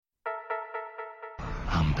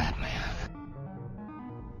I'm Batman.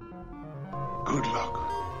 Good luck,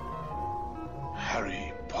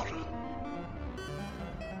 Harry Potter.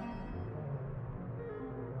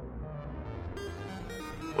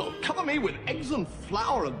 Well, cover me with eggs and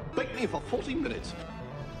flour and bake me for 40 minutes.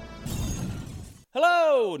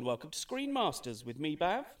 Hello and welcome to Screen Masters with me,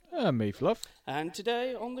 Bav. Me, Fluff. And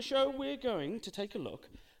today on the show we're going to take a look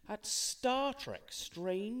at Star Trek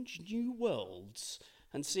Strange New Worlds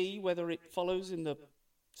and see whether it follows in the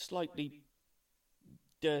slightly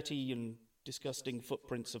dirty and disgusting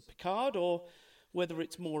footprints of Picard or whether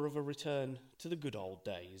it's more of a return to the good old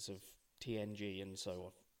days of TNG and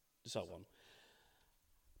so on.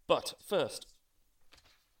 But first,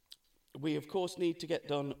 we of course need to get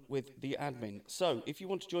done with the admin. So if you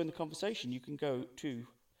want to join the conversation, you can go to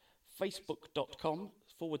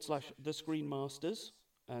facebook.com/The Screen Masters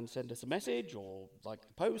and send us a message or like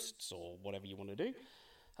the posts or whatever you want to do.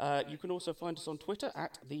 You can also find us on Twitter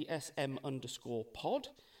at the SM_pod.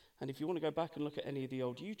 And if you want to go back and look at any of the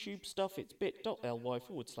old YouTube stuff, it's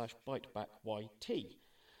bit.ly/bitebackYT.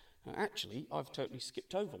 Now, actually, I've totally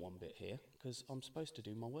skipped over one bit here because I'm supposed to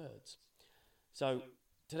do my words. So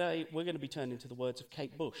today we're going to be turning to the words of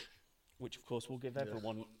Kate Bush, which of course will give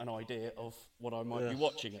everyone an idea of what I might be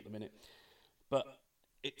watching at the minute. But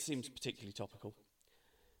it seems particularly topical.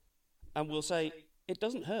 And we'll say, it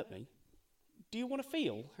doesn't hurt me. Do you want to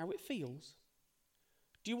feel how it feels?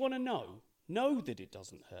 Do you want to know that it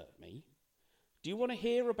doesn't hurt me? Do you want to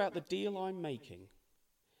hear about the deal I'm making?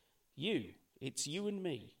 It's you and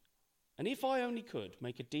me. And if I only could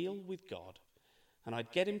make a deal with God, and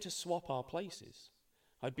I'd get him to swap our places,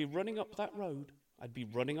 I'd be running up that road, I'd be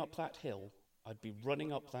running up that hill, I'd be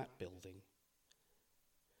running up that building.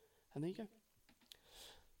 And there you go.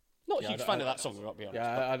 Not a huge fan of that song, I'll be honest.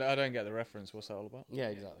 Yeah, I don't get the reference. What's that all about? Yeah,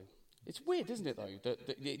 exactly. It's weird, isn't it, though?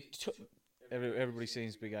 Everybody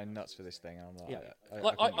seems to be going nuts for this thing. And I'm like, yeah.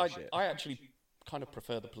 I actually kind of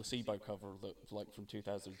prefer the placebo cover like from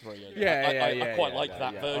 2003. I quite like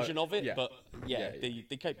that version of it, yeah. but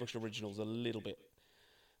the Kate Bush original's a little bit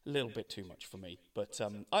too much for me. But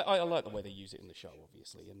I like the way they use it in the show,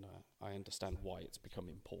 obviously, and I understand why it's become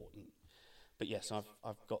important. But yes,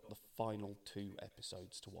 I've got the final 2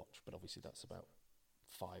 episodes to watch, but obviously that's about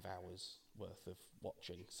 5 hours worth of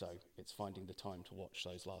watching, so it's finding the time to watch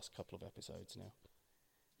those last couple of episodes now.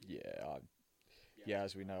 Yeah,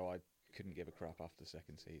 as we know, I couldn't give a crap after the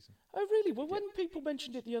second season. Oh, really? Well, when people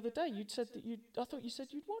mentioned it the other day, I thought you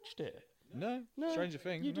said you'd watched it. No, Stranger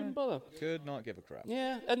Things. You didn't bother. Could not give a crap.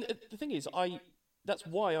 Yeah, and the thing is, that's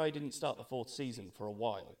why I didn't start the 4th season for a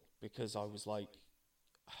while, because I was like,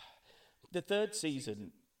 the 3rd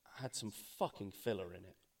season had some fucking filler in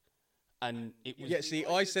it. And it was... Yeah, see,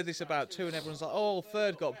 I said this about 2 and everyone's like, oh,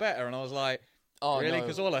 3rd got better. And I was like, oh, really?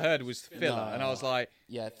 Because all I heard was filler. No. And I was like,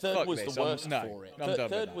 yeah, 3rd was this. the worst for it. I'm done with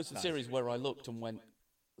 3rd that. was the series where I looked and went,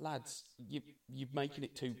 lads, you're making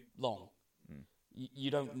it too long.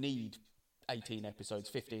 You don't need 18 episodes,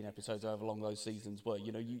 15 episodes, however long those seasons were.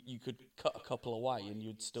 You know, you could cut a couple away and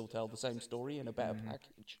you'd still tell the same story in a better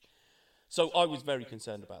package. So I was very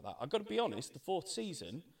concerned about that. I've got to be honest, the 4th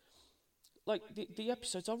season, like, the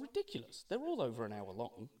episodes are ridiculous. They're all over an hour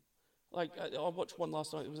long. Like, I watched one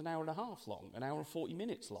last night, it was an hour and a half long, an hour and 40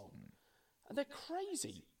 minutes long. And they're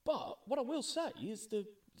crazy. But what I will say is the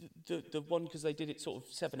one, because they did it sort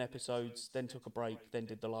of 7 episodes, then took a break, then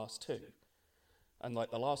did the last 2. And, like,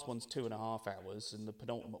 the last one's 2.5 hours, and the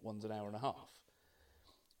penultimate one's an hour and a half.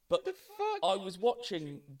 But the fuck? I was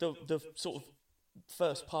watching the sort of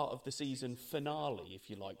first part of the season finale, if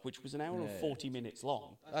you like, which was an hour and 40 minutes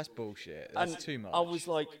long. That's bullshit. That's too much. I was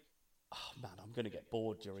like, oh man, I'm going to get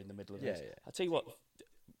bored during the middle of this. Yeah. I tell you what,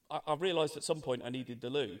 I realised at some point I needed the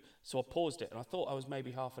loo, so I paused it, and I thought I was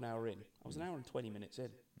maybe half an hour in. I was an hour and 20 minutes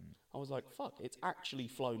in. I was like, fuck, it's actually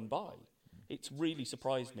flown by. It's really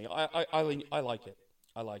surprised me. I like it.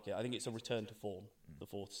 I like it. I think it's a return to form, the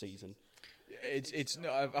 4th season. It's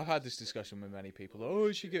no. I've had this discussion with many people. Oh,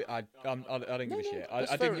 you should give. I didn't give a shit.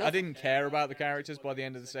 that's I fair didn't. enough. I didn't care about the characters by the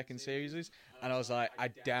end of the 2nd series, and I was like, I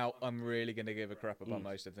doubt I'm really going to give a crap about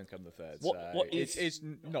most of them come the 3rd. It's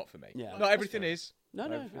not for me. Yeah, not everything is. No,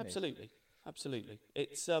 Everything absolutely.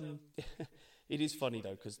 It's it is funny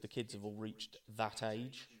though, because the kids have all reached that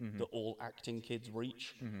age that all acting kids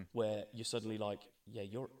reach, where you're suddenly like, yeah,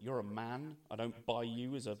 you're a man. I don't buy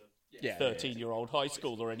you as a 13-year-old high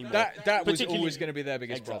schooler anymore. That was always going to be their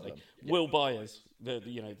biggest problem. Will Byers,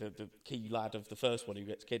 the key lad of the first one who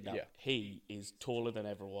gets kidnapped, he is taller than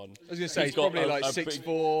everyone. I was going to say, he's probably like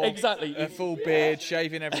 6'4", exactly, a full beard,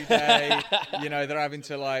 shaving every day. They're having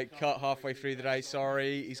to like cut halfway through the day.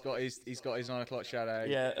 Sorry, he's got his 9 o'clock shadow.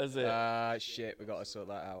 Yeah, that's it. Shit, we got to sort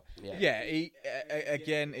that out. Yeah,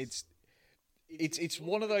 again, it's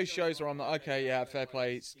one of those shows where I'm like, okay, yeah, fair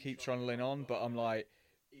play, keep trundling on, but I'm like,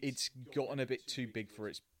 it's gotten a bit too big for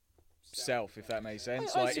itself, if that makes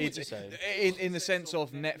sense. I see what you're saying. In the sense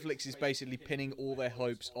of Netflix is basically pinning all their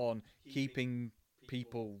hopes on keeping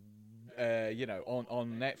people,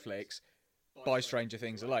 on Netflix by Stranger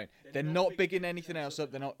Things alone. They're not bigging anything else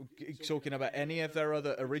up. They're not talking about any of their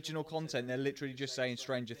other original content. They're literally just saying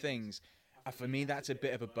Stranger Things. And for me, that's a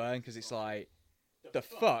bit of a burn because it's like, the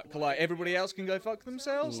fuck? Like, everybody else can go fuck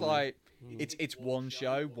themselves? Like, it's one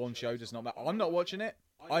show. One show does not matter. I'm not watching it.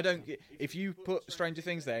 I don't. If you put Stranger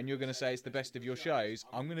Things there and you're going to say it's the best of your shows,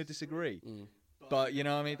 I'm going to disagree. But you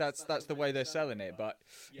know what I mean? That's the way they're selling it. But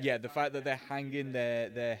yeah, the fact that they're hanging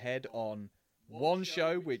their head on one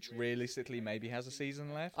show, which realistically maybe has a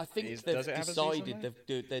season left. I think they've decided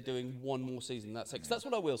they're doing one more season. That's it. 'Cause that's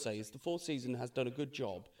what I will say is the fourth season has done a good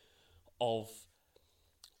job of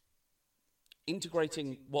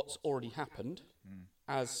integrating what's already happened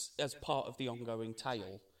as part of the ongoing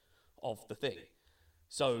tale of the thing.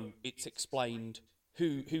 So it's explained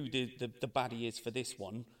who the baddie is for this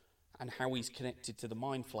one and how he's connected to the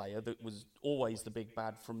Mind Flayer that was always the big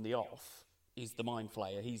bad from the off, is the Mind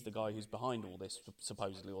Flayer. He's the guy who's behind all this,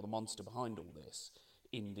 supposedly, or the monster behind all this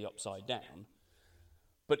in the Upside Down.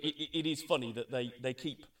 But it is funny that they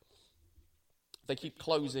keep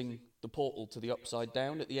closing the portal to the Upside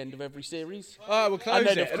Down at the end of every series. Oh, we'll close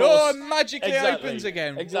it. It magically opens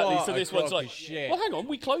again. Exactly. What so this one's like, shit. Well, hang on.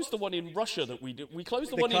 We closed the one in Russia that we did. We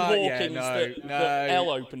closed the one in Hawkins that Elle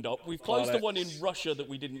opened up. We've closed the one in Russia that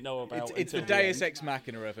we didn't know about. It's the Deus Ex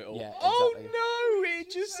Machina of it all. Yeah, exactly. Oh no! It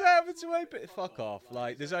just happened to open. Fuck off!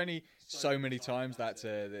 Like, there's only so many times that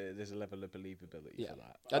there's a level of believability for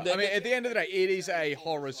that. I mean, at the end of the day, it is a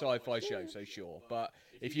horror sci-fi show, so sure. But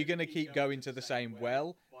if you're going to keep going to the same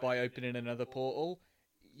well by opening another portal,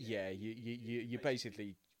 you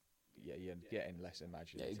basically, you're getting less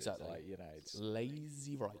imaginative. Yeah, exactly. Like, it's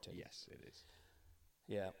lazy writing. Yes, it is.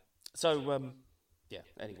 Yeah. So,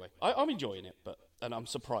 anyway, I'm enjoying it, and I'm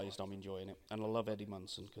surprised I'm enjoying it. And I love Eddie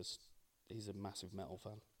Munson because he's a massive metal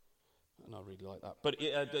fan, and I really like that. But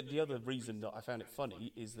the other reason that I found it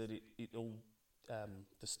funny is that it all,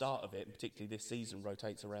 the start of it, and particularly this season,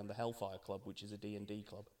 rotates around the Hellfire Club, which is a D&D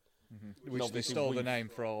club. Mm-hmm. Which they stole the name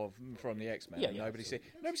from the X-Men. Nobody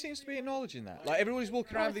seems to be acknowledging that. Like, everybody's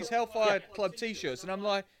walking around with these Hellfire Club T-shirts, and I'm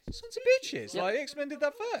like, sons of bitches. Like, X-Men did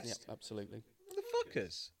that first. Yeah, absolutely.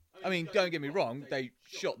 Motherfuckers. I mean, don't get me wrong, they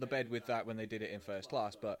shot the bed with that when they did it in First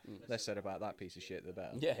Class, but less said about that piece of shit, the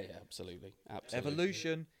better. Yeah, absolutely.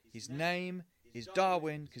 Evolution, his name is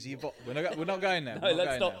Darwin, because he evolved. We're not going there. No,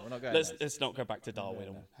 let's not go back to Darwin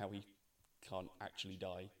and how he can't actually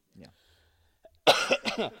die. Yeah.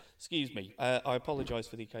 Excuse me. I apologise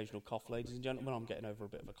for the occasional cough, ladies and gentlemen. I'm getting over a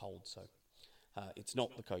bit of a cold, so it's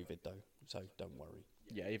not the COVID though, so don't worry.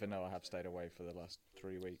 Yeah, even though I have stayed away for the last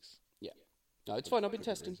 3 weeks. Yeah, no, it's fine. I've been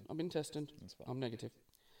testing. I'm negative.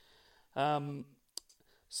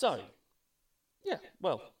 So, yeah.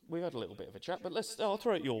 Well, we've had a little bit of a chat, but I'll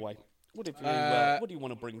throw it your way. What do you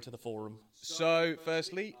want to bring to the forum? So,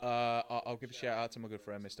 firstly, I'll give a shout out to my good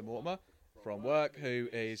friend Mr. Mortimer from work, who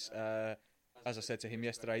is, as I said to him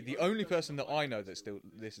yesterday, the only person that I know that still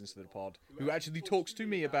listens to the pod, who actually talks to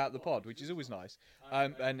me about the pod, which is always nice.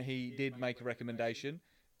 And he did make a recommendation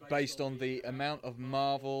based on the amount of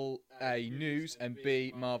Marvel, A, news, and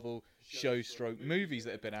B, Marvel show/movies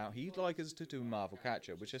that have been out. He'd like us to do a Marvel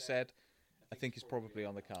catch-up, which I said I think is probably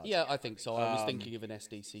on the cards. Yeah, I think so. I was thinking of an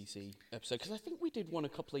SDCC episode, because I think we did one a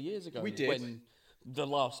couple of years ago. We did. When the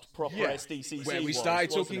last proper SDCC where we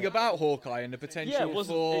started talking about Hawkeye and the potential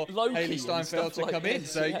for Haley Steinfeld to come in.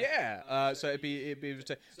 So so it'd be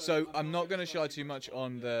so I'm not going to shy too much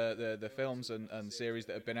on the films and series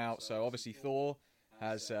that have been out. So obviously Thor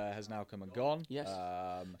has now come and gone. Yes.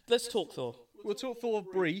 Let's talk Thor. We'll talk Thor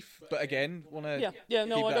brief, but again, want to I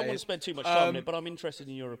don't want to spend too much time on it, but I'm interested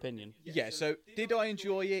in your opinion. Yeah. So did I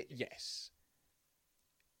enjoy it? Yes.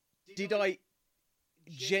 Did I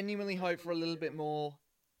genuinely hope for a little bit more?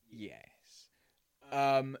 Yes.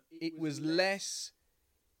 It was less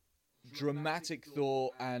dramatic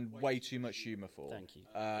Thor and way too much humour Thor. Thank you.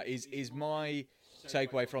 Is my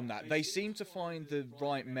takeaway from that. They seem to find the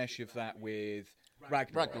right mesh of that with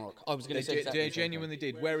Ragnarok. I was going to say exactly they genuinely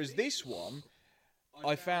did. Whereas this one,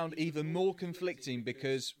 I found even more conflicting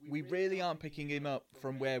because we really aren't picking him up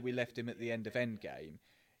from where we left him at the end of Endgame.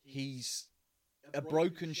 He's a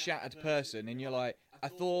broken, shattered person, and you're like, I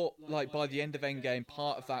thought, like, by the end of Endgame,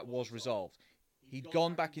 part of that was resolved. He'd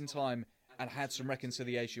gone back in time and had some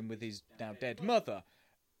reconciliation with his now dead mother,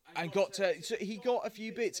 and so he got a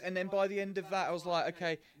few bits, and then by the end of that, I was like,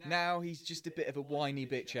 okay, now he's just a bit of a whiny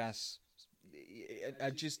bitch ass.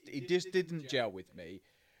 It just didn't gel with me.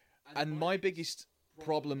 And my biggest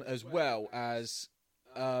problem, as well as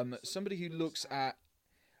somebody who looks at,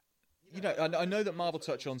 I know that Marvel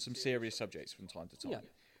touch on some serious subjects from time to time,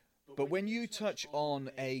 but when you touch on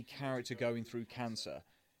a character going through cancer,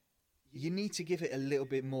 you need to give it a little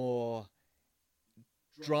bit more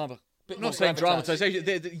drama. I'm not saying dramatization.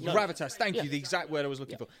 Gravitas. Thank you. The exact word I was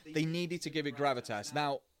looking for. They needed to give it gravitas.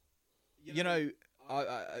 Now,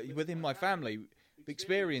 I within my family,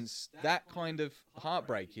 experienced that kind of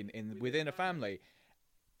heartbreak within a family,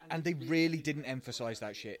 and they really didn't emphasize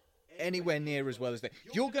that shit anywhere near as well as they.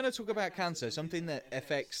 You're going to talk about cancer, something that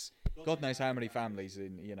affects God knows how many families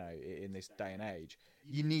in this day and age.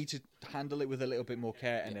 You need to handle it with a little bit more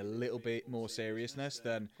care and a little bit more seriousness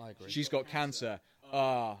than she's got cancer.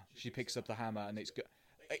 She picks up the hammer and it's good.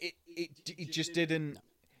 It just didn't.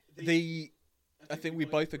 I think we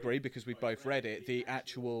both agree, because we both read it, the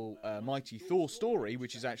actual Mighty Thor story,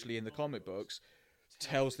 which is actually in the comic books,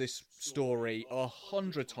 tells this story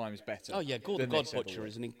 100 times better. Oh yeah, Gore the God Butcher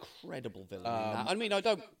is an incredible villain in that. I mean, I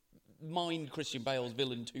don't mind Christian Bale's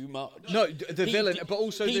villain too much. No, the villain, but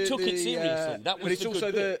also he took it seriously. That was but it's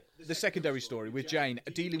also the secondary story with Jane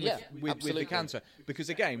dealing with the cancer. Because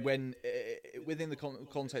again, when within the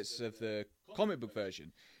context of the comic book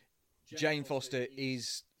version, Jane Foster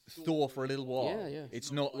is Thor for a little while. Yeah.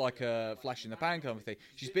 It's not like a flash in the pan kind of thing.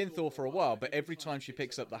 She's been Thor for a while, but every time she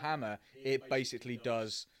picks up the hammer, it basically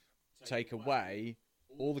does take away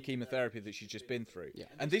all the chemotherapy that she's just been through. Yeah.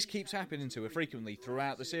 And this keeps happening to her frequently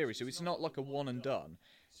throughout the series, so it's not like a one and done.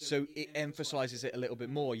 So it emphasises it a little bit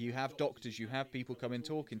more. You have doctors, you have people come in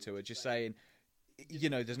talking to her, just saying,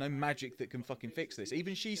 there's no magic that can fucking fix this.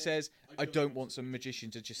 Even she says, I don't want some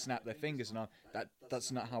magician to just snap their fingers, and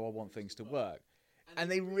that's not how I want things to work. And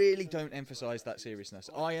they really don't emphasise that seriousness.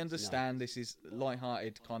 I understand this is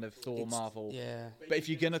light-hearted kind of Thor Marvel. Yeah. But if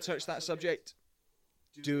you're going to touch that subject,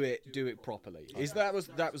 do it properly. That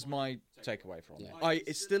was my takeaway from it. I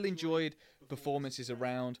still enjoyed performances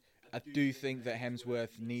around. I do think that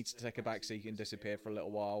Hemsworth needs to take a backseat and disappear for a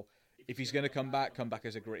little while. If he's going to come back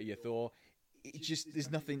as a grittier Thor. It just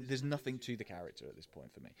there's nothing to the character at this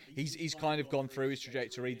point for me. He's kind of gone through his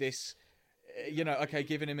trajectory. This,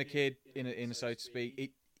 giving him a kid in a so to speak,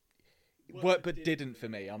 it worked but didn't for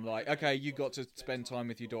me. I'm like, okay, you got to spend time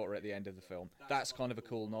with your daughter at the end of the film. That's kind of a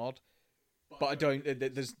cool nod. But I don't.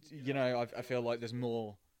 There's, I feel like there's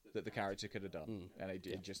more that the character could have done, and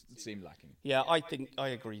it just seemed lacking. Yeah, I think I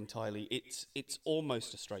agree entirely. It's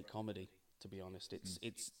almost a straight comedy, to be honest.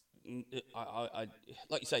 It's I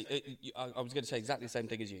like you say. I was going to say exactly the same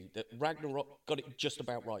thing as you. That Ragnarok got it just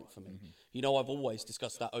about right for me. Mm-hmm. I've always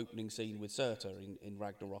discussed that opening scene with Surtur in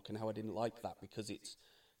Ragnarok and how I didn't like that because it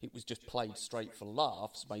was just played straight for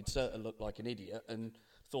laughs, made Surtur look like an idiot, and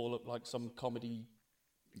Thor looked like some comedy.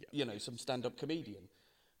 Some stand-up comedian.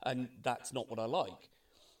 And that's not what I like.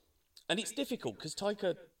 And it's difficult, because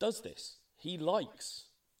Taika does this. He likes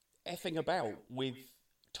effing about with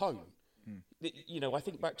tone. I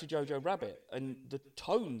think back to Jojo Rabbit, and the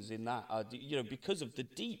tones in that are, because of the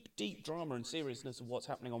deep, deep drama and seriousness of what's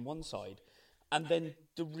happening on one side, and then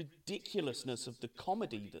the ridiculousness of the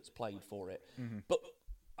comedy that's played for it. Mm-hmm. But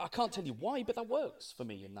I can't tell you why, but that works for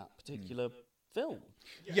me in that particular film.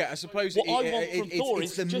 Yeah, I suppose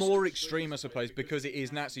it's the more extreme, I suppose, because it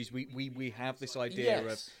is Nazis. We have this idea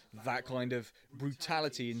of that kind of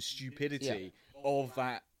brutality and stupidity of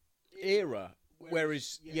that era.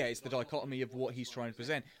 Whereas, it's the dichotomy of what he's trying to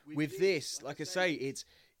present. With this, like I say,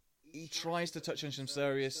 he tries to touch on some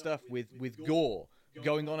serious stuff with gore,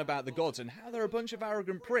 going on about the gods and how they're a bunch of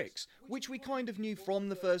arrogant pricks, which we kind of knew from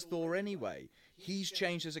the first Thor anyway. He's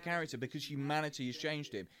changed as a character because humanity has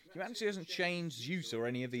changed him. Humanity hasn't changed Zeus or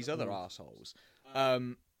any of these other assholes.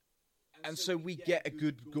 And so we get a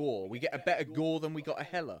good gore. We get a better gore than we got a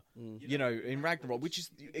Hela, in Ragnarok, which is,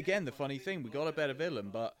 again, the funny thing. We got a better villain,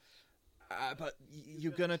 but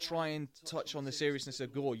you're going to try and touch on the seriousness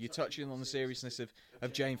of gore. You're touching on the seriousness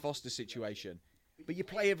of Jane Foster's situation. But you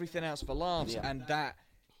play everything else for laughs, and that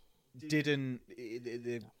didn't...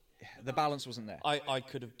 The balance wasn't there. I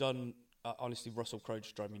could have done honestly, Russell Crowe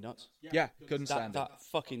just drove me nuts. Yeah, couldn't stand it. That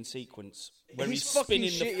fucking sequence where His he's fucking spinning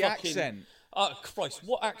shitty the fucking accent. Oh Christ!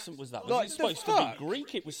 What accent was that? Was Like, it the supposed fuck? to be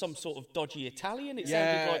Greek? It was some sort of dodgy Italian. It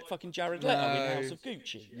Yeah. sounded like fucking Jared Leto in No. House of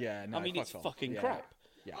Gucci. Yeah, no, I mean, fuck it's off. fucking Yeah. crap.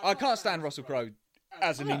 Yeah, I can't stand Russell Crowe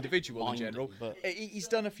as an I don't individual in mind general. him, but- He's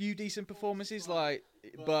done a few decent performances,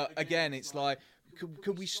 but again, it's like,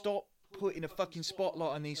 could we stop putting a fucking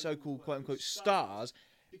spotlight on these so-called quote-unquote stars?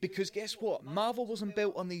 Because guess what? Marvel wasn't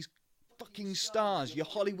built on these fucking stars, your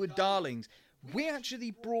Hollywood darlings. We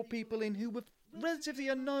actually brought people in who were relatively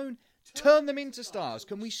unknown, turn them into stars.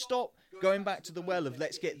 Can we stop going back to the well of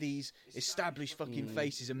let's get these established fucking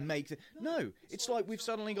faces and make them? No, it's like we've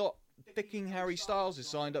suddenly got fucking Harry Styles has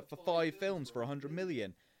signed up for 5 films for 100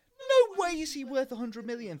 million. No way is he worth 100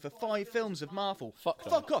 million for 5 films of Marvel. Fuck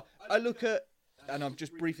them. Fuck off. I look at, and I've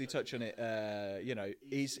just briefly touched on it,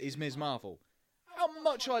 is Ms. Marvel. How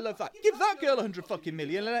much I love that. Give that girl 100 fucking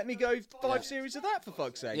million and let me go 5 series of that, for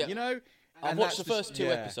fuck's sake, Yeah. you know? I've And watched that's the first 2 yeah.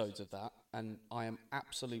 episodes of that, and I am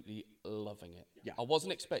absolutely loving it. Yeah. I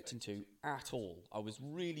wasn't expecting to at all. I was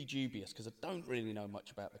really dubious because I don't really know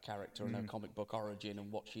much about the character and her comic book origin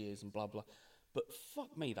and what she is and blah blah. But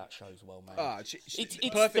fuck me, that show's well made. It's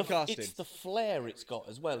perfect the, casting. It's the flair it's got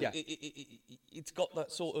as well. Yeah. It's got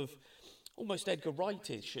that sort of almost Edgar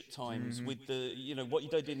Wright-ish at times with the what you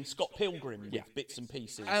did in Scott Pilgrim with bits and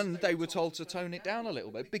pieces. And they were told to tone it down a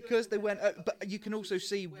little bit because they went. But you can also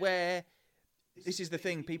see where this is the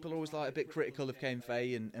thing. People are always like a bit critical of Kane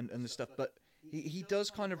Feige and the stuff, but he does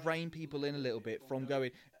kind of rein people in a little bit from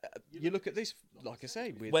going. You look at this, like I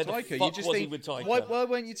say, with Where the Taika. fuck You just was he think, with Taika? why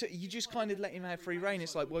weren't you? You just kind of let him have free reign.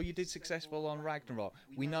 It's like, well, you did successful on Ragnarok.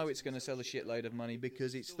 We know it's going to sell a shitload of money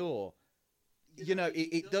because it's Thor.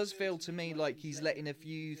 It does feel to me like he's letting a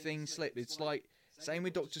few things slip. It's like same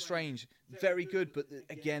with Doctor Strange, very good, but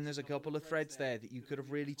again, there's a couple of threads there that you could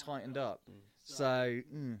have really tightened up. So,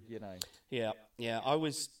 Yeah. I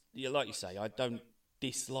was like you say. I don't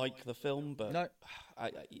dislike the film, but No.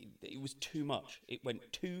 it was too much. It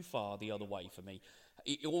went too far the other way for me.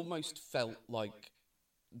 It almost felt like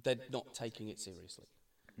they're not taking it seriously.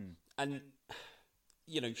 And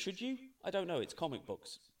should you? I don't know. It's comic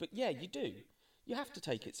books, but yeah, you do. You have to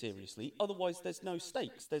take it seriously, otherwise there's no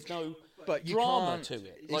stakes, there's no but you drama can't, to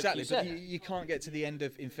it. Like exactly, you said. but you can't get to the end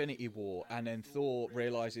of Infinity War and then Thor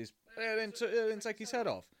realizes, then take his head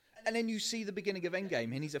off. And then you see the beginning of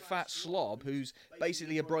Endgame and he's a fat slob who's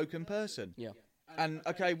basically a broken person. Yeah. And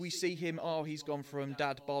okay, we see him, he's gone from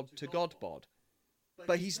dad bod to god bod.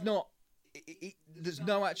 But he's not, there's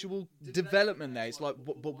no actual development there. It's like,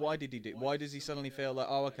 but why did he do it? Why does he suddenly feel like,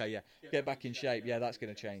 get back in shape, that's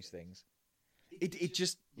going to change things. It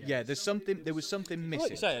just, there was something missing.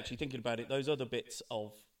 Like you say, actually thinking about it, those other bits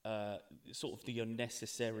of sort of the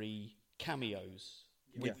unnecessary cameos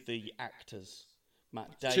with the actors,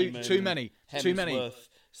 Matt Damon, Too many. Hemsworth,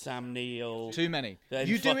 Sam Neill, Too many. then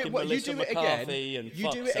You do it. fucking You Melissa do it McCarthy, again. and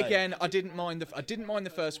You do fuck's it sake. again. I didn't mind the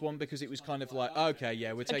first one because it was kind of like,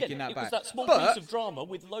 okay, we're taking Again, that it back. was that small But piece of drama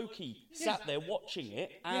with Loki sat there watching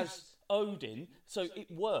it as Odin, so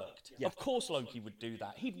it worked. Of course Loki would do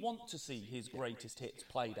that. He'd want to see his greatest hits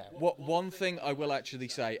played out. one thing I will actually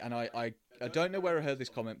say, and I don't know where I heard this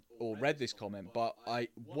comment or read this comment, but I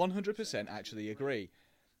 100% actually agree.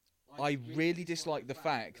 I really dislike the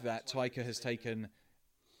fact that Taika has taken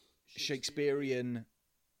Shakespearean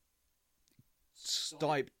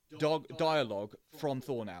type dialogue from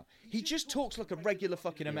Thor now. He just talks like a regular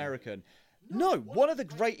fucking American. No, one of the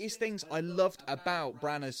greatest things I loved about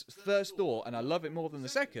Branagh's first Thor, and I love it more than the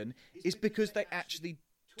second, is because they actually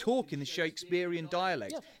talk in the Shakespearean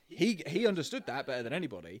dialect. He understood that better than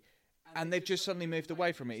anybody. And they've just suddenly moved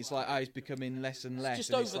away from it. It's like, he's becoming less and less. Just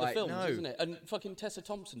and over it's the like, films, no. isn't it? And fucking Tessa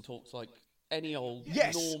Thompson talks like any old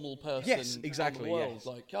Yes. normal person Yes, in exactly, the world. yes.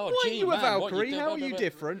 Like, oh, Why gee, are you man, a what Valkyrie? do, How blah, are blah, you blah.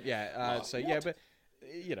 different? But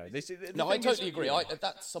this is No, I totally agree. Yeah.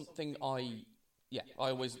 That's something I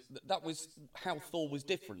always. That was how Thor was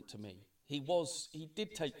different to me. He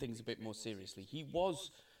did take things a bit more seriously. He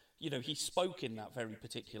was, he spoke in that very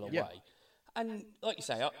particular way. And like you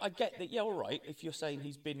say, I get that, all right, if you're saying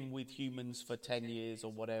he's been with humans for 10 years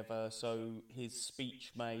or whatever, so his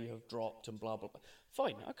speech may have dropped and blah, blah, blah.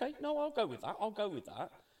 Fine, okay, no, I'll go with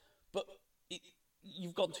that. But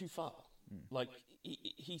you've gone too far. Like,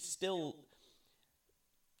 he's still...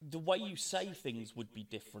 The way you say things would be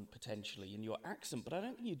different, potentially, in your accent, but I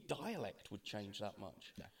don't think your dialect would change that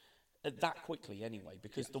much. No. that quickly anyway,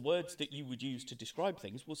 because the words that you would use to describe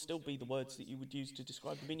things will still be the words that you would use to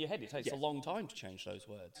describe them in your head. It takes a long time to change those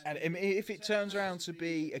words. And if it turns around to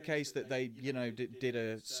be a case that they, did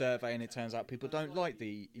a survey and it turns out people don't like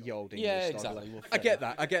the old English style, exactly. Well, I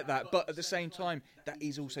get that. But at the same time, that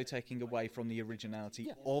is also taking away from the originality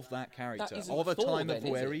of that character, isn't of a Thor time then, of is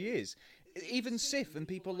where it? he is. Even Sif and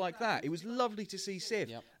people like that. It was lovely to see Sif.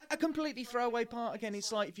 Yep. A completely throwaway part. Again,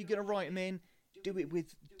 it's like if you're going to write him in, do it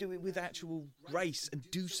with actual grace and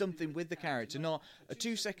do something with the character, not a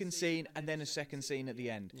 2-second scene and then a second scene at the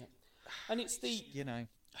end. Yeah. And it's the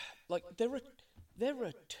like there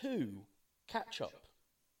are 2 catch-up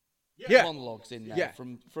monologues in there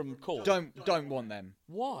from Korg. Don't want them.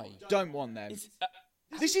 Why? Don't want them.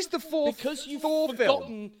 This is the fourth because you've Thor forgotten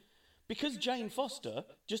film. Because Jane Foster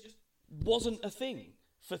just wasn't a thing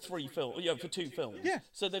for 2 films. Yeah.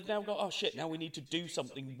 So they've now got, oh shit, now we need to do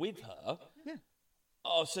something with her. Yeah.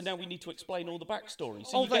 Oh, so now we need to explain all the backstory.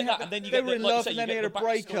 So you they get that, and then you they get were the, in like you love, say, and you then he get had a the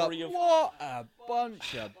breakup. backstory of. What a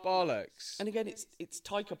bunch of bollocks! And again, it's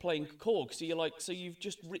Taika playing Korg, so you're like, so you've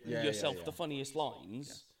just written yourself the funniest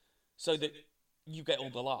lines, so that you get all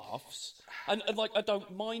the laughs. And like, I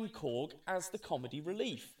don't mind Korg as the comedy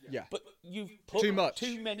relief. Yeah. But you've put Too much.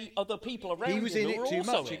 too many other people around He was him in who it are too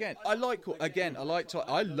also much in. again. I love Taika.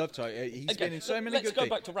 I love Taika. He's been in so many Let's good go things.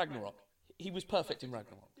 back to Ragnarok. He was perfect in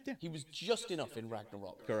Ragnarok. Yeah. He was just enough in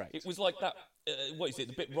Ragnarok. Correct. It was like that, what is it,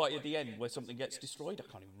 the bit right at the end where something gets destroyed?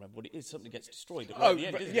 I can't even remember what it is. Something gets destroyed at right at the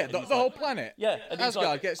end, isn't yeah, it? the And he's whole like, planet. Yeah. And he's Asgard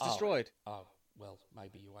like, gets destroyed. Oh, well,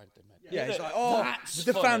 maybe you won't then, mate. Yeah, it's like, That's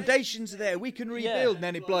the funny. foundations are there. We can rebuild, and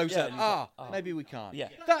then it blows Yeah, up. and he's like, Maybe we can't. Yeah.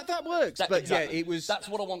 That works. But exactly. yeah, it was. That's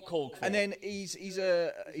what I want Korg for. And then he's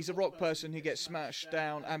a rock person who gets smashed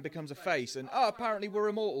down and becomes a face. And apparently we're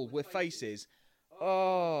immortal. We're faces.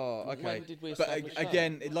 Oh, okay. When did we But establish that?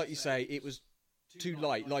 again, like you say, it was too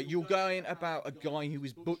late. Like, you're going about a guy who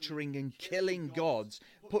was butchering and killing gods,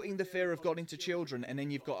 putting the fear of God into children, and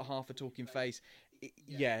then you've got a half a talking face.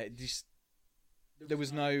 There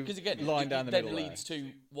was no Because again, line down the then middle. leads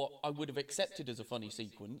to what I would have accepted as a funny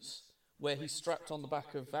sequence, where he's strapped on the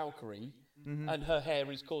back of Valkyrie, and her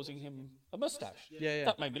hair is causing him a mustache. Yeah.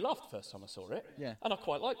 That made me laugh the first time I saw it. Yeah. And I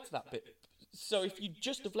quite liked that bit. So if you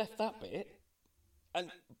just have left that bit, and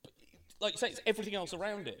like you say, it's everything else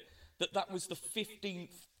around it, that was the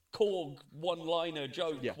 15th Korg one-liner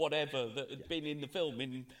joke, whatever, that had been in the film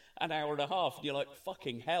in an hour and a half, and you're like,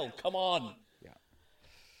 fucking hell, come on.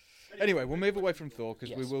 Anyway, we'll move away from Thor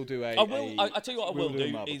because we Yes. will do I tell you what I will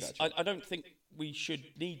do is I don't think we should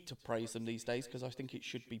need to praise them these days because I think it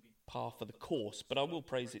should be par for the course. But I will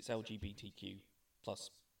praise its LGBTQ plus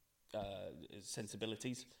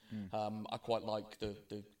sensibilities. I quite like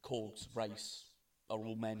the Korg's race are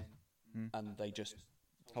all men, and they just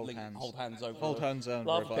hold hands over love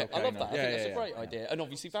pit. I love that. I think that's a great idea. And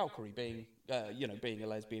obviously Valkyrie being being a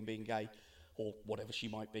lesbian, being gay, or whatever she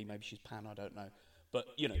might be. Maybe she's pan. I don't know. But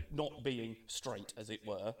not being straight, as it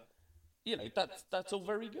were, that's all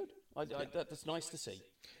very good. That's nice to see.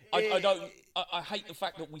 I hate the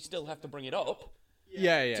fact that we still have to bring it up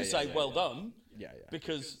to say well done.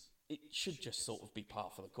 Because it should just sort of be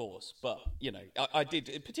par for the course. But I did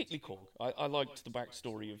particularly Korg. I liked the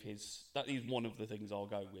backstory of his. That is one of the things I'll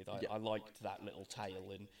go with. I liked that little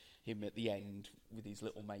tale and him at the end with his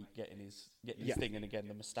little mate getting his thing, and again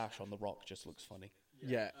the moustache on the rock just looks funny.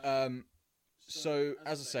 Yeah. So,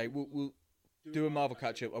 as I say, we'll do a Marvel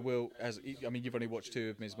catch-up. You've only watched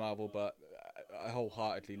 2 of Ms. Marvel, but I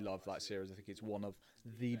wholeheartedly love that series. I think it's one of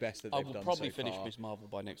the best that they've done so far. I will probably finish Ms. Marvel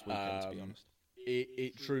by next weekend, to be honest.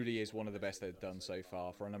 It truly is one of the best they've done so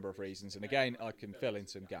far for a number of reasons. And again, I can fill in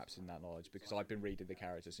some gaps in that knowledge because I've been reading the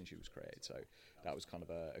character since she was created, so that was kind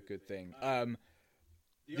of a good thing.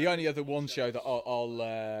 The only other one show that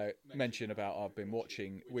I'll mention about I've been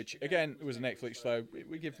watching, which again was a Netflix show.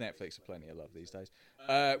 We give Netflix plenty of love these days.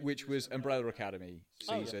 Which was Umbrella Academy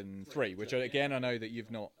season 3, which again I know that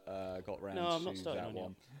you've not got round to that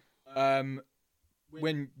one.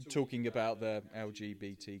 When talking about the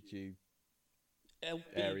LGBTQ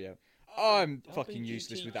area, I'm fucking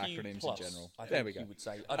useless with acronyms in general. There we go. You would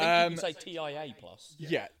say. I think you would say TIA plus.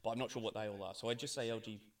 Yeah, but I'm not sure what they all are. So I just say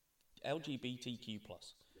LGBTQ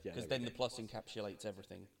plus, because then the plus encapsulates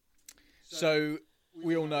everything. So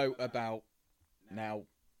we all know about now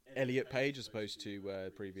Elliot Page as opposed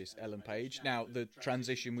to previous Ellen Page. Now the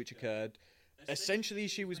transition which occurred, essentially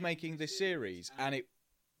she was making this series, and it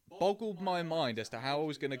boggled my mind as to how I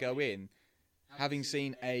was going to go in, having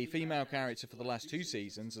seen a female character for the last 2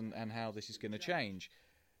 seasons, and how this is going to change.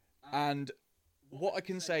 And what I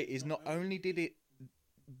can say is not only did it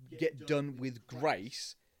get done with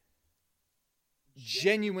grace,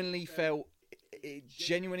 genuinely felt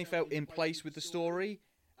in place with the story.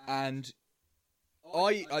 And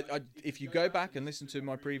I if you go back and listen to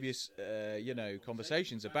my previous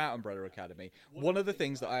conversations about Umbrella Academy, one of the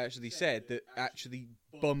things that I actually said that actually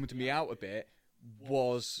bummed me out a bit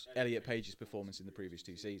was Elliot Page's performance in the previous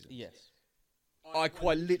 2 seasons. Yes. I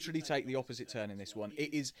quite literally take the opposite turn in this one.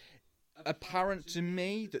 It is apparent to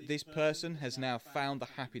me that this person has now found the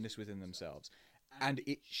happiness within themselves, and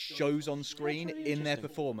it shows on screen in their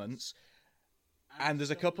performance. And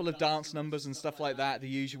there's a couple of dance numbers and stuff like that, the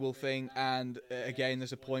usual thing. And again,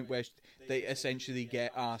 there's a point where they essentially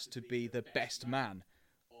get asked to be the best man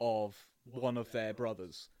of one of their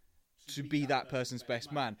brothers, to be that person's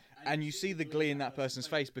best man. And you see the glee in that person's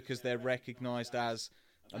face because they're recognised as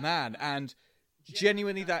a man. And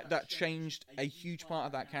genuinely, that changed a huge part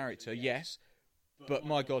of that character, yes. But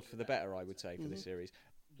my God, for the better, I would say, for this series.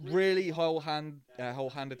 Really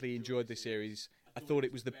wholehandedly enjoyed this series. I thought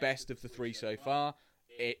it was the best of the 3 so far.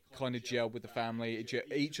 It kind of gelled with the family.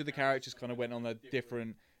 Each of the characters kind of went on their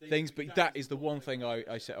different things, but that is the one thing I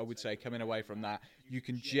would say coming away from that. You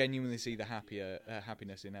can genuinely see the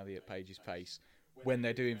happiness in Elliot Page's face when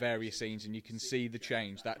they're doing various scenes, and you can see the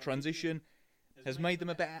change. That transition has made them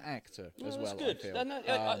a better actor as well. That's good. I feel. And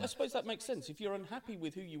I suppose that makes sense. If you're unhappy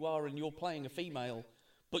with who you are and you're playing a female,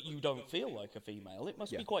 but you don't feel like a female, it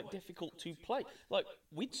must be quite difficult to play. Like,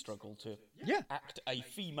 we'd struggle to act a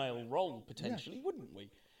female role, potentially, wouldn't we?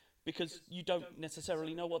 Because you don't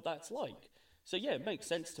necessarily know what that's like. So, yeah, it makes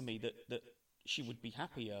sense to me that she would be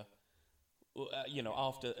happier,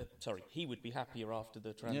 he would be happier after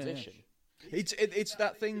the transition. Yeah. It's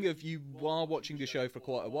that thing of you are watching the show for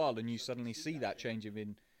quite a while and you suddenly see that change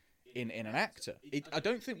in an actor. I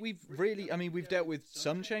don't think we've really... I mean, we've dealt with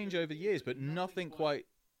some change over the years, but nothing quite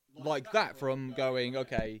like that from going,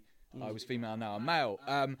 okay, I was female, now I'm male.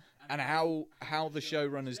 And how the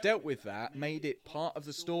showrunners dealt with that made it part of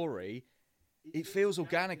the story. It feels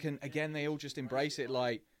organic, and again, they all just embrace it.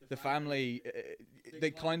 Like, the family,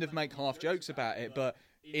 they kind of make half jokes about it, but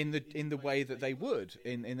in the way that they would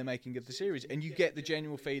in the making of the series. And you get the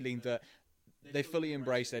genuine feeling that they fully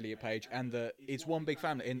embrace Elliot Page and that it's one big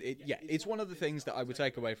family. And it's one of the things that I would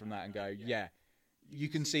take away from that and go, yeah, you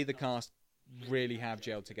can see the cast really have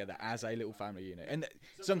gelled together as a little family unit. And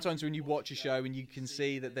sometimes when you watch a show and you can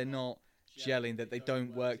see that they're not gelling, that they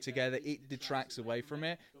don't work together, it detracts away from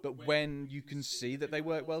it. But when you can see that they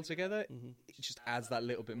work well together, it just adds that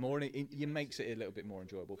little bit more, and it makes it a little bit more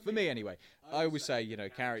enjoyable. For me, anyway. I always say,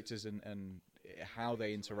 characters and how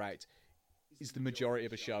they interact is the majority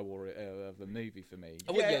of a show or of a movie for me.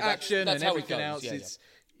 Action that's and everything else.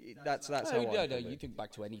 That's how I know. You think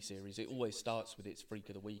back to any series, it always starts with its Freak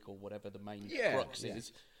of the Week or whatever the main crux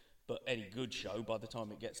is. But any good show, by the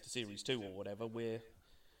time it gets to series 2 or whatever, we're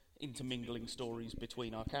intermingling stories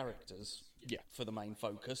between our characters for the main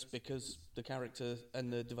focus, because the character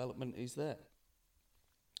and the development is there.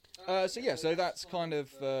 So that's kind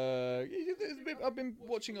of... I've been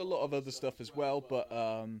watching a lot of other stuff as well, but...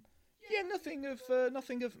 nothing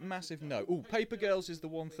of massive note. Oh, Paper Girls is the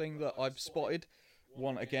one thing that I've spotted.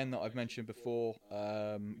 One, again, that I've mentioned before,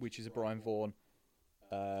 which is a Brian Vaughan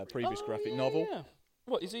previous graphic novel. Yeah.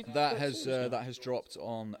 What is it? That has dropped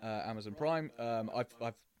on Amazon Prime.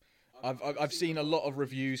 I've seen a lot of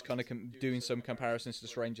reviews kind of doing some comparisons to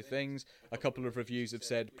Stranger Things. A couple of reviews have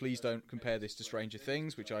said, please don't compare this to Stranger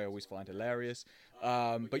Things, which I always find hilarious.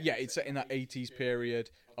 But yeah, it's set in that 80s period.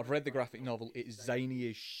 I've read the graphic novel. It's zany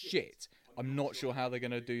as shit. I'm not sure how they're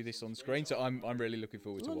going to do this on screen, so I'm really looking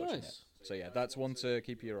forward to watching it. So yeah, that's one to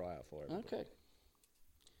keep your eye out for. Everybody. Okay.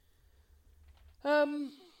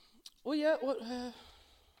 Well, yeah.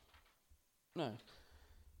 No.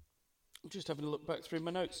 I'm just having a look back through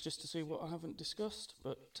my notes just to see what I haven't discussed,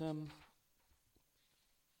 but no,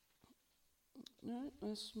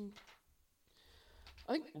 there's some...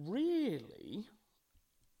 I think really,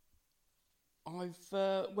 I've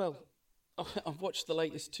watched the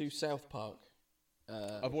latest 2 South Park.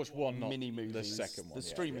 I've watched one, not mini movies, the second one. The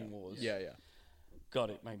Streaming Wars. Yeah. God,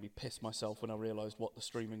 it made me piss myself when I realised what the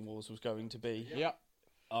Streaming Wars was going to be. Yeah.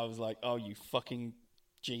 I was like, oh, you fucking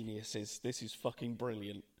geniuses, this is fucking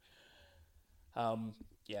brilliant. I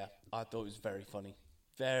thought it was very funny.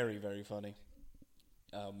 Very, very funny.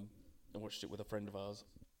 I watched it with a friend of ours,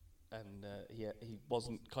 and he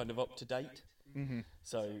wasn't kind of up to date. Mm-hmm.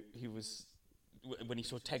 So he was, when he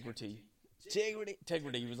saw Tegrity,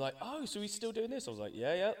 he was like, oh, so he's still doing this? I was like,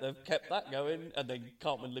 yeah, they've kept that going. And then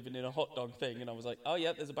Cartman living in a hot dog thing, and I was like, oh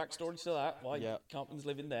yeah, there's a backstory to that. Why Cartman's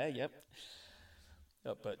living there? Yep.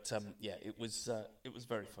 It was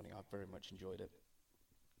very funny. I very much enjoyed it.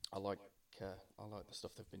 I like the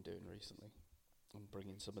stuff they've been doing recently. and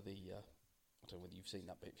bringing some of the. I don't know whether you've seen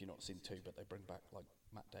that, but if you've not seen 2, but they bring back like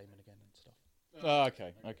Matt Damon again and stuff. Oh,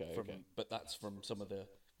 okay. But that's from some of the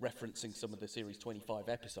referencing some of the series 25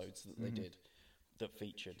 episodes that they did that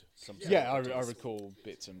featured some. Yeah, I recall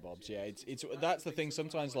bits and bobs. Yeah, it's that's the thing.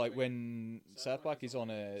 Sometimes, like when South Park is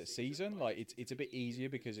on a season, like it's a bit easier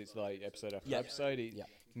because it's like episode after episode. It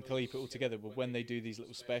can keep it all together. But when they do these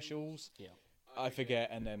little specials, I forget,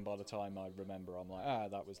 and then by the time I remember, I'm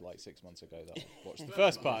like, that was like 6 months ago that I watched the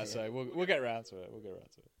first part. So we'll get around to it.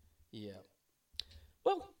 Yeah.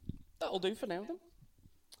 Well, that'll do for now then.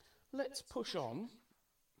 Let's push on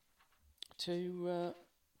to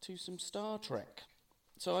some Star Trek.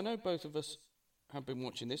 So I know both of us have been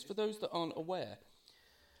watching this. For those that aren't aware,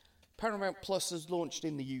 Paramount Plus has launched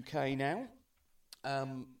in the UK now,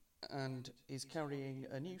 and is carrying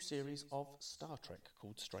a new series of Star Trek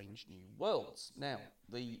called Strange New Worlds. Now,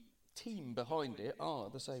 the team behind it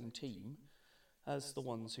are the same team as the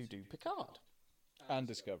ones who do Picard. And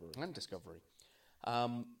Discovery.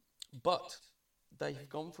 But they've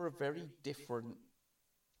gone for a very different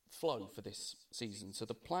flow for this season. So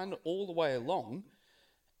the plan all the way along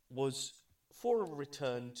was for a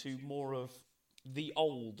return to more of the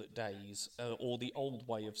old days, or the old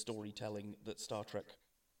way of storytelling that Star Trek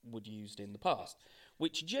would used in the past.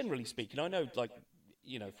 Which, generally speaking, I know, like,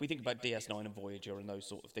 you know, if we think about DS9 and Voyager and those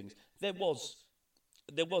sort of things, there was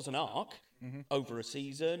an arc over a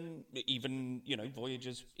season. Even, you know,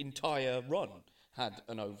 Voyager's entire run had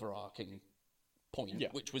an overarching point,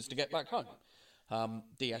 which was to get back home.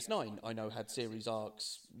 DS9, I know, had series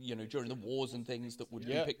arcs, you know, during the wars and things that would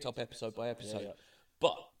be picked up episode by episode.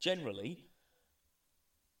 But generally,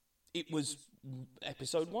 it was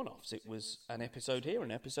episode one-offs. It was an episode here,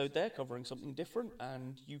 an episode there, covering something different,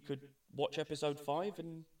 and you could watch episode 5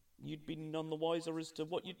 and you'd be none the wiser as to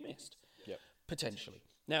what you'd missed, potentially.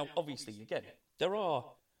 Now, obviously, again,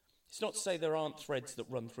 it's not to say there aren't threads that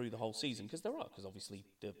run through the whole season, because there are, because obviously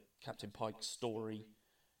the Captain Pike story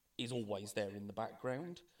is always there in the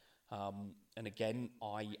background. And again,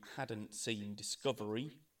 I hadn't seen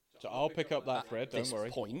Discovery. So I'll pick up that thread, don't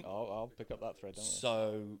worry. Point. I'll pick up that thread, don't worry.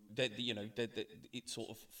 So, it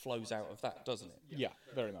sort of flows out of that, doesn't it? Yeah,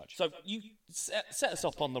 very much. So you set us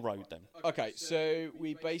up on the road then. Okay, so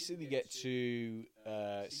we basically get to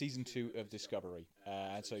season 2 of Discovery.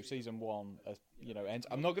 And so season 1, ends.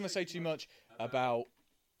 I'm not going to say too much about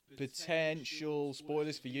potential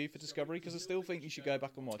spoilers for you for Discovery, because I still think you should go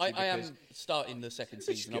back and watch it. I am starting the second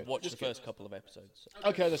season. I've watched the first couple of episodes. So.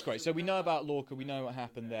 Okay, that's great. So we know about Lorca, we know what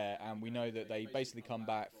happened there, and we know that they basically come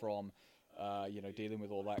back from, dealing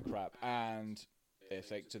with all that crap, and they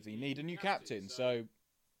effectively need a new captain. So,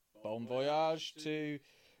 bon voyage to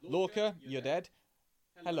Lorca, you're dead.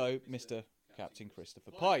 Hello, Mr. Captain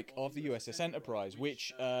Christopher Pike of the USS Enterprise,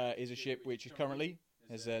 which is a ship which is currently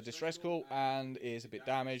has a distress call and is a bit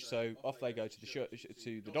damaged, so off they go to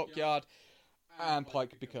the dockyard, and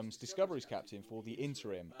Pike becomes Discovery's captain for the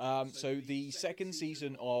interim. So the second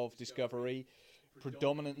season of Discovery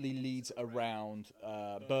predominantly leads around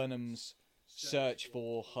Burnham's search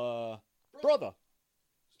for her brother,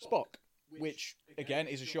 Spock, which again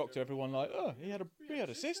is a shock to everyone. Like, oh, he had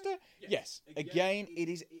a sister. Yes, again,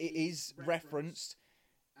 it is referenced,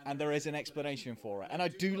 and there is an explanation for it, and I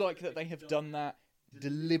do like that they have done that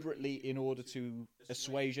deliberately in order to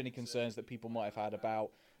assuage any concerns that people might have had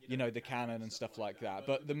about, the canon and stuff like that.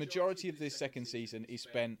 But the majority of this second season is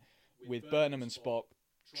spent with Burnham and Spock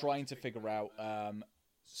trying to figure out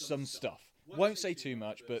some stuff. Won't say too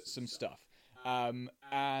much, but some stuff.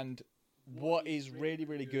 And what is really,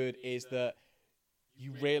 really good is that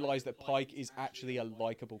you realise that Pike is actually a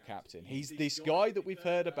likeable captain. He's this guy that we've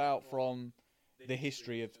heard about from the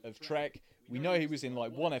history of Trek. We know he was in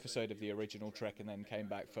like one episode of the original Trek and then came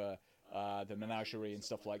back for the Menagerie and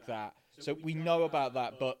stuff like that. So we know about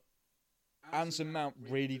that, but Anson Mount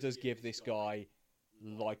really does give this guy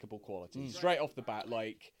likable qualities. Straight off the bat,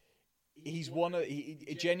 like, he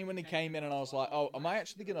genuinely came in and I was like, oh, am I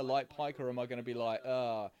actually going to like Pike, or am I going to be like,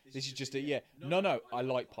 this is just No, I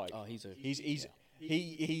like Pike. Oh, he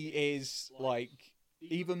is like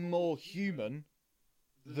even more human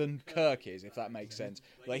than Kirk is, if that makes sense.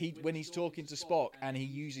 Like, when he's talking to Spock and he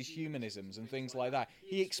uses humanisms and things like that,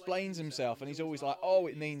 he explains himself and he's always like, oh,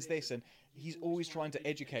 it means this, and he's always trying to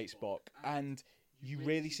educate Spock. And you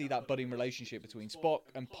really see that budding relationship between Spock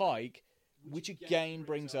and Pike, which again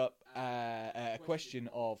brings up a question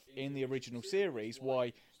of, in the original series,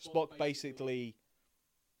 why Spock basically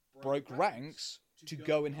broke ranks to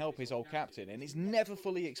go and help his old captain, and it's never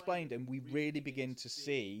fully explained, and we really begin to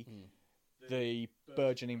see the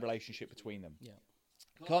burgeoning relationship between them. Yeah.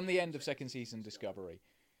 Come the end of second season Discovery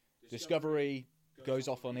goes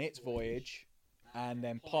off on its voyage, and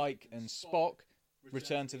then Pike and Spock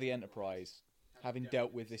return to the Enterprise, having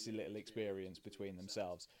dealt with this little experience between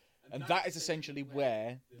themselves. And that is essentially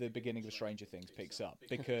where the beginning of Stranger Things picks up,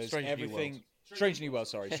 because Strange New everything... Worlds. Strange New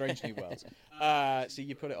Worlds, sorry. Strange New Worlds. See,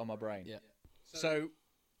 you put it on my brain. Yeah. So,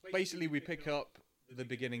 basically, we pick up the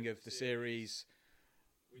beginning of the series,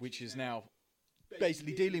 which is now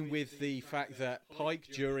basically dealing with the fact that Pike,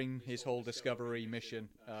 during his whole Discovery mission,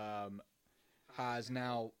 has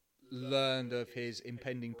now learned of his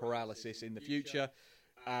impending paralysis in the future,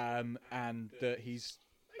 and that he's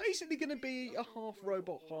basically going to be a half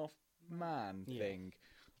robot, half man thing.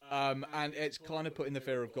 And it's kind of putting the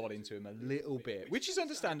fear of God into him a little bit, which is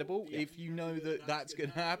understandable if you know that that's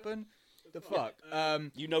going to happen. The fuck?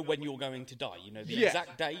 You know when you're going to die. You know the Yeah.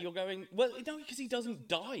 exact day you're going. Well, no, because he doesn't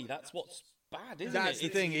die. That's what's bad, isn't That's it? the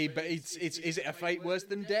thing. But is it a fate worse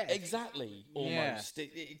than death? Exactly. Almost.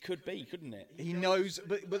 It could be, couldn't it? He knows,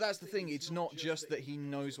 but that's the thing. It's not just that he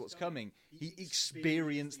knows what's coming. He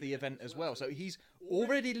experienced the event as well. So he's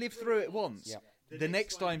already lived through it once. Yep. The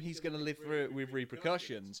next time he's going to live through it with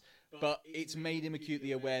repercussions. But it's made him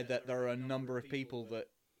acutely aware that there are a number of people that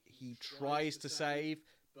he tries to save,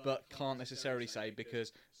 but can't necessarily save,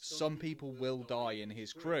 because some people will die in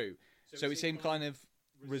his crew. So it's him kind of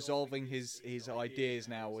resolving his ideas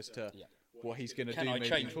now as to what he's going to do Can I moving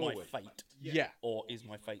change forward. my fate? Yeah. Or is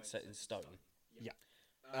my fate set in stone? Yeah.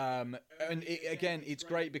 And again, it's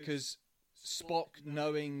great because Spock,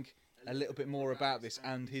 knowing a little bit more about this,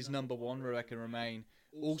 and his number one, Rebecca Romaine,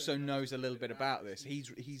 also knows a little bit about this.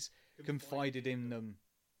 He's confided in them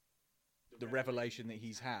the revelation that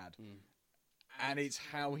he's had. And it's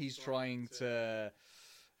how he's trying to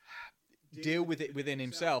deal with it within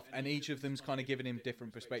himself, and each of them's kind of giving him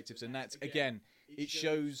different perspectives. And that's, again, it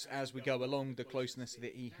shows as we go along the closeness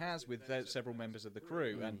that he has with several members of the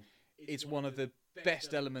crew, and it's one of the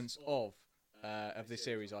best elements of this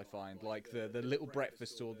series, I find, like the little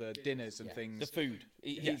breakfasts or the dinners and things. The food.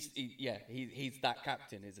 He's that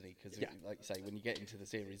captain, isn't he? Because, like you say, when you get into the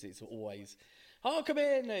series, it's always, oh, come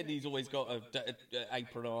in, and he's always got a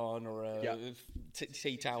apron on or a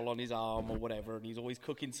tea towel on his arm or whatever, and he's always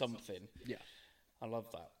cooking something. Yeah, I love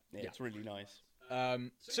that. Yeah, it's really nice.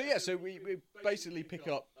 So we basically pick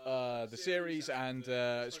up the series, and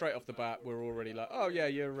straight off the bat, we're already like, oh yeah,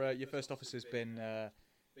 your first officer's been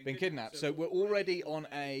kidnapped. So we're already on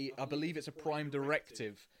I believe it's a Prime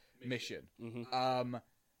Directive mission.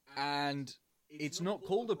 And it's not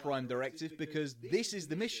called a Prime Directive because this is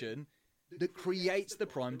the mission that creates the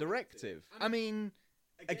Prime Directive. I mean,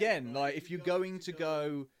 again, like, if you're going to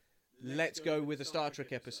go, let's go with a Star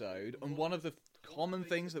Trek episode, and one of the common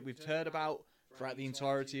things that we've heard about throughout the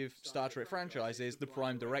entirety of Star Trek franchise is the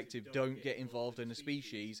Prime Directive: don't get involved in a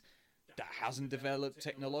species that hasn't developed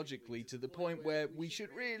technologically to the point where we should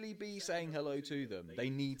really be saying hello to them. They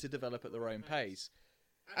need to develop at their own pace.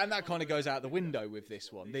 And that kind of goes out the window with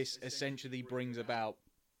this one. This essentially brings about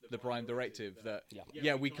the Prime Directive that,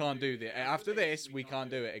 we can't do this. After this, we can't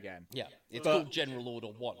do it again. Yeah, it's called General Order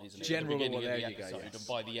 1, isn't it? General Order, there you go. And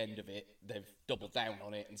by the end of it, they've doubled down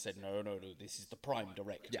on it and said, no, this is the Prime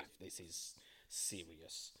Directive. Yeah. This is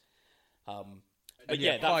serious. But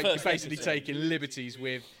that Pike first basically episode, taking liberties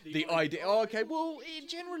with the idea. Oh, okay, well, in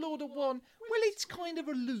General Order 1, well, it's kind of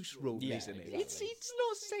a loose rule, isn't it? Exactly. It's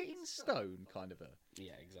not set in stone, kind of a...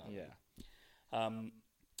 Yeah, exactly.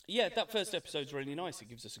 That first episode's really nice. It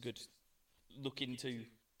gives us a good look into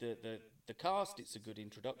the cast. It's a good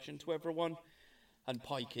introduction to everyone. And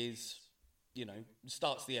Pike is,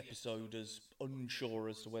 starts the episode as unsure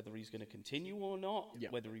as to whether he's going to continue or not,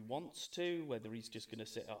 whether he wants to, whether he's just going to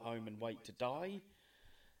sit at home and wait to die.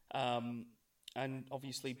 And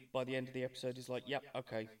obviously, by the end of the episode, he's like, yep,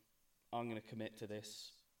 okay, I'm going to commit to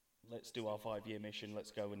this. Let's do our 5-year mission.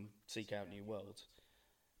 Let's go and seek out new worlds.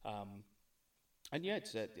 And I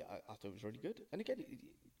thought it was really good. And again,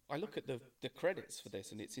 I look at the credits for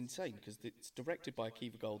this, and it's insane because it's directed by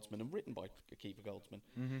Akiva Goldsman and written by Akiva Goldsman.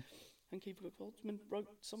 Mm-hmm. And Akiva Goldsman wrote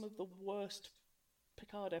some of the worst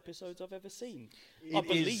Picard episodes I've ever seen. I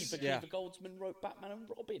believe Akiva Goldsman wrote Batman and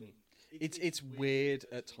Robin. It's weird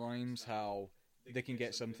at times how they can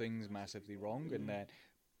get some things massively wrong, and then...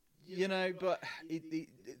 but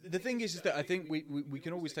the thing is that I think we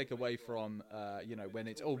can always take away from, when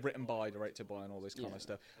it's all written by, directed by, and all this kind of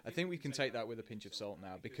stuff. I think we can take that with a pinch of salt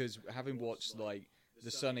now, because having watched, like, the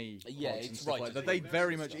Sunny pods and stuff like that, they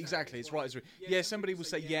very much, exactly, it's right. Yeah, somebody will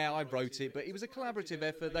say, I wrote it, but it was a collaborative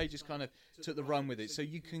effort. They just kind of took the run with it. So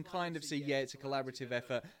you can kind of see, it's a collaborative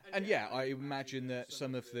effort. And I imagine that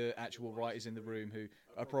some of the actual writers in the room who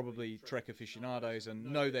are probably Trek aficionados and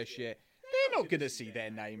know their shit, they're not going to see their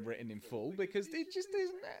name written in full because it just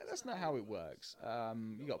isn't. That's not how it works.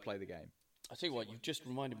 You got to play the game. I tell you what, you've just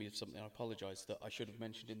reminded me of something. I apologise that I should have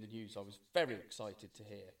mentioned in the news. I was very excited to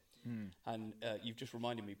hear, and you've just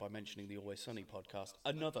reminded me by mentioning the Always Sunny podcast.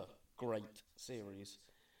 Another great series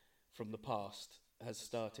from the past has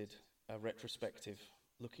started a retrospective,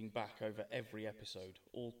 looking back over every episode,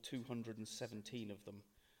 all 217 of them,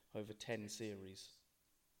 over 10 series.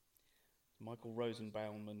 Michael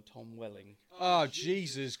Rosenbaum and Tom Welling. Oh,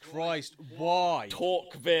 Jesus Christ. Why?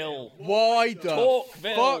 Talkville. Why the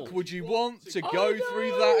Talkville. fuck would you want to go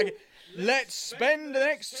through that again? Let's spend the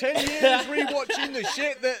next 10 years rewatching the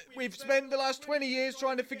shit that we've spent the last 20 years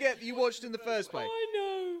trying to forget that you watched in the first place. I know.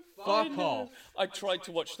 Fuck off. I tried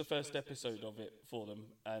to watch the first episode of it for them,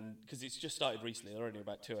 and because it's just started recently, they're only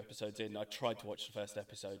about 2 episodes in. I tried to watch the first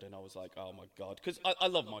episode, and I was like, "Oh my god!" Because I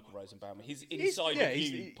love Michael Rosenbaum. His Inside of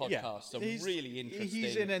You podcasts are really interesting.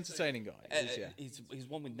 He's an entertaining guy. His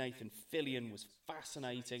one with Nathan Fillion was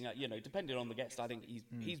fascinating. Depending on the guest, I think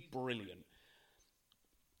he's brilliant.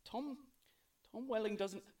 Tom Welling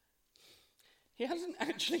doesn't. He hasn't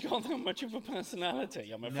actually got that much of a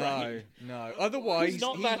personality, I'm afraid. No. Otherwise, he's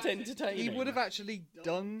not that entertaining. He would have actually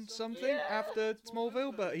done something after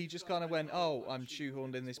Smallville, but he just kind of went, "Oh, I'm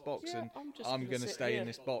shoehorned in this box, and I'm going to stay in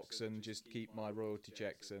this box and just keep my royalty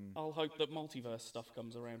checks." And I'll hope that multiverse stuff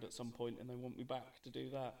comes around at some point, and they want me back to do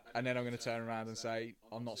that. And then I'm going to turn around and say,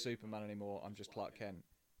 "I'm not Superman anymore. I'm just Clark Kent."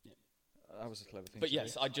 That was a clever thing. But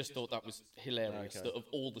yes, I just thought that was hilarious. That of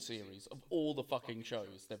all the series, of all the fucking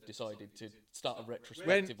shows, they've decided to start a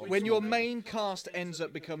retrospective. When your main cast ends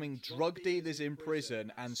up becoming drug dealers in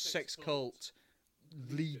prison and sex cult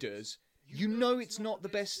leaders, you know it's not the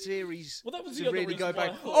best series. Well, that was to the other really reason go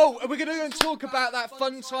back. why I Oh, we're going to talk about that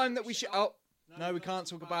fun time that we should. Oh, no, we can't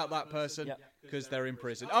talk about that person because they're in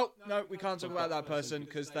prison. Oh, no, we can't talk about that person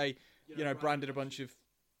because they, branded a bunch of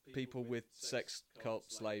people with sex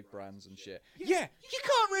cult slave brands and shit. Yeah, you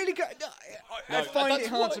can't really go. I find it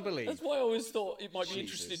hard to believe. That's why I always thought it might be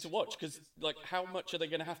interesting to watch, because how much are they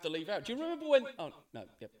going to have to leave out? Do you remember when? Oh no,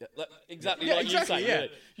 exactly like you say.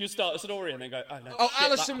 You start a story and then go, oh no. Oh, shit,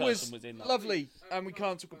 Alison was in that. lovely, and we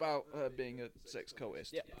can't talk about her being a sex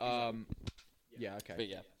cultist. Yeah, okay. But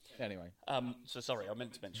yeah. Anyway. So sorry, I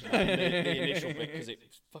meant to mention that the initial bit because it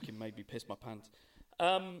fucking made me piss my pants.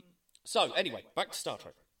 So anyway, back to Star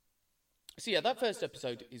Trek. So yeah, that first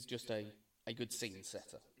episode is just a good scene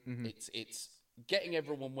setter. Mm-hmm. It's getting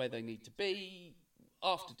everyone where they need to be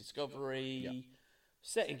after Discovery,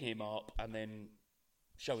 setting him up, and then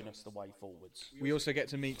showing us the way forwards. We also get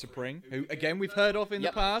to meet T'Pring, who again we've heard of in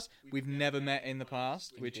the past. We've never met in the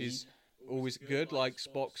past, which is always good, like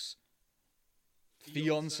Spock's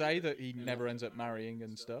fiance that he never ends up marrying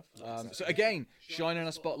and stuff. So again, shining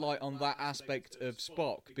a spotlight on that aspect of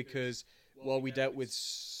Spock, because while we dealt with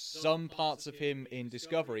some parts of him in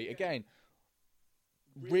Discovery, again,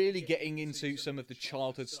 really getting into some of the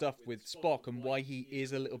childhood stuff with Spock and why he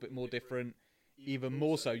is a little bit more different, even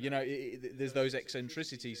more so. There's those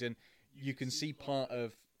eccentricities, and you can see part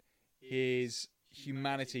of his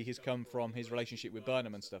humanity has come from his relationship with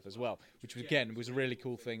Burnham and stuff as well, which again was a really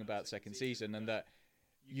cool thing about second season, and that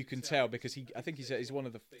you can tell because I think he said it's one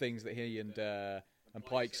of the things that he and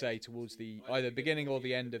Pike say towards the either beginning or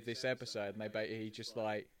the end of this episode, and he just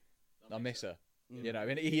like, I miss her,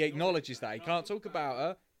 and he acknowledges that. He can't talk about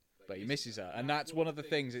her, but he misses her, and that's one of the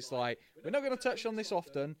things. It's like, we're not going to touch on this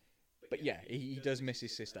often, but yeah, he does miss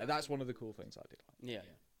his sister. That's one of the cool things I did like.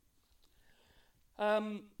 Yeah.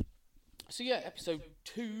 So yeah, episode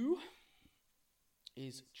 2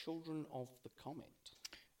 is Children of the Comet.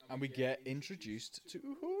 And we get introduced to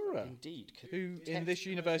Uhura. Indeed. Who, in this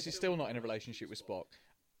universe, is still not in a relationship with Spock.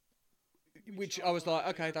 Which I was like,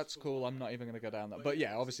 okay, that's cool, I'm not even going to go down that. But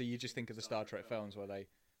yeah, obviously you just think of the Star Trek films where they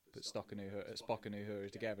put Spock and Uhura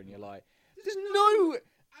together, and you're like, there's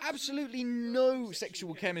absolutely no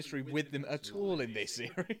sexual chemistry with them at all in this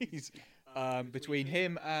series. Between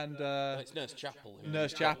him and... it's Nurse Chapel.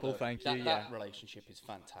 Nurse Chapel, thank you, That relationship is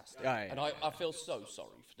fantastic. Yeah. And I feel so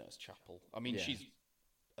sorry for Nurse Chapel. I mean, she's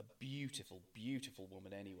a beautiful, beautiful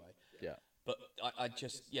woman anyway. Yeah. But I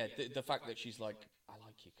just, the fact that she's like, I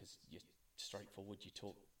like you because you're straightforward, you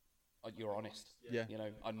talk, you're honest. Yeah.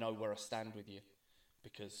 I know where I stand with you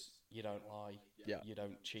because you don't lie. Yeah. You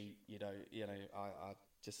don't cheat. You don't, I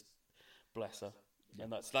just, bless her. Yeah.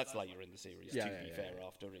 And that's later in the series, to be fair,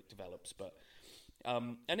 after it develops. But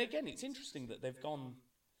and again, it's interesting that they've gone.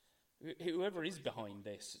 Whoever is behind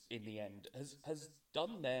this in the end has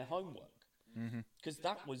done their homework, because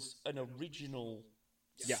that was an original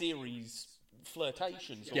series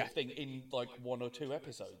flirtation sort of thing in like 1 or 2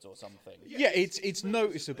 episodes or something. Yeah, it's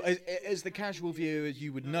noticeable. As the casual viewer,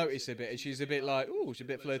 you would notice a bit. She's a bit like, oh, she's a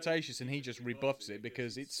bit flirtatious, and he just rebuffs it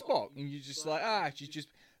because it's Spock, and you're just like, she's just.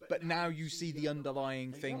 But now you see the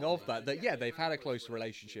underlying thing of that yeah, they've had a close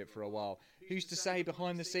relationship for a while. Who's to say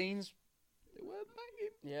behind the scenes they weren't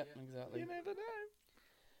banging? Yeah, exactly. You never know.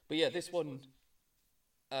 But yeah, this one,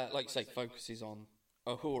 like you say, focuses on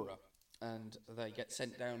Uhura, and they get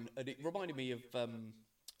sent down. And it reminded me of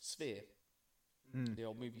Sphere, the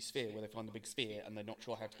old movie Sphere, where they find the big sphere and they're not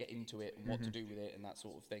sure how to get into it and what to do with it and that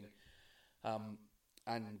sort of thing.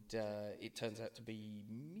 And it turns out to be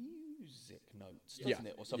music notes, doesn't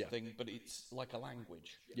it, or something? But it's like a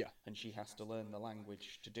language. Yeah. And she has to learn the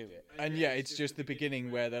language to do it. And yeah, it's just the beginning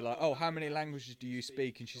where they're like, "Oh, how many languages do you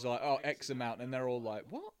speak?" And she's like, "Oh, X amount," and they're all like,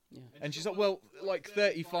 "What?" Yeah. And she's like, "Well, like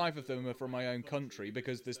 35 of them are from my own country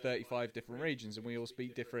because there's 35 different regions and we all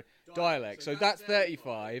speak different dialects. So that's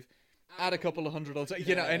 35. Add a couple of hundred on top,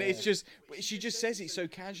 you know." And it's just, she just says it so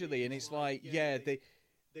casually, and it's like, yeah,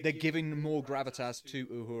 they're giving more gravitas to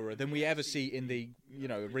Uhura than we ever see in the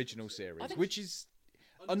original series, which is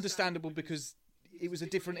understandable because it was a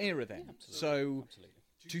different era then. Yeah, so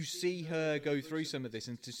to see her go through some of this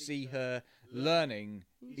and to see her learning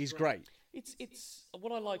is great. It's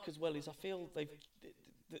what I like as well is I feel the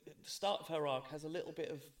start of her arc has a little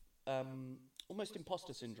bit of almost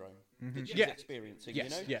imposter syndrome that she's experiencing.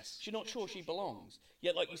 Yes. She's not sure she belongs.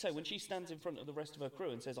 Yet, like you say, when she stands in front of the rest of her crew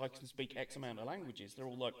and says, "I can speak X amount of languages," they're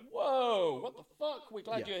all like, "Whoa, what the fuck? We're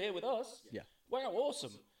glad you're here with us. Yeah. Wow,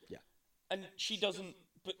 awesome." Yeah. And she doesn't,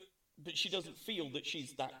 but she doesn't feel that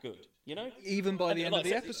she's that good, Even by the end of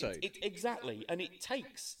the episode. Exactly. And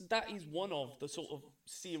that is one of the sort of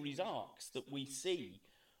series arcs that we see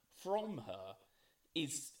from her,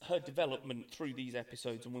 is her development through these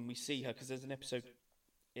episodes. And when we see her, because there's an episode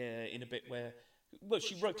in a bit where, well,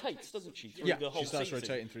 she rotates, doesn't she, through the whole season. She starts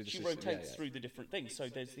rotating through the season. She rotates through the different things. So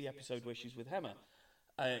there's the episode where she's with Hema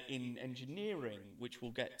in engineering, which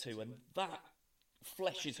we'll get to, and that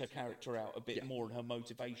fleshes her character out a bit more, and her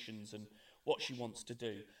motivations and what she wants to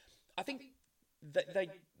do. I think that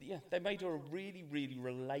they made her a really, really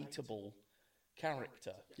relatable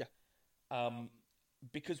character. Yeah.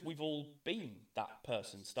 Because we've all been that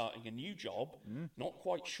person starting a new job, not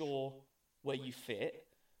quite sure where you fit,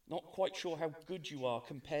 not quite sure how good you are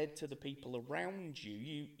compared to the people around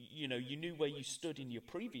you. You knew where you stood in your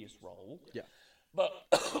previous role. Yeah. But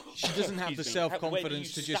she doesn't have the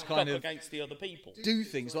self-confidence to just kind of against the other people do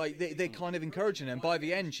things. Like they're kind of encouraging her, and by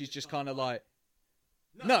the end she's just kind of like,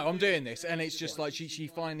 "No, I'm doing this," and it's just like she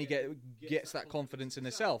finally gets that confidence in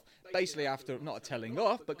herself, basically after not a telling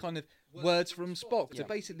off, but kind of words from Spock to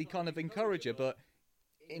basically kind of encourage her, but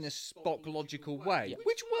in a Spock logical way,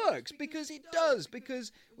 which works because it does.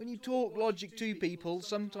 Because when you talk logic to people,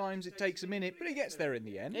 sometimes it takes a minute, but it gets there in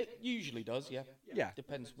the end. It usually does, yeah. Yeah,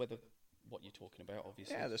 depends what you're talking about,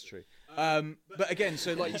 obviously. Yeah, that's true. But again,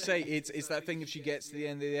 so like you say, it's that thing. If she gets to the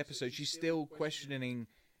end of the episode, she's still questioning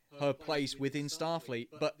her place within Starfleet.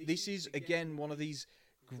 But this is again one of these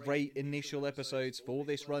great initial episodes for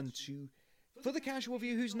this run for the casual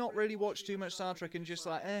viewer who's not really watched too much Star Trek and just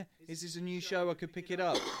like, is this a new show? I could pick it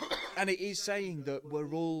up. And it is saying that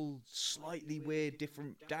we're all slightly weird,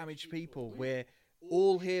 different, damaged people. We're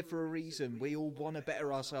all here for a reason. We all want to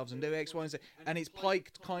better ourselves and do X, Y, and Z. And it's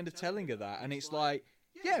Pike kind of telling her that. And it's like,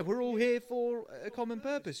 yeah, we're all here for a common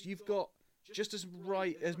purpose. You've got just as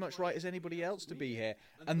much right as anybody else to be here.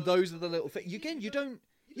 And those are the little things. Again, you don't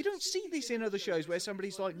see this in other shows where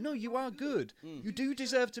somebody's like, no, you are good. You do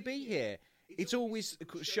deserve to be here. It's always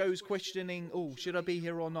shows questioning, oh, should I be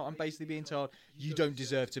here or not? I'm basically being told, you don't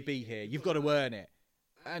deserve to be here. You've got to earn it.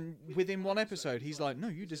 And within one episode, he's like, no,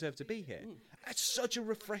 you deserve to be here. That's such a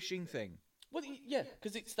refreshing thing. Well, yeah,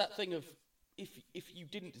 because it's that thing of, if you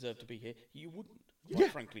didn't deserve to be here, you wouldn't.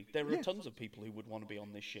 Quite frankly, there are tons of people who would want to be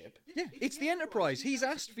on this ship. Yeah, it's the Enterprise. He's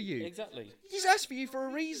asked for you. Exactly. He's asked for you for a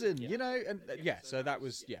reason, And so that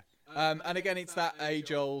was, and again, it's that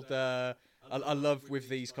age-old... I love with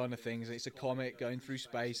these kind of things. It's a comet going through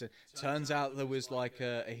space. And turns out there was like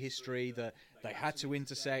a history that they had to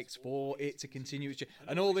intersect for it to continue.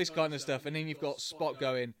 And all this kind of stuff. And then you've got Spock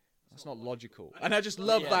going, that's not logical. And I just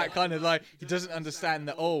love that kind of like, he doesn't understand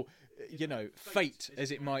that, fate,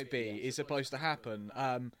 as it might be, is supposed to happen.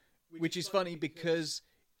 Which is funny because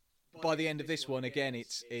by the end of this one, again,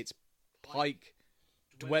 it's Pike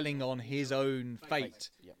dwelling on his own fate.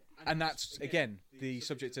 And that's, again, the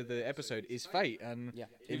subject of the episode is fate, and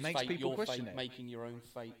it makes people question it. Making your own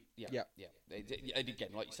fate. Yeah. And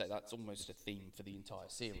again, like you say, that's almost a theme for the entire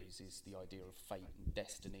series, is the idea of fate and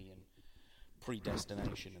destiny and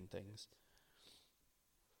predestination and things.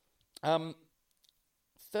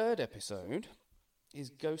 Third episode is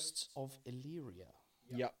Ghosts of Illyria.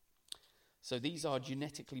 Yep. So these are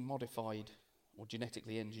genetically modified or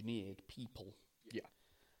genetically engineered people. Yeah.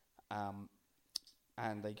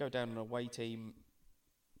 And they go down on a away team.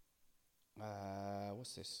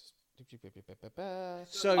 What's this?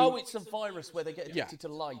 So it's a virus where they get addicted to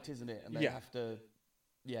light, isn't it? And they have to...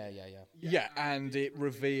 Yeah, and it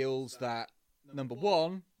reveals that number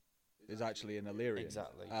one is actually an Illyrian.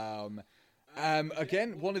 Exactly.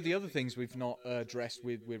 Again, one of the other things we've not addressed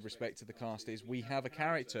with respect to the cast is we have a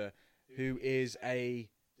character who is a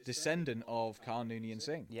descendant of Khan Noonien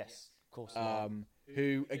Singh. Yes, of course.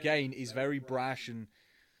 Who, again, is very brash and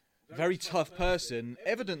very tough person,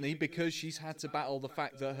 evidently because she's had to battle the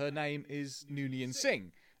fact that her name is Noonien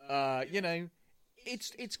Singh.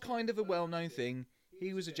 It's kind of a well-known thing.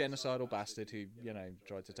 He was a genocidal bastard who,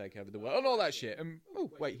 tried to take over the world and all that shit. And,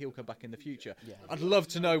 he'll come back in the future. Yeah. I'd love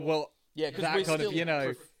to know, because that kind of,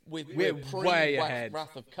 we're way ahead.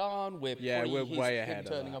 Wrath of Khan. We're way ahead him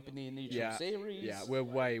turning of up in the initial series. Yeah, we're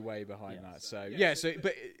way behind that. So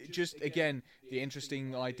but just again, the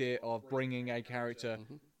interesting idea of bringing a character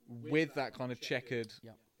with that kind of checkered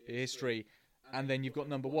history, and then you've got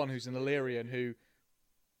number one, who's an Illyrian, who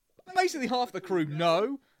basically half the crew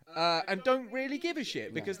know and don't really give a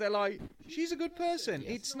shit because they're like, she's a good person.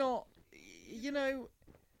 Yes. It's not,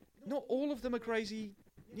 not all of them are crazy.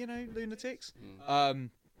 Lunatics.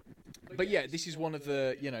 But yeah, this is one of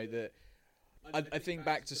the, I think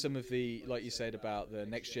back to some of the, like you said, about the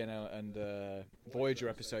Next Gen and Voyager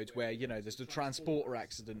episodes where, there's the transporter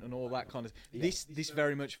accident and all that kind of... Yeah. This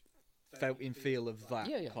very much felt in feel of that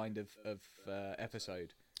kind of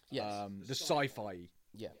episode. Yes. The sci-fi.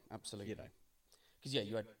 Yeah, absolutely. Because,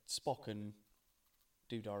 you had Spock and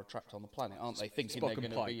Doodah are trapped on the planet, aren't they? Thinking they're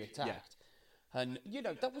going to be attacked. Yeah. And,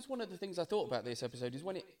 that was one of the things I thought about this episode, is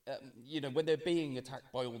when it, when they're being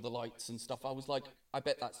attacked by all the lights and stuff, I was like, I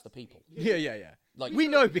bet that's the people. Yeah. Like, we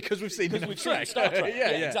know because we've seen Star Trek.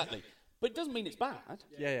 yeah, exactly. But it doesn't mean it's bad.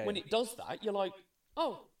 When it does that, you're like,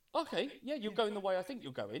 oh, okay, you're going the way I think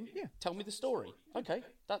you're going. Yeah. Tell me the story. Okay,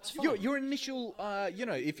 that's fine. Your initial,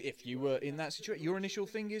 if you were in that situation, your initial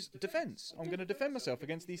thing is defense. I'm going to defend myself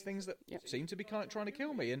against these things that seem to be trying to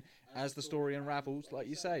kill me. And as the story unravels, like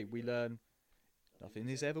you say, we learn... Nothing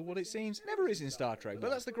is ever what it seems. Never is in Star Trek,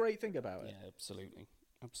 but that's the great thing about it. Yeah,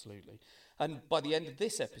 absolutely. And by the end of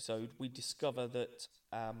this episode, we discover that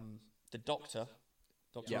the Doctor,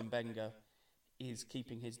 Dr. Mbenga, is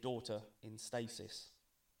keeping his daughter in stasis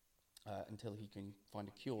until he can find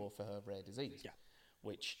a cure for her rare disease. Yeah.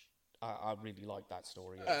 Which I really like that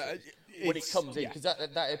story. When it comes in, because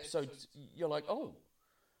that episode, you're like, oh.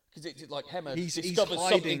 Because it's like Hemmer discovers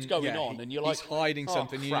something's going on, and you're like, he's hiding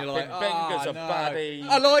something, and crap, you're like, Benga's a baddie.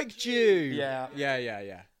 I liked you. Yeah.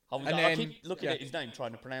 I keep looking at his name,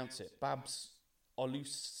 trying to pronounce it. Babs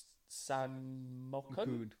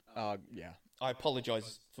Olusanmokun. Yeah. I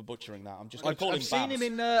apologise for butchering that. I'm just going to call him Babs. I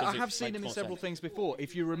have seen him in several things before.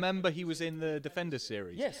 If you remember, he was in the Defenders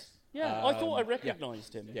series. Yes. Yeah, I thought I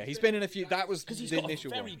recognised him. Yeah, he's been in a few. That was because he's the got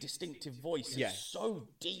initial a very one. distinctive voice. It's so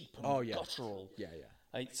deep and guttural. Yeah.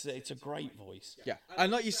 It's a great voice. Yeah,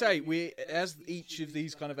 and like you say, as each of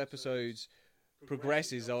these kind of episodes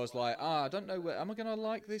progresses, I was like, I don't know, am I going to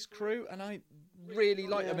like this crew? And I really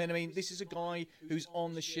like them. I mean, this is a guy who's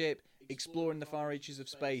on the ship exploring the far reaches of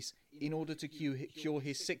space in order to cure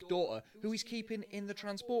his sick daughter, who he's keeping in the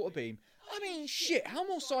transporter beam. I mean, shit, how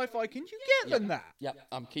more sci-fi can you get than that? Yeah,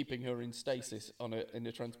 I'm keeping her in stasis in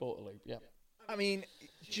the transporter loop. Yeah. I mean,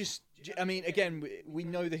 again, we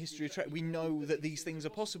know the history of Trek. We know that these things are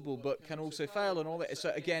possible, but can also fail and all that.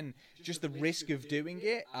 So again, just the risk of doing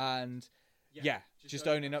it and just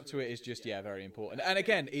owning up to it is just very important. And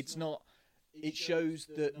again, it's not. It shows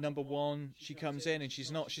that number one, she comes in and she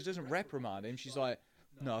doesn't reprimand him. She's like,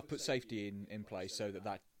 no, I've put safety in place so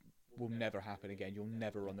that will never happen again. You'll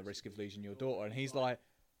never run the risk of losing your daughter. And he's like,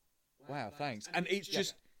 wow, thanks. And it's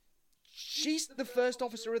just. She's the first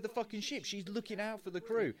officer of the fucking ship. She's looking out for the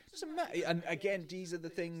crew. Doesn't matter. And again, these are the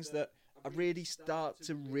things that really start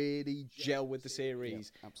to really gel with the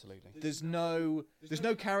series. Yeah, absolutely. There's no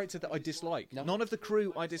character that I dislike. No. None of the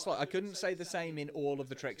crew I dislike. I couldn't say the same in all of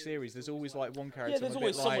the Trek series. There's always like one character. Yeah, there's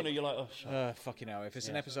always someone who you're like, oh, shut up. Fucking hell. If it's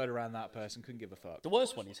an episode around that person, couldn't give a fuck. The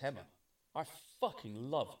worst one is Hemmer. I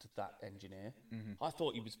fucking loved that engineer. Mm-hmm. I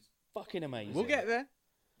thought he was fucking amazing. We'll get there.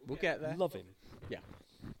 Love him. Yeah.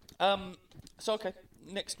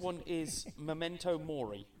 Next one is Memento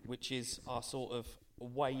Mori, which is our sort of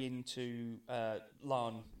way into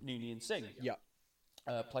Lan Noonien Singh. Yeah.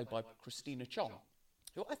 Played by Christina Chong.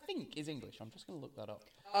 who I think is English. I'm just going to look that up.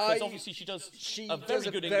 Uh, Because obviously she does she a very does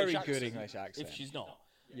a good very English good accent. English accent. If she's not.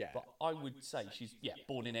 Yeah. But I would say she's,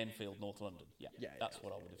 born in Enfield, North London. Yeah, Yeah, that's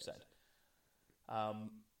what I would have said.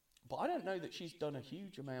 But I don't know that she's done a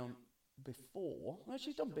huge amount before. Well,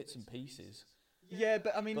 she's done bits and pieces. Yeah,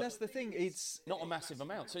 but I mean, that's the thing. It's Not a massive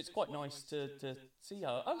amount, so it's quite nice to see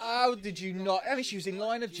her. Oh, how did you not? I mean, she was in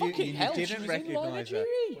Line of Duty. Fucking And hell, you she didn't was in Line of recognise her.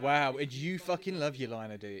 Duty. Wow, and you fucking love your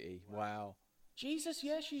Line of Duty. Wow. Jesus,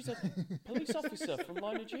 yeah, she's a police officer from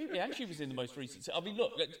Line of Duty, and she was in the most recent. I mean,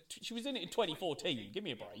 look, she was in it in 2014. Give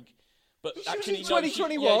me a break. But She was actually, in no,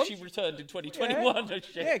 2021? she returned in 2021. Oh, shit.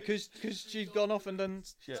 Yeah, because she'd gone off and done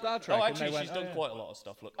Star Trek. Oh, and they actually, went, she's done yeah. quite a lot of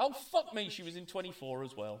stuff. Look, oh fuck me, she was in 24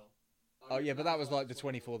 as well. Oh yeah, but that was like the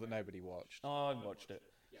 24 that nobody watched. Oh, I watched it.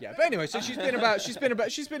 Yeah, but anyway, so she's been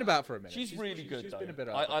about for a minute. She's really good. She's though. been a bit.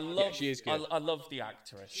 I love. she is good. I love the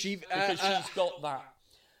actress. Because she's got that.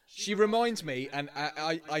 She reminds me, and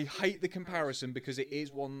I hate the comparison because it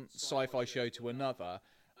is one sci-fi show to another,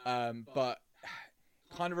 but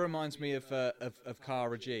kind of reminds me of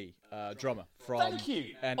Cara G, drummer from. Thank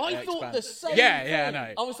you. And I thought Expand. the same. Yeah, thing. I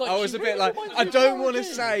know. I was like, I was she a bit really like, reminds I me of don't Cara want to G.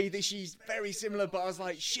 say that she's very similar, but I was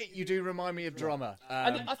like, shit, you do remind me of drummer.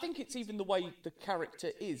 And I think it's even the way the character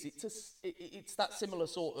is. It's that similar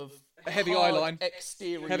sort of A heavy hard eyeline.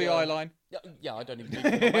 exterior. Heavy eyeline. Yeah, I don't even think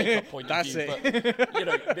from a makeup point That's of view. it. But, you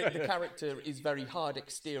know, the character is very hard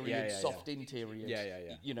exterior, Yeah, soft interior.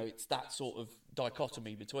 Yeah. You know, it's that sort of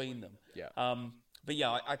dichotomy between them. Yeah. But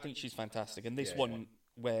yeah, I think she's fantastic. And this one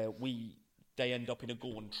where they end up in a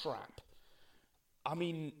Gorn trap. I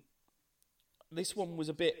mean, this one was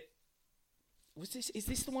a bit. Is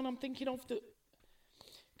this the one I'm thinking of?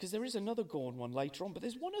 Because there is another Gorn one later on, but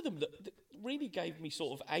there's one of them that really gave me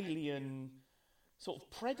sort of alien, sort of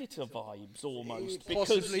Predator vibes almost.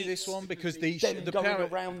 Possibly this one because the then going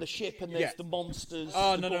parent. around the ship and there's Yeah. the monsters.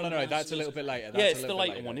 Oh the no! Gorn That's a monsters. little bit later. Yeah, That's it's a the little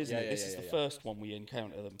later bit later. one, isn't it? Yeah, This yeah, is the yeah. first one we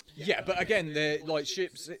encounter them. Yeah, but again, the like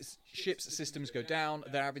ships systems go down.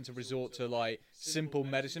 They're having to resort to like simple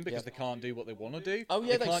medicine because they can't do what they want to do. Oh,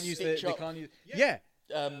 yeah, they can't use the. stitch They up. can't use. Yeah,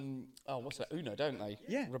 What's that? Una, don't they?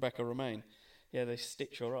 Yeah. Rebecca Romaine. Yeah, they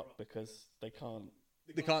stitch her up because they can't.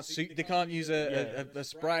 they can't. They can't use a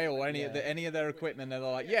spray or any of their equipment. They're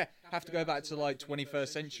like, have to go back to like 21st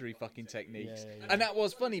century fucking techniques. Yeah. And that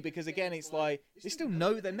was funny because again, it's like they still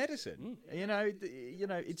know their medicine. You know,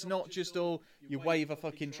 it's not just all you wave a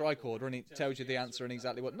fucking tricorder and it tells you the answer and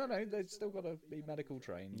exactly what. No, they've still got to be medical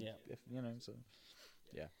trained. Yeah. So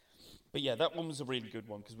yeah. But yeah, that one was a really good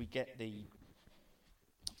one because we get the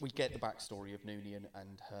backstory of Noonien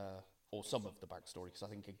and her, or some of the backstory, because I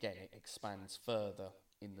think again it expands further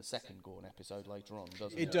in the second Gorn episode later on,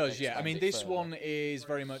 doesn't it? It does, yeah. I mean, Expands it this further. one is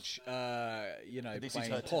very much, This is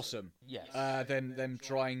playing her possum. Yes. Them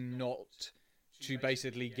trying not to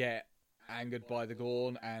basically get angered by the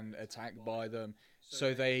Gorn and attacked by them,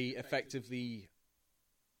 so they effectively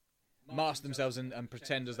mask themselves and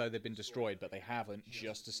pretend as though they've been destroyed, but they haven't,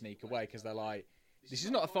 just to sneak away, because they're like, this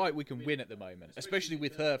is not a fight we can win at the moment, especially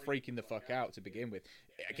with her freaking the fuck out to begin with.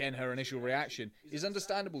 Again, her initial reaction is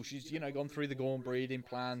understandable. She's, gone through the Gorn breeding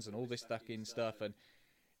plans and all this fucking stuff, and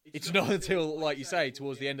it's not until, like you say,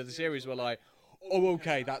 towards the end of the series, we're like, oh,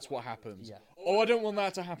 okay, that's what happens. Yeah. Oh, I don't want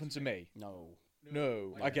that to happen to me. No.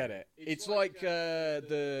 I get it. It's like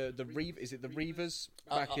the is it the Reavers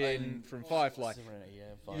back in from Firefly?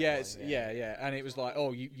 Firefly, Yeah, and it was like,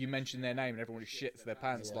 oh, you mentioned their name and everyone shits their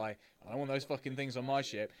pants. Like, I don't want those fucking things on my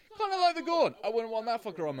ship. Kind of like the Gorn. I wouldn't want that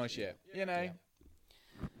fucker on my ship.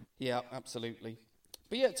 Yeah, absolutely.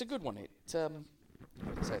 But yeah, it's a good one. It,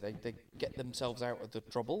 like I say, they get themselves out of the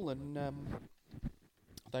trouble and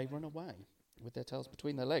they run away with their tails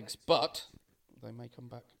between their legs. But they may come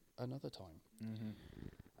back another time.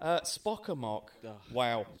 Spockermock.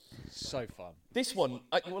 Wow. So fun. This one,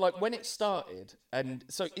 like when it started, and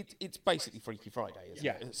so it's basically Freaky Friday, isn't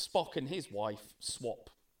it? Spock and his wife swap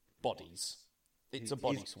bodies. It's a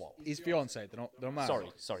body swap. His fiance, they're not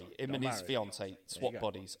married. Sorry. Him and his married. fiance swap go.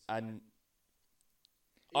 bodies, and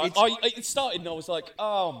it started, and I was like,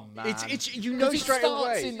 "Oh man!" It's straight it starts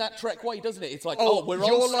away. in that Trek way, doesn't it? It's like, Oh, we're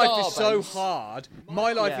your on life is so Starbase. hard.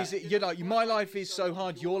 My life Yeah. is, my life is so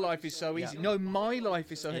hard. Your life is so easy. Yeah. No, my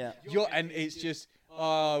life is so hard. And it's just,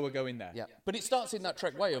 we're going there. Yeah, but it starts in that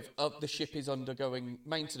Trek way of the ship is undergoing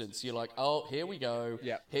maintenance. You're like, oh, here we go.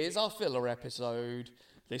 Yeah. Here's our filler episode.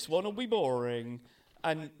 This one will be boring.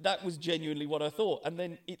 And that was genuinely what I thought. And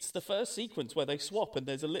then it's the first sequence where they swap and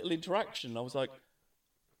there's a little interaction. I was like,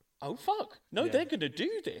 oh, fuck. No, they're going to do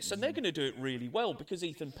this. And they're going to do it really well because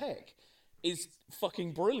Ethan Peck is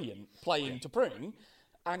fucking brilliant playing T'Pring.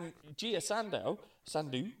 And Gia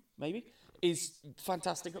Sandu, maybe, is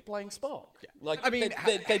fantastic at playing Spock. Yeah. Like, I mean,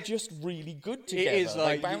 they're just really good together. is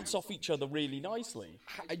like- they bounce off each other really nicely.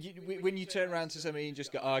 When you turn around to somebody and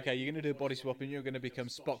just go, oh, okay, you're going to do a body swap and you're going to become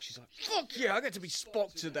Spock, she's like, fuck yeah, I get to be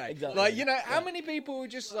Spock today. Exactly. Like, how many people were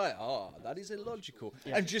just like, oh, that is illogical,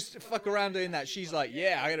 and just fuck around doing that? She's like,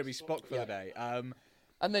 yeah, I got to be Spock for the day.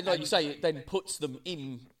 And then, like you say, it then puts them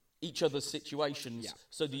in each other's situations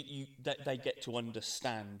so that they get to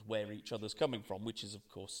understand where each other's coming from, which is, of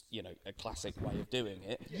course, a classic way of doing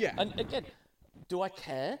it. Yeah. And again, do I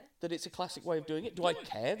care that it's a classic way of doing it? Do I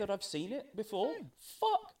care that I've seen it before?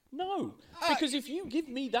 Fuck no. Because if you give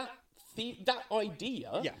me that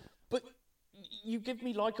idea, but you give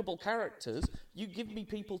me likable characters, you give me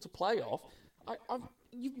people to play off,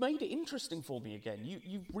 you've made it interesting for me again.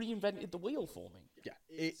 You've reinvented the wheel for me. Yeah,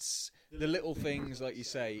 it's the little things, like you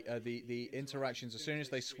say, the interactions. As soon as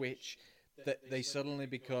they switch, that they suddenly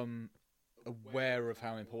become aware of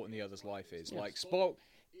how important the other's life is. Yes. Like Spock,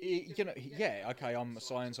 okay, I'm a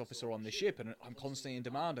science officer on this ship, and I'm constantly in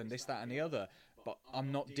demand, and this, that, and the other. But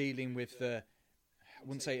I'm not dealing with the, I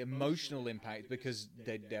wouldn't say emotional impact, because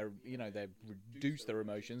they're reduce their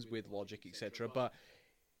emotions with logic, etc. But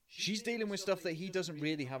she's dealing with stuff that he doesn't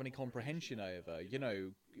really have any comprehension over.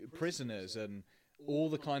 Prisoners and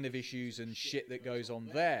all the kind of issues and shit that goes on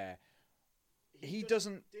there. He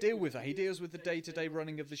doesn't deal with that. He deals with the day-to-day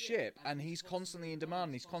running of the ship, and he's constantly in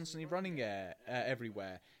demand. He's constantly running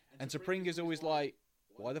everywhere. And T'Pringa's always like,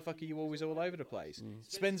 why the fuck are you always all over the place?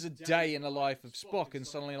 Spends a day in the life of Spock, and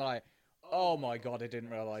suddenly like, oh my god, I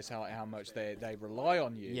didn't realise how much they rely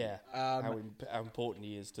on you. Yeah, how important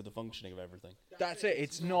he is to the functioning of everything. That's it.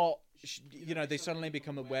 It's not, they suddenly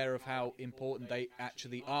become aware of how important they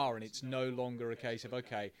actually are, and it's no longer a case of,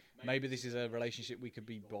 okay, maybe this is a relationship we could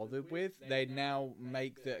be bothered with. They now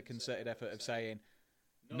make the concerted effort of saying,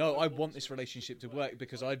 no, I want this relationship to work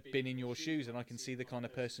because I've been in your shoes and I can see the kind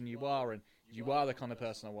of person you are, and you are the kind of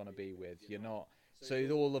person I want to be with. You're not. So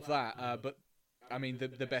all of that, but I mean,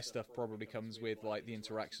 the best stuff probably comes with like the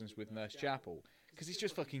interactions with Nurse Chapel, because it's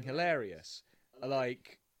just fucking hilarious.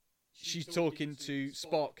 Like, she's talking to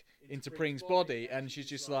Spock into Pring's body, and she's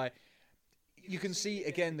just like, you can see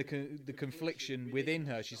again the confliction within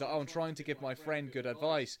her. She's like, oh, I'm trying to give my friend good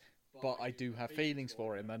advice, but I do have feelings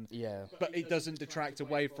for him, and but it doesn't detract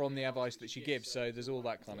away from the advice that she gives. So there's all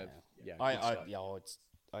that kind of I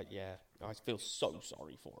feel so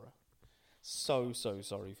sorry for her, so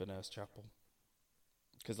sorry for Nurse Chapel,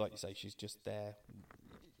 because like you say, she's just there.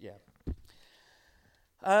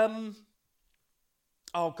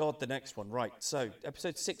 Oh god, the next one, right. So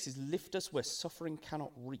episode 6 is Lift Us Where Suffering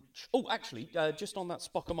Cannot Reach. Oh, actually, just on that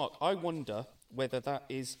Spock and Mark, I wonder whether that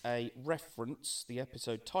is a reference, the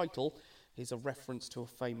episode title is a reference to a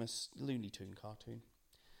famous Looney Tune cartoon.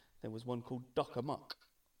 There was one called Duck Amuck,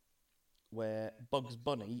 where Bugs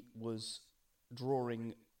Bunny was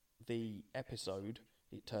drawing the episode,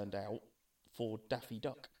 it turned out, for Daffy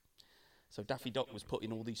Duck. So Daffy Duck was put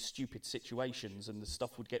in all these stupid situations, and the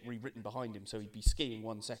stuff would get rewritten behind him. So he'd be skiing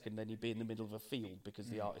one second, then he'd be in the middle of a field because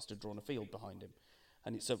the artist had drawn a field behind him.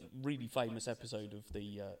 And it's a really famous episode of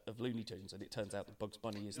the of Looney Tunes, and it turns out that Bugs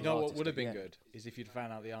Bunny is the artist. What would have been good is if you'd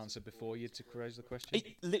found out the answer before you to raise the question.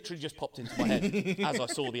 It literally just popped into my head as I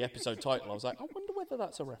saw the episode title. I was like, I wonder whether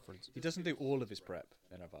that's a reference. He doesn't do all of his prep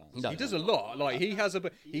in advance. No, he does a lot. Like he has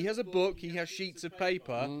a book, he has sheets of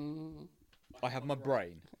paper. I have my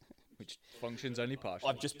brain, which functions only partially.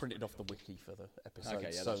 I've just printed off the wiki for the episode, okay,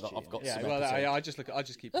 yeah, so that cheating. I've got. Yeah, some well, episodes. I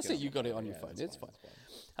just keep. That's it. You got it on your phone. It's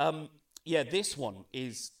fine. Yeah, this one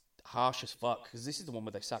is harsh as fuck, because this is the one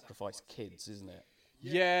where they sacrifice kids, isn't it?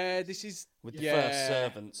 Yeah, this is with the first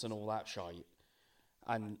servants and all that shite.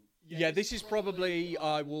 And yeah, this is probably,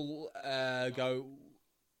 I will go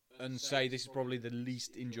and say this is probably the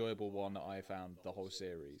least enjoyable one that I found the whole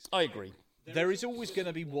series. I agree. There is always going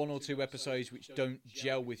to be one or two episodes which don't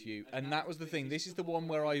gel with you, and that was the thing. This is the one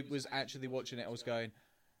where I was actually watching it, I was going,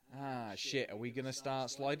 shit, are we going to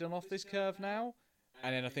start sliding off this curve now?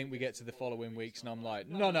 And then I think we get to the following weeks, and I'm like,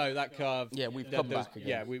 no, that curve. Yeah, we've come back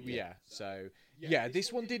again. Yeah, So,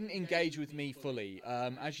 this one didn't engage with me fully.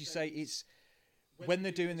 As you say, it's when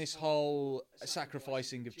they're doing this whole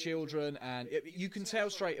sacrificing of children, and you can tell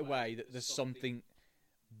straight away that there's something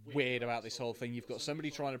weird about this whole thing. You've got somebody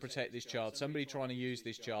trying to protect this child, somebody trying to use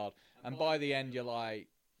this child, and by the end you're like,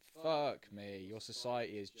 fuck me, your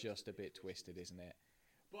society is just a bit twisted, isn't it?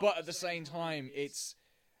 But at the same time, it's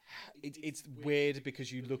weird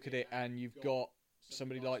because you look at it and you've got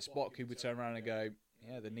somebody like Spock who would turn around and go,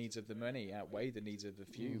 yeah, the needs of the many outweigh the needs of the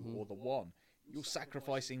few or the one. You're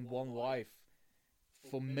sacrificing one life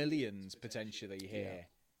for millions potentially here.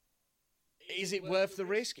 Yeah. Is it worth the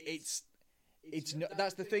risk? it's not,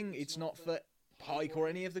 that's the thing. It's not for Pike or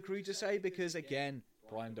any of the crew to say, because again,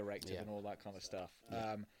 Prime Directive and all that kind of stuff.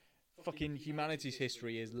 Fucking humanity's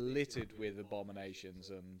history is littered with abominations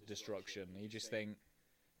and destruction. You just think,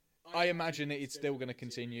 I imagine it's still going to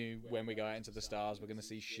continue when we go out into the stars. We're going to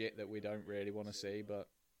see shit that we don't really want to see, but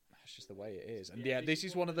that's just the way it is. And yeah, this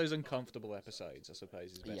is one of those uncomfortable episodes, I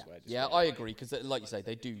suppose, is the best way to describe it. I agree, because like you say,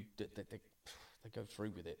 they go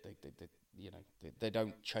through with it. They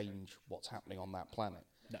don't change what's happening on that planet.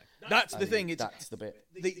 No, that's the thing. That's the bit.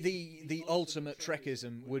 The ultimate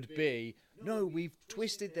Trekism would be, no, we've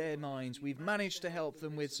twisted their minds. We've managed to help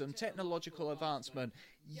them with some technological advancement.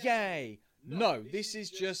 Yay! No, this is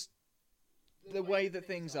just the way that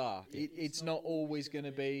things are. It's not always going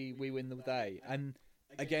to be we win the day. And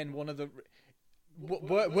again, one of the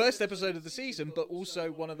worst episode of the season, but also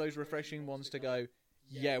one of those refreshing ones to go,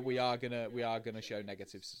 yeah, we are gonna show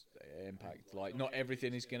negative impact. Like, not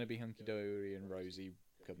everything is going to be hunky dory and rosy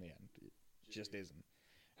come the end. It just isn't,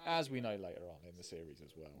 as we know later on in the series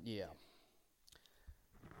as well. Yeah.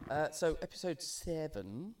 So episode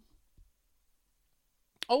 7.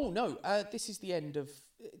 Oh no, this is the end of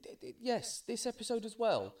yes, this episode as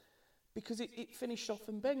well, because it finished off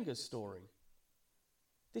Mbenga's story.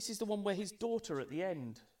 This is the one where his daughter at the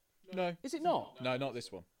end. No, is it not? No, not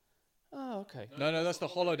this one. Oh, okay. No, that's the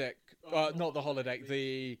holodeck. Not the holodeck.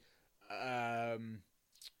 The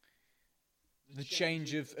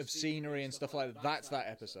change of scenery and stuff like that. That's that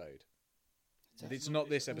episode. It's not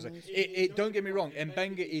this episode. It don't get me wrong.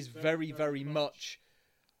 Mbenga is very, very much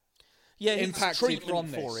impacted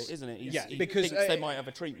from this. For it, isn't it? He because thinks they might have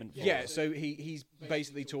a treatment for it. So he's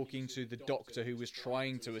basically talking to the doctor who was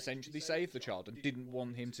trying to essentially save the child and didn't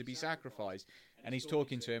want him to be sacrificed. And he's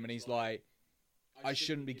talking to him, and he's like, I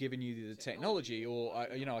shouldn't be giving you the technology, or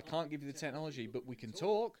I can't give you the technology, but we can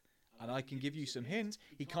talk, and I can give you some hints.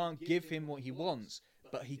 He can't give him what he wants,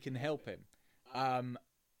 but he can help him. And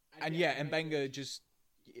Mbenga just,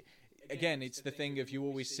 again, it's the thing of, you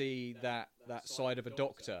always see that side of a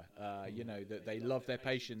doctor, that they love their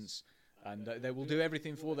patients and they will do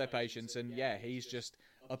everything for their patients. And he's just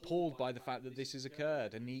appalled by the fact that this has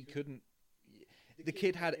occurred, and he couldn't. The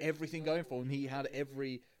kid had everything going for him. He had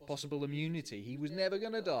every possible immunity. He was never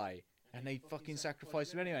going to die, and they fucking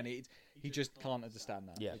sacrificed him anyway. And he just can't understand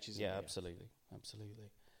that. Absolutely.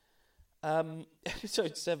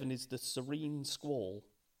 Episode 7 is the Serene Squall,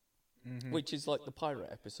 which is like the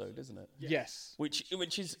pirate episode, isn't it? Yes. Which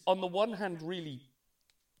is, on the one hand, really,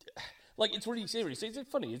 like, it's really serious. Is it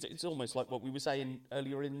funny? It's almost like what we were saying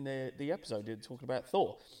earlier in the episode, talking about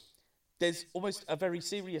Thor. There's almost a very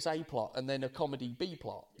serious A plot and then a comedy B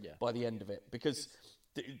plot by the end of it, because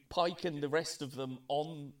Pike and the rest of them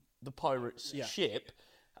on the pirate's ship,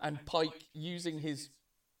 and Pike using his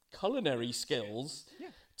culinary skills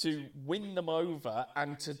to win them over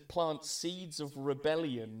and to plant seeds of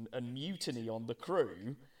rebellion and mutiny on the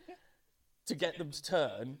crew to get them to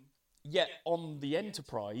turn. Yet on the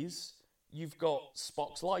Enterprise, you've got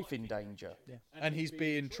Spock's life in danger. Yeah. And he's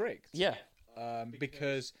being tricked. Yeah.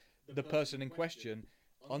 Because the person in question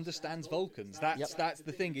understands Vulcans. That's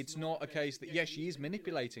the thing. It's not a case that, she is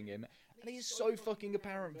manipulating him. And he's so fucking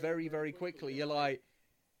apparent very, very quickly. You're like,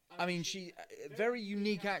 I mean, she, very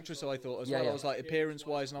unique actress, I thought, as well. I was like,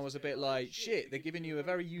 appearance-wise, and I was a bit like, shit, they're giving you a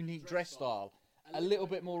very unique dress style. A little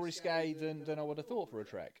bit more risque than I would have thought for a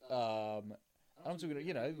Trek. I'm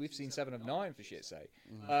talking, we've seen 7 of 9, for shit's sake.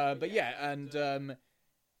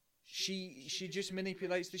 She just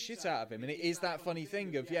manipulates the shit out of him. And it is that funny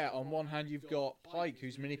thing of, on one hand you've got Pike,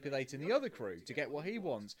 who's manipulating the other crew to get what he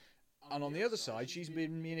wants. And on the other side, she's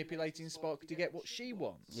been manipulating Spock to get what she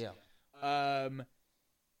wants. Yeah.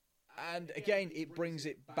 And again, it brings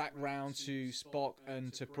it back round to Spock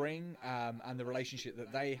and to Pring, and the relationship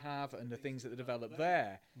that they have and the things that are developed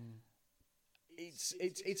there.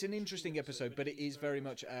 It's an interesting episode, but it is very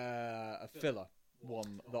much a filler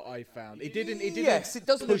one that I found. It didn't. Yes, it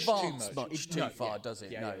doesn't push advance too much far, does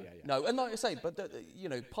it? No. And like I say, but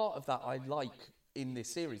part of that I like in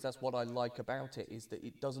this series. That's what I like about it, is that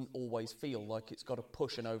it doesn't always feel like it's got to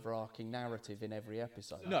push an overarching narrative in every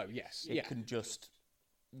episode. No, yes, it can just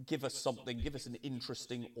give us something, give us an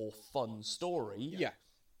interesting or fun story,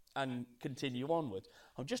 and continue onwards.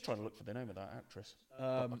 I'm just trying to look for the name of that actress.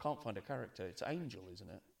 I can't find a character. It's Angel, isn't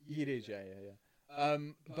it? It is, yeah.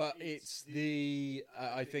 But it's the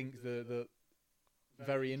I think the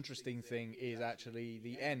very interesting thing is actually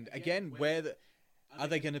the end. Again, are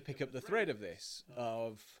they going to pick up the thread of this,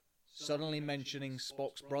 of suddenly mentioning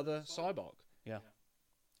Spock's brother, Sybok? Yeah.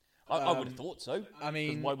 I would have thought so. I 'cause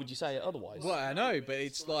mean- why would you say it otherwise? Well, I know, but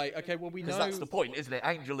it's like, okay, well, we know... Because that's the point, isn't it?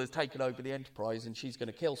 Angel has taken over the Enterprise, and she's going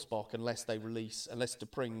to kill Spock unless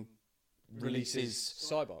T'Pring releases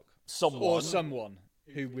Cyborg. someone. Or someone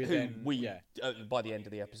who we then... we, yeah. by the end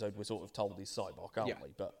of the episode, we're sort of told is Cyborg, aren't Yeah. we?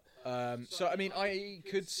 But So, I mean, I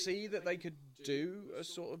could see that they could do a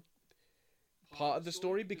sort of part of the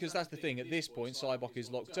story, because that's the thing. At this point, Cyborg is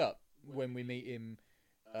locked up. When we meet him,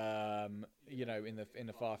 you know, in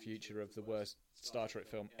the far future of the worst Star Trek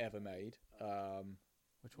film ever made,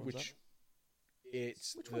 which one's which that?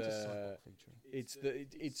 it's Which one's Cyborg featuring?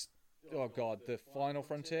 it's oh god, the Final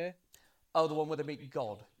Frontier. Oh, the one where they meet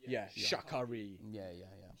God. Yeah, Shakari. Yeah.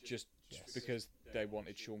 Just because they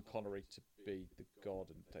wanted Sean Connery to be the god,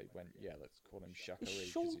 and they went, yeah, let's call him Shakari. Is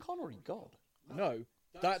Sean Connery God? No,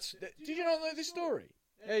 did you not know this story?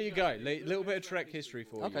 There you go. Little bit of Trek history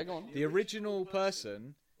for you. Okay, go on. The original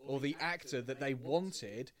person, or the actor that they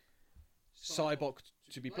wanted Cyborg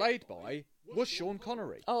to be played by, was Sean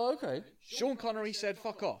Connery. Oh, okay. Sean Connery said,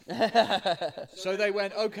 fuck off. So they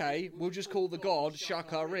went, okay, we'll just call the god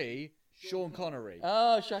Shakari Sean Connery.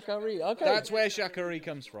 Oh, Shakari. Okay. That's where Shakari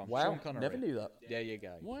comes from. Wow. Sean Connery. Never knew that. There you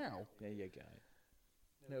go. Wow. There you go.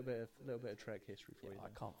 Little bit of Trek history for you. I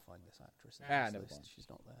can't find this actress. In Ah, this never list. mind. She's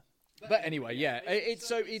not there. But anyway, yeah, it's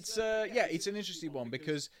an interesting one,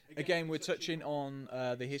 because again we're touching on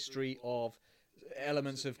the history of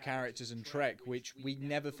elements of characters in Trek which we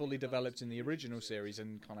never fully developed in the original series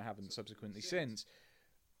and kind of haven't subsequently since.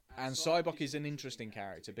 And Cyborg is an interesting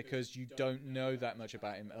character because you don't know that much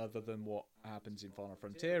about him other than what happens in Final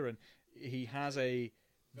Frontier, and he has a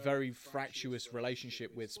very fractious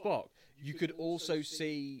relationship with Spock. You could also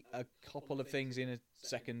see a couple of things in a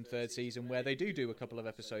second, third season where they do a couple of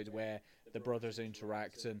episodes where the brothers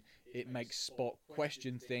interact and it makes Spock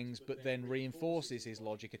question things but then reinforces his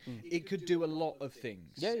logic. It could do a lot of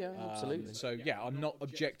things. Yeah, absolutely. So, yeah, I'm not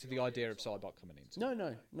object to the idea of Cyborg coming in.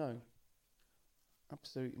 No.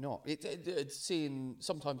 Absolutely not. It's seeing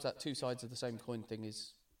sometimes that two sides of the same coin thing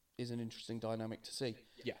is an interesting dynamic to see.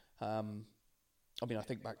 Yeah. I mean, I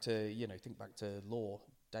think back to Lore,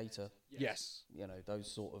 Data. Yes. You know, those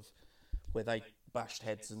sort of where they bashed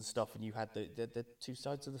heads and stuff, and you had the two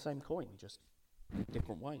sides of the same coin, just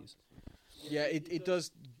different ways. Yeah, it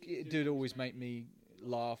does. It did always make me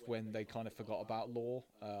laugh when they kind of forgot about Lore,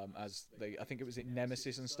 I think it was in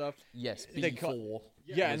Nemesis and stuff. Yes, They B4.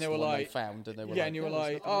 Yeah, and was they the were one like, they found, and they were yeah, like, and you were "Yeah, there's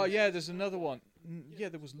like, nothing oh else." yeah, there's another one. Yeah,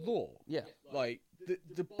 there was Lore. Yeah. Like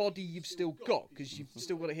the body you've still got because you've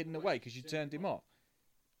still got it hidden away because you turned him off.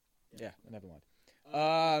 Yeah, never mind.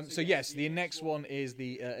 So yes, the next one is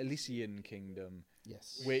the Elysian Kingdom.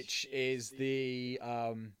 Yes. Which is the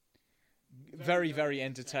very, very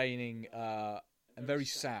entertaining and very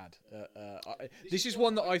sad. This is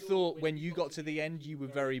one that I thought when you got to the end, you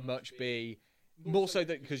would very much be more so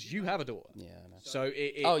that because you have a daughter. Yeah, I know. So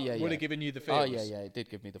it yeah. would have given you the feels. Oh, yeah, it did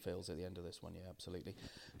give me the feels at the end of this one, yeah, absolutely.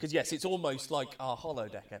 Because, yes, it's almost like our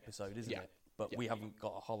holodeck episode, isn't it? But we haven't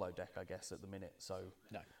got a holodeck, I guess, at the minute, so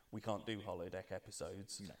we can't do holodeck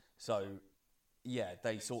episodes. No. So, yeah,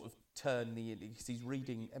 they sort of turn because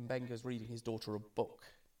Mbenga's reading his daughter a book.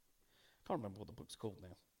 Can't remember what the book's called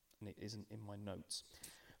now, and it isn't in my notes.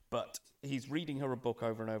 But he's reading her a book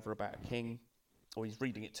over and over about a king, or he's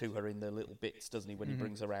reading it to her in the little bits, doesn't he, when he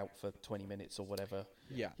brings her out for 20 minutes or whatever.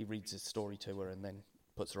 Yeah. He reads his story to her and then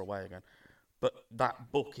puts her away again. But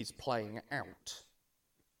that book is playing out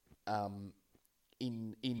on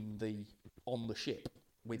the ship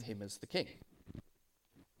with him as the king.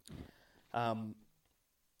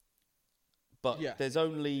 But there's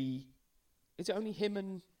only... Is it only him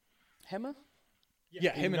and Hemmer?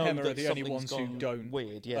 Yeah, him and know Hemmer are that the only something's ones who gone don't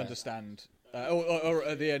weird, yeah. understand, or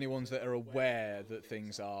are the only ones that are aware that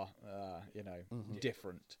things are,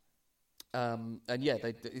 different. And yeah,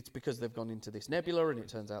 it's because they've gone into this nebula, and it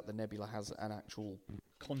turns out the nebula has an actual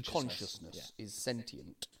consciousness, is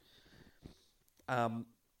sentient.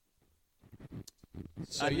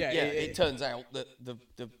 So and yeah, it turns out that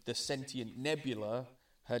the sentient nebula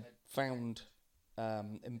had found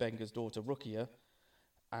Mbenga's daughter Rukia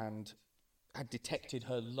and had detected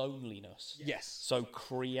her loneliness. Yes. So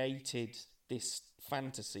created this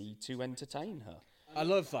fantasy to entertain her. I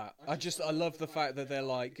love that. I love the fact that they're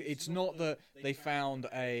like, it's not that they found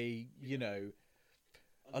a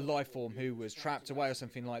life form who was trapped away or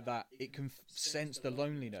something like that. It can sense the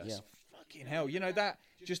loneliness. Yeah. Fucking hell. You know, that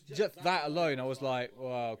just that alone, I was like,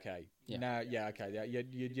 well, okay. Yeah. Now, okay. Yeah,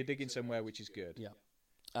 you're digging somewhere, which is good.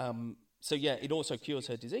 Yeah. So yeah, it also cures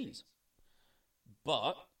her disease,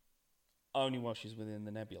 but only while she's within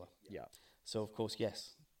the nebula. Yeah. So of course,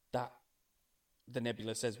 yes, the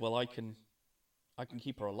nebula says, well, I can I can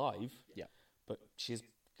keep her alive. Yeah. But she's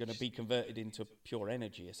going to be converted into pure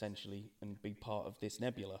energy, essentially, and be part of this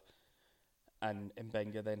nebula. And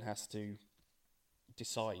Mbenga then has to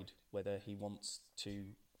decide whether he wants to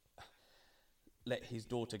let his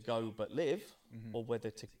daughter go but live, or whether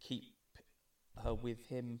to keep her with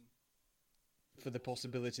him. For the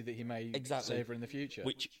possibility that he may Exactly. save her in the future.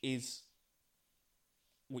 Which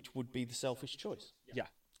would be the selfish choice. Yeah.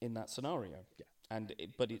 In that scenario. Yeah.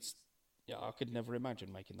 But it's... Yeah, I could never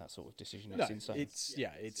imagine making that sort of decision. No, It's insane.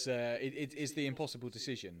 it's the impossible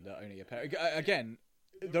decision that only a parent. Again,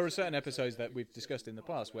 there are certain episodes that we've discussed in the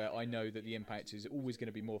past where I know that the impact is always going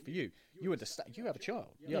to be more for you. You understand? You have a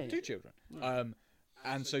child. You have two children,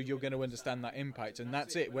 and so you're going to understand that impact, and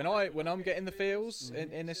that's it. When I'm getting the feels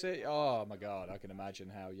in this, oh my god, I can imagine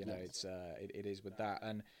how it is with that.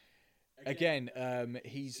 And again,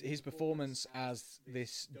 his performance as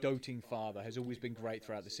this doting father has always been great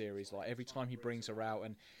throughout the series. Like every time he brings her out,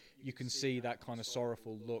 and you can see that kind of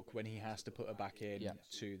sorrowful look when he has to put her back in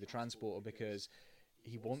to the transporter, because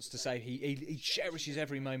he wants to say he cherishes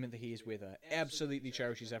every moment that he is with her, absolutely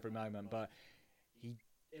cherishes every moment. But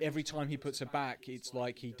every time he puts her back, it's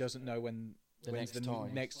like he doesn't know when's the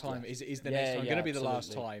next time is the next time going to be the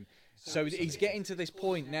last time. So he's getting to this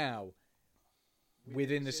point now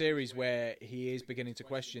within the series where he is beginning to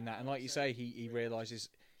question that, and like you say, he realizes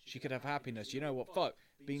she could have happiness. You know what? Fuck,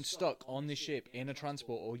 being stuck on this ship in a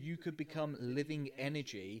transport, or you could become living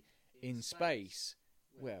energy in space.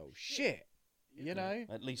 Well, shit, you know.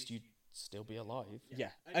 At least you'd still be alive.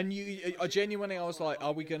 Yeah, and I genuinely, I was like,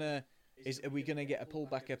 are we gonna get a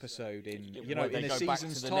pullback episode in in a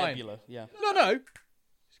season's time? Nebula. Yeah. No.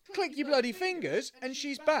 Click your bloody fingers, and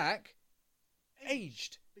she's back,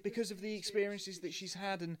 aged, because of the experiences that she's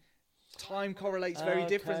had, and time correlates very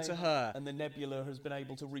different to her. And the nebula has been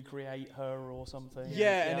able to recreate her or something.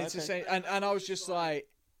 Yeah, and it's the same. And I was just like,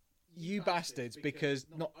 you bastards, because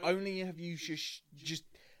not only have you just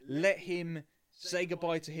let him say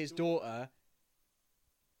goodbye to his daughter,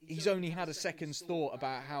 he's only had a second's thought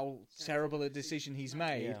about how terrible a decision he's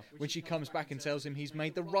made when she comes back and tells him he's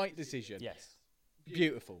made the right decision. Yes.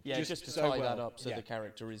 Beautiful. Yeah, just to tie that up so the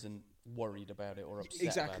character isn't worried about it or upset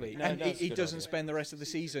exactly. about it. And he doesn't spend the rest of the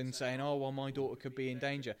season saying, oh, well, my daughter could be in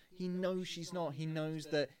danger. He knows she's not. He knows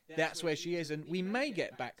that that's where she is, and we may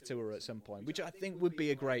get back to her at some point, which I think would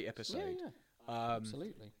be a great episode. Yeah.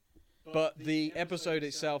 Absolutely. But the episode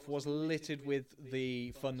itself was littered with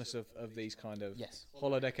the funness of these kind of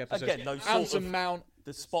holodeck episodes. Again, those Anson Mount,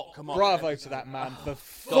 the Spock command. Bravo to that man for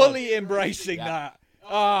fully embracing that.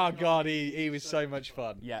 Oh god, he was so much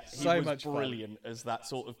fun. Yeah, he so was much brilliant as that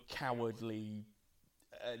sort of cowardly,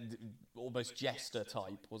 almost jester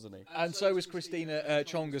type, wasn't he? And so was Christina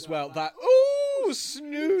Chong as well. That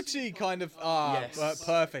snooty kind of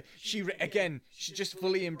perfect. She just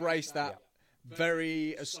fully embraced that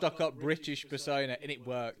very stuck-up British persona, and it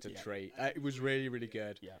worked a treat. It was really, really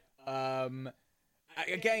good. Yeah.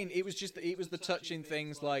 Again, it was the touching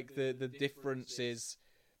things like the differences.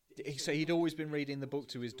 So he'd always been reading the book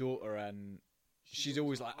to his daughter, and she's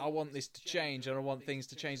always like, I want this to change, and I want things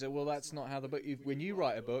to change. Well, that's not how the book... When you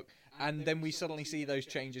write a book, and then we suddenly see those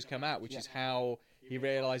changes come out, which is how he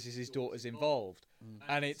realises his daughter's involved.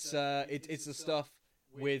 And it's the stuff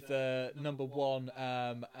with number one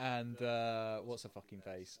and... what's her fucking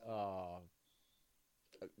face?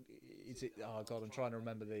 Oh god, I'm trying to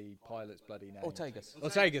remember the pilot's bloody name.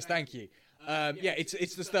 Ortegas, thank you.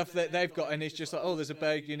 It's the stuff that they've got, and it's just like, oh, there's a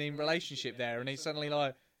burgeoning relationship there, and he's suddenly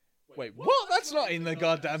like, wait, what? That's not in the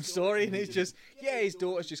goddamn story. And it's just, his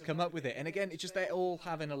daughter's just come up with it. And again, it's just they're all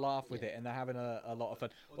having a laugh with it, and they're having a lot of fun.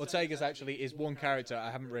 Ortegas actually is one character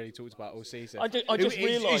I haven't really talked about all season. I just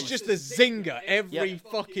realised... It's just a zinger every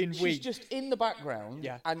fucking week. She's just in the background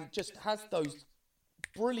and just has those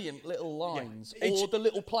brilliant little lines, or the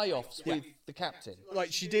little playoffs with the captain.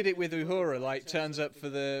 Like she did it with Uhura. Like turns up for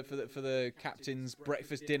the captain's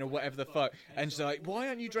breakfast, dinner, whatever the fuck, and she's like, "Why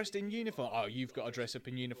aren't you dressed in uniform?" Oh, you've got to dress up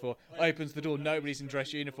in uniform. Opens the door, nobody's in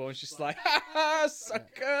dress uniform. And she's like, "Ha ha,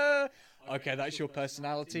 sucker." Okay, that's your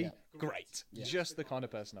personality. Yeah. Great, just the kind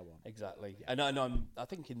of person I want. Exactly. And I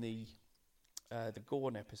think in the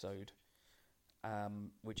Gorn episode,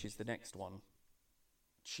 which is the next one.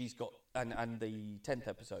 She's got, and the 10th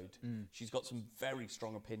episode, she's got some very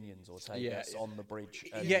strong opinions on the bridge.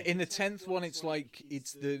 In the 10th one, it's like,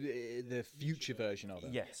 it's the future version of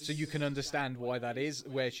it. Yes. So you can understand why that is,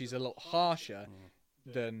 where she's a lot harsher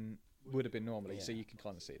than would have been normally. So you can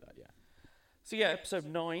kind of see that, So episode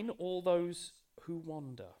 9, All Those Who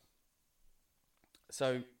Wander.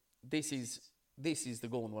 So this is the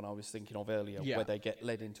Gorn one I was thinking of earlier, where they get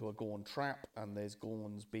led into a Gorn trap, and there's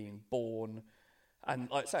Gorns being born. And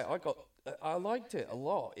like I say, I liked it a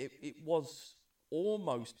lot. It was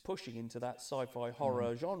almost pushing into that sci-fi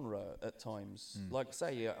horror genre at times. Like I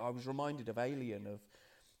say, I was reminded of Alien, of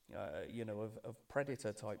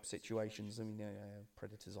Predator type situations. I mean,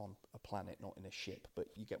 Predator's on a planet, not in a ship, but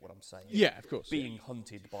you get what I'm saying. Yeah, of course. Being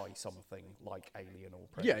hunted by something like Alien or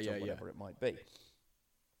Predator, whatever it might be.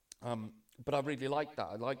 But I really like that.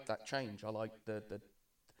 I like that change. I like that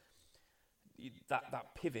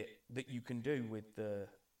pivot that you can do with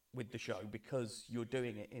the show, because you're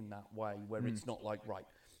doing it in that way where it's not like, right,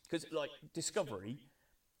 because like Discovery,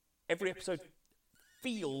 every episode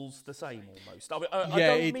feels the same almost. I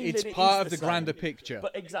don't mean it's that it part is of the grander picture.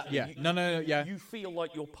 But exactly. Yeah. You feel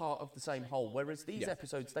like you're part of the same whole, whereas these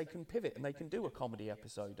episodes, they can pivot and they can do a comedy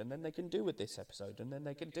episode, and then they can do this episode, and then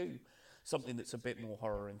they can do something that's a bit more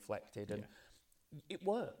horror inflected, and it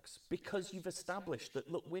works because you've established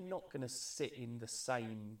that, look, we're not going to sit in the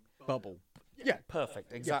same bubble. Yeah,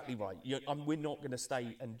 perfect, exactly right. We're not going to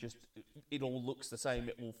stay and just, it all looks the same,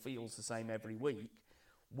 it all feels the same every week.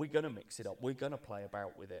 We're going to mix it up, we're going to play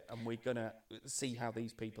about with it, and we're going to see how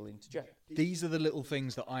these people interject. These are the little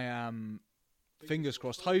things that I am, fingers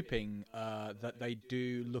crossed, hoping that they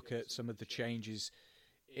do look at some of the changes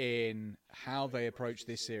in how they approach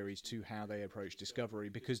this series to how they approach Discovery,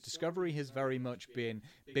 because Discovery has very much been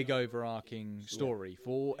big overarching story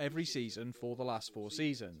for every season for the last 4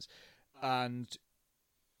 seasons, and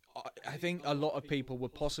I think a lot of people were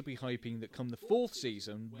possibly hoping that come the 4th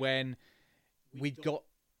season, when we'd got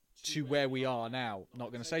to where we are now,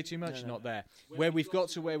 not going to say too much, not there, where we've got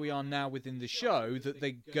to where we are now within the show, that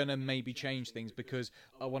they're going to maybe change things because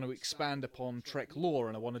I want to expand upon Trek lore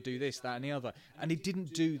and I want to do this, that and the other. And it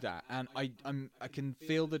didn't do that. And I can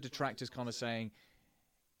feel the detractors kind of saying,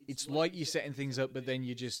 it's like you're setting things up, but then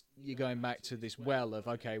you're going back to this well of,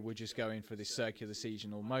 okay, we're just going for this circular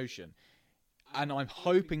seasonal motion. And I'm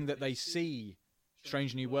hoping that they see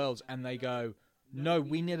Strange New Worlds and they go, no,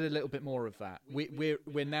 we need a little bit more of that.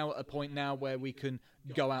 We're now at a point now where we can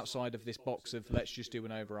go outside of this box of let's just do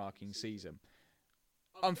an overarching season.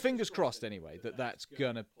 I'm fingers crossed anyway that that's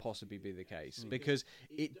gonna possibly be the case, because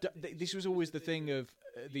this was always the thing of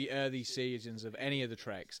the early seasons of any of the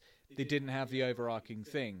Treks. They didn't have the overarching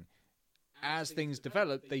thing. As things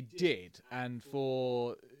developed, they did, and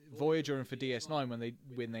for Voyager and for DS9,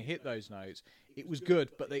 when they hit those notes, it was good,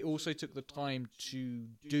 but they also took the time to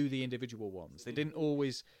do the individual ones. They didn't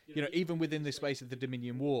always, even within the space of the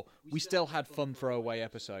Dominion War, we still had fun throwaway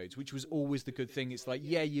episodes, which was always the good thing. It's like,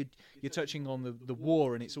 you're touching on the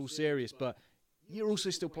war and it's all serious, but you're also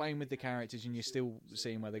still playing with the characters and you're still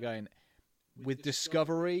seeing where they're going. With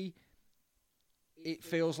Discovery, it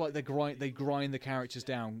feels like they grind the characters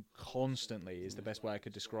down constantly, is the best way I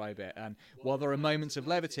could describe it. And while there are moments of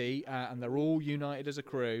levity, and they're all united as a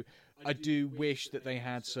crew, I do wish that they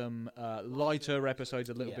had some lighter episodes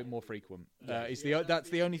a little bit more frequent. That's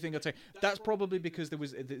the only thing I'd say. That's probably because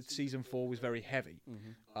season 4 was very heavy.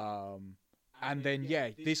 And then,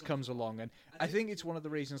 this comes along. And I think it's one of the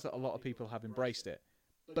reasons that a lot of people have embraced it.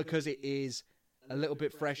 Because it is a little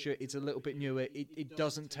bit fresher, it's a little bit newer, it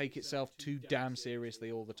doesn't take itself too damn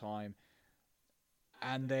seriously all the time.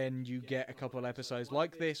 And then you get a couple of episodes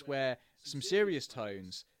like this where some serious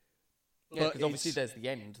tones. Yeah, because obviously there's the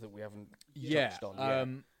end that we haven't touched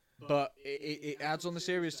on. But it adds on the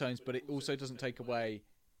serious tones, but it also doesn't take away.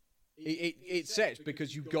 It sets,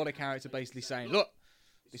 because you've got a character basically saying, look,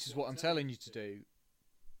 this is what I'm telling you to do.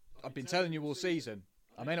 I've been telling you all season.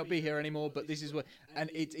 I may not be here anymore, but this is what... And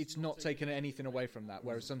it's not taking anything away from that,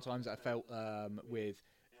 whereas sometimes I felt with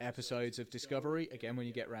episodes of Discovery, again, when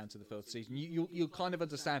you get around to the 4th season, you'll kind of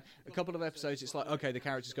understand a couple of episodes. It's like, okay, the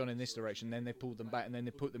character's gone in this direction, then they pulled them back, and then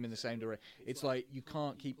they put them in the same direction. It's like you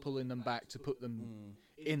can't keep pulling them back to put them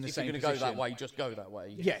in the same position. If you're going to go that way, just go that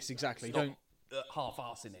way. Yes, exactly. Don't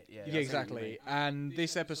half-assing it. Yeah, exactly. And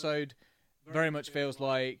this episode very much feels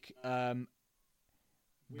like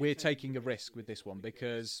we're taking a risk with this one,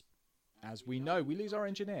 because, as we know, we lose our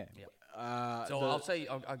engineer. Yep. I'll say,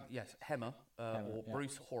 yes, Hemmer, or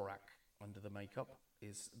Bruce Horak under the makeup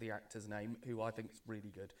is the actor's name, who I think is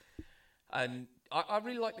really good. And I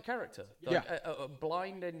really like the character. A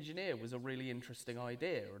blind engineer was a really interesting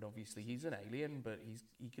idea, and obviously he's an alien, but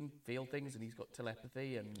he can feel things and he's got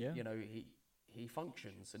telepathy, and he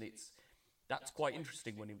functions, and that's quite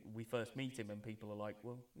interesting when we first meet him, and people are like,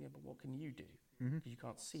 well, yeah, but what can you do? Because you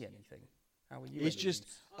can't see anything. How are you? It's just,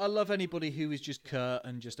 I love anybody who is just curt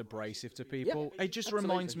and just abrasive to people. It just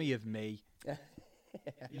reminds me of me.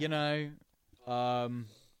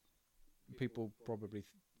 People probably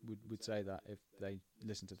would say that if they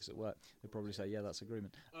listen to this at work. They'd probably say, yeah, that's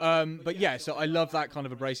agreement. But yeah, so I love that kind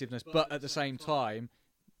of abrasiveness, but at the same time,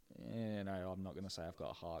 no, I'm not going to say I've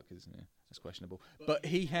got a heart because that's questionable. But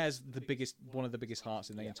he has one of the biggest hearts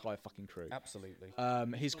in the entire fucking crew. Absolutely.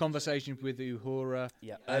 His conversations with Uhura,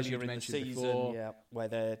 earlier in the season,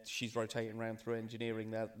 where she's rotating around through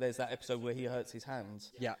engineering. There's that episode where he hurts his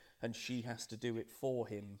hands, and she has to do it for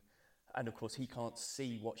him. And of course, he can't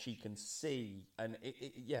see what she can see, and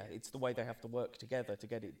it's the way they have to work together to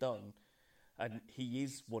get it done. And he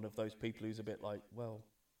is one of those people who's a bit like, well,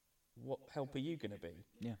 what help are you going to be?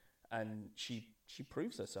 Yeah. And she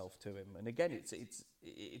proves herself to him, and again,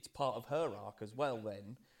 it's part of her arc as well.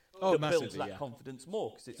 Then that builds that confidence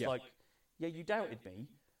more, because it's like, you doubted me,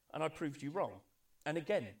 and I proved you wrong. And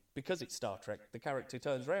again, because it's Star Trek, the character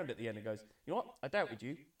turns around at the end and goes, you know what? I doubted you,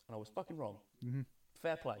 and I was fucking wrong. Mm-hmm.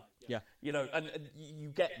 Fair play. Yeah. You know, and you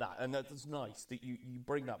get that, and that's nice that you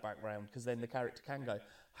bring that back round, because then the character can go,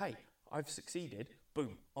 hey, I've succeeded,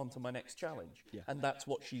 boom, on to my next challenge. Yeah. And that's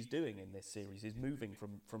what she's doing in this series, is moving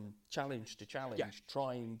from challenge to challenge,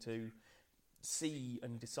 trying to see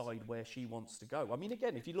and decide where she wants to go. I mean,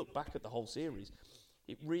 again, if you look back at the whole series,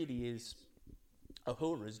 it really is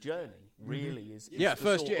Uhura's journey, really is. Yeah,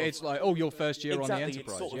 first year, it's like, your first year on the Enterprise.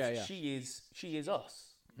 It's sort of, she is us.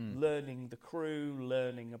 Learning the crew,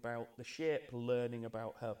 learning about the ship, learning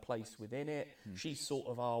about her place within it. She's sort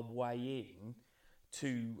of our way in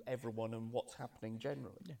to everyone and what's happening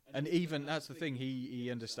generally. Yeah. And even, that's the thing, he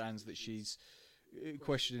understands that she's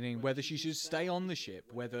questioning whether she should stay on the ship,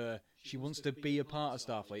 whether she wants to be a part of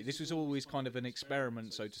Starfleet. This was always kind of an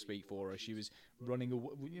experiment, so to speak, for her. She was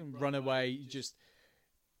run away just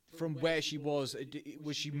from where she was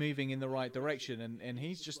she moving in the right direction? And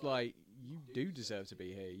he's just like, you do deserve to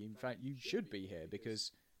be here. In fact, you should be here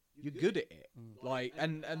because you're good at it. Like,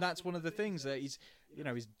 and that's one of the things that he's,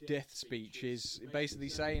 his death speech is basically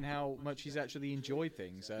saying how much he's actually enjoyed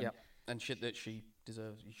things. And shit that she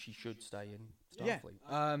deserves. She should stay in Starfleet.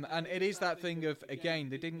 Yeah. And it is that thing of, again,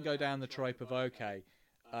 they didn't go down the trope of,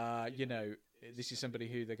 this is somebody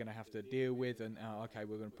who they're going to have to deal with, and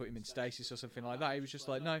we're going to put him in stasis or something like that. He was just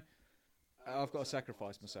like, no, I've got to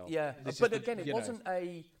sacrifice myself. Yeah, but again, it wasn't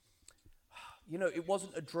it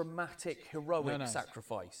wasn't a dramatic, heroic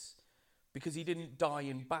sacrifice, because he didn't die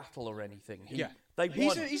in battle or anything. They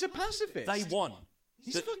won. He's a pacifist. They won.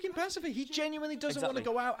 He's a fucking pacifist. He genuinely doesn't want to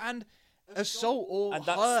go out and assault or and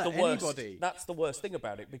hurt anybody. That's the worst thing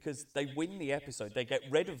about it, because they win the episode, they get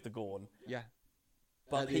rid of the Gorn. Yeah.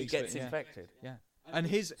 But he gets infected. Yeah. And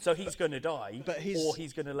so he's going to die, or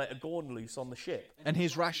he's going to let a Gorn loose on the ship. And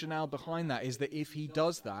his rationale behind that is that if he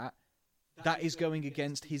does that, that is going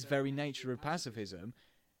against his very nature of pacifism.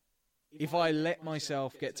 If I let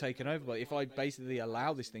myself get taken over by it, if I basically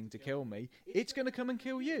allow this thing to kill me, it's going to come and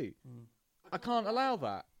kill you. I can't allow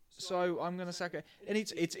that. So I'm going to sacrifice. And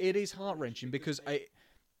it is heart-wrenching, because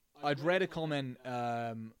I'd read a comment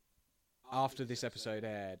after this episode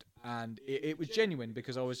aired, and it was genuine,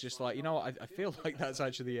 because I was just like, I feel like that's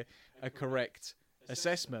actually a correct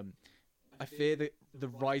assessment. I fear that the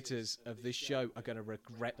writers of this show are going to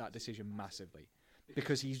regret that decision massively,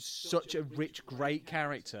 because he's such a rich, great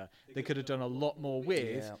character. They could have done a lot more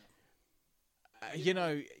with.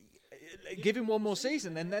 Give him one more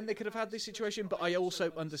season, and then they could have had this situation. But I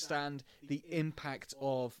also understand the impact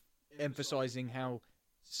of emphasizing how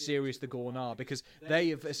serious the Gorn are, because they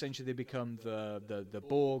have essentially become the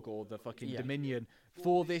Borg or the fucking Dominion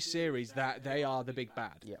for this series. That they are the big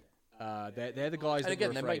bad. Yeah. They're the guys. And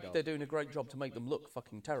again, they're doing a great job to make them look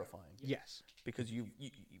fucking terrifying. Yes, because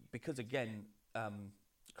because again,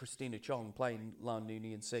 Christina Chong playing Lan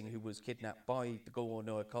Noonien Singh, who was kidnapped by the Gorn,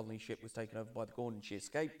 or a colony ship was taken over by the Gorn, and she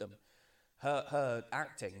escaped them. Her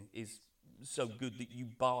acting is so good that you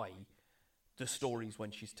buy the stories when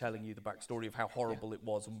she's telling you the backstory of how horrible it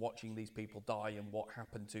was, and watching these people die and what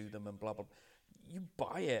happened to them and blah blah. You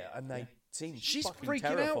buy it, and they seem she's fucking freaking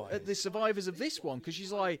terrifying. Out at the survivors of this one, because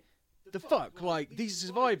she's like, the fuck, like, these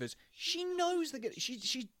survivors. She knows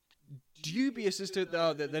she's dubious as to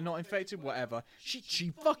that they're not infected, whatever.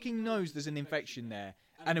 She fucking knows there's an infection there.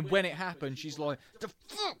 And then when it happens, she's like, the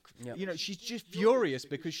fuck? Yep. She's just furious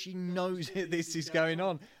because she knows this is going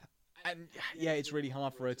on. And yeah, it's really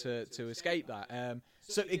hard for her to escape that.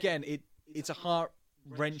 So again, it's a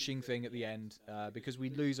heart-wrenching thing at the end, because we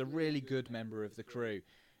lose a really good member of the crew.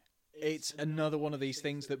 It's another one of these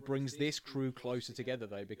things that brings this crew closer together,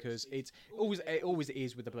 though, because it always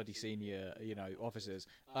is with the bloody senior, officers.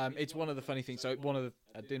 It's one of the funny things. So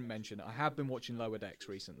I didn't mention, I have been watching Lower Decks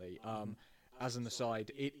recently. As an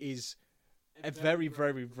aside, it is a very,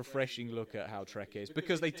 very refreshing look at how Trek is,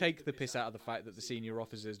 because they take the piss out of the fact that the senior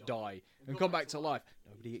officers die and come back to life.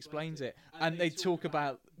 Nobody explains it. And they talk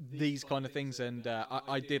about these kind of things, and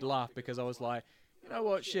I did laugh because I was like, you know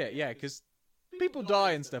what, shit, yeah, because people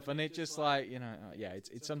die and stuff, and it just like, you know, yeah,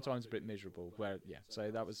 it's sometimes a bit miserable. Where, yeah,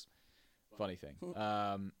 so that was a funny thing.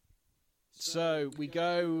 So we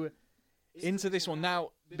go into this one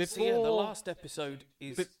now. Before So, yeah, the last episode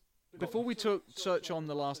is... before we touch on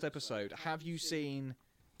the last episode, have you seen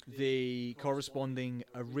the corresponding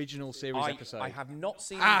original series episode? I have not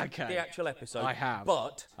seen okay. the actual episode. I have.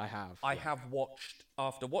 But I have. I have watched,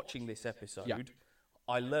 after watching this episode, Yeah.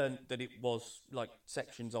 I learned that it was, like,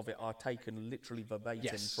 sections of it are taken literally verbatim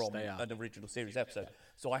Yes, from they are. an original series episode.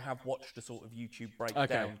 So I have watched a sort of YouTube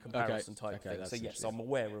breakdown comparison type thing. that's So yes, interesting. I'm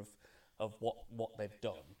aware of what they've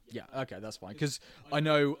done. Yeah, okay, that's fine. Because I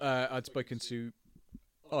know I'd spoken to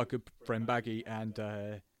our good friend Baggy,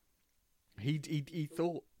 and he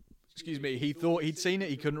thought, he thought he'd seen it,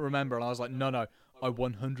 he couldn't remember, and I was like, no, I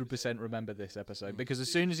 100% remember this episode, because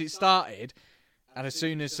as soon as it started, and as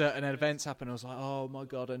soon as certain events happened, I was like, oh my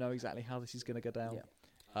god, I know exactly how this is going to go down.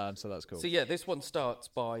 Yeah. So that's cool. So yeah, this one starts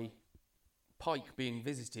by Pike being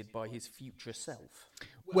visited by his future self.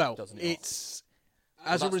 Well, doesn't it? it's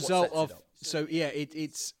as a that's what result sets it of up. so yeah,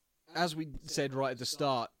 it's as we said right at the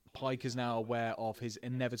start. Pike is now aware of his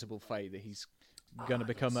inevitable fate, that he's going to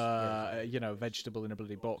become a vegetable in a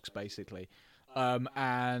bloody box, basically,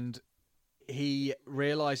 and he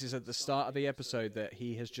realizes at the start of the episode that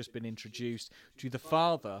he has just been introduced to the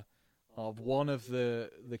father of one of the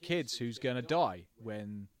kids who's going to die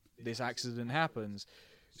when this accident happens.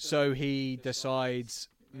 So he decides,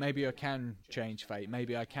 maybe I can change fate,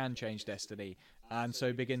 maybe I can change destiny, and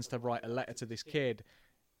so begins to write a letter to this kid,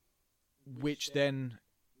 which then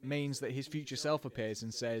means that his future self appears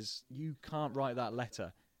and says, you can't write that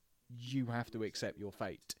letter, you have to accept your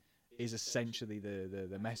fate, is essentially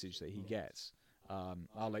the message that he gets.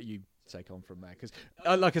 I'll let you take on from there, because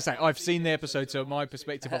like I say, I've seen the episode, so my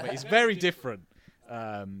perspective of it is very different,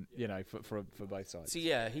 for both sides. So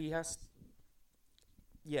yeah, he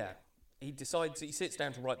decides, he sits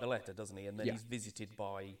down to write the letter, doesn't he? And then he's visited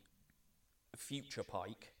by future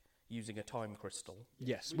Pike using a time crystal.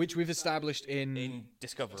 Yes, which we've established in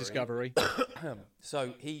Discovery.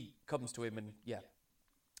 So he comes to him and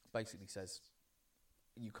basically says,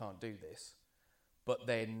 you can't do this. But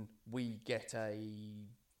then we get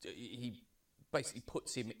he basically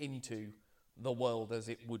puts him into the world as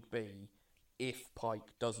it would be if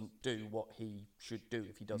Pike doesn't do what he should do,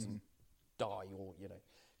 if he doesn't die or,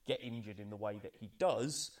 get injured in the way that he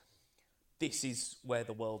does. This is where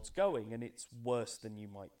the world's going, and it's worse than you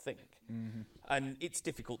might think. Mm-hmm. And it's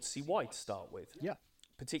difficult to see why to start with. Yeah.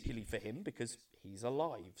 Particularly for him, because he's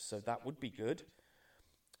alive, so that would be good.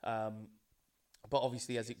 But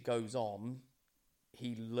obviously, as it goes on,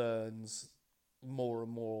 he learns more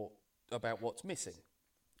and more about what's missing.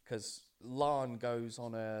 Because La'an goes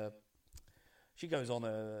on a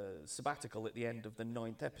sabbatical at the end of the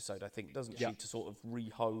 9th episode, I think, doesn't she, to sort of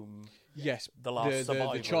rehome the last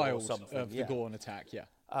survivor the child or something. of the Gorn attack,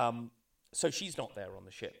 So she's not there on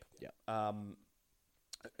the ship. Yeah.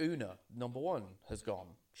 Una, number 1, has gone.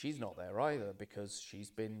 She's not there either, because she's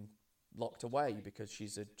been locked away because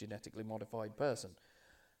she's a genetically modified person.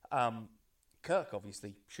 Kirk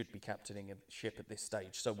obviously should be captaining a ship at this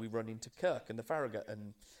stage, so we run into Kirk and the Farragut,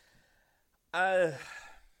 and I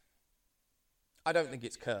don't think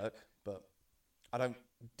it's Kirk, but I don't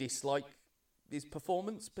dislike his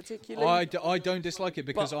performance particularly. I don't dislike it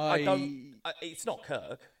because it's not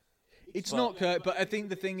Kirk. It's not Kirk, but I think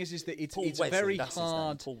the thing is that it's Wesley, very that's his name,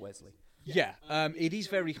 hard. Paul Wesley. Yeah, it is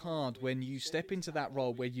very hard when you step into that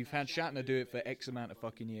role where you've had Shatner do it for X amount of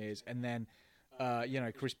fucking years, and then,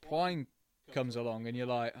 Chris Pine comes along, and you're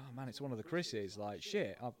like, oh man, it's one of the Chris's. Like,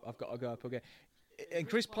 shit, I've got to go up again. And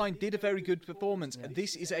Chris Pine did a very good performance. Yeah.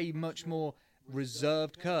 This is a much more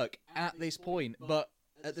reserved Kirk at this point, but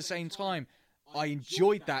at the same time, I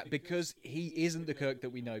enjoyed that because he isn't the Kirk that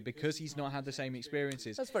we know, because he's not had the same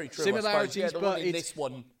experiences. That's very true. Similarities, but in this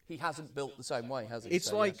one, he hasn't built the same way, has he?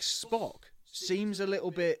 It's like Spock seems a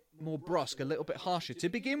little bit more brusque, a little bit harsher to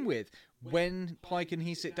begin with. When Pike and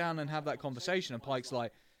he sit down and have that conversation, and Pike's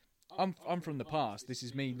like, "I'm from the past. This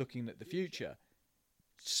is me looking at the future."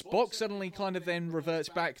 Spock suddenly kind of then reverts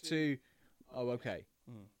back to, "Oh, okay."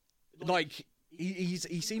 Like he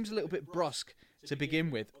seems a little bit brusque to begin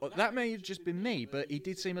with. That may have just been me, but he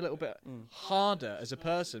did seem a little bit harder as a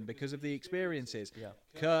person because of the experiences. Yeah.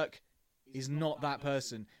 Kirk is not that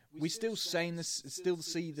person. We still see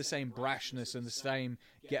the same brashness and the same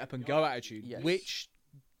get up and go attitude, which,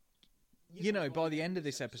 by the end of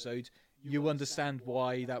this episode, you understand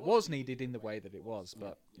why that was needed in the way that it was.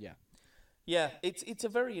 But yeah. Yeah, it's a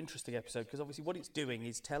very interesting episode because obviously what it's doing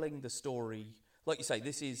is telling the story. Like you say,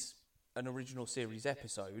 this is an original series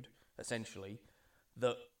episode, essentially,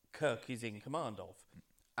 that Kirk is in command of.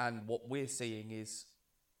 And what we're seeing is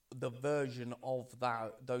the version of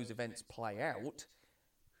those events play out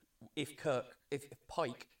if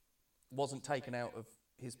Pike wasn't taken out of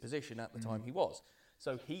his position at the time he was.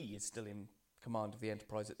 So he is still in command of the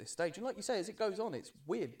Enterprise at this stage. And like you say, as it goes on, it's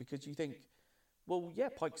weird because you think, well, yeah,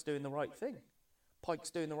 Pike's doing the right thing. Pike's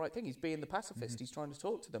doing the right thing. He's being the pacifist. He's trying to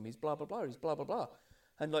talk to them. He's blah, blah, blah. He's blah, blah, blah.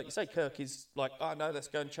 And like you say, Kirk is like, oh, no, let's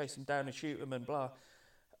go and chase him down and shoot him and blah.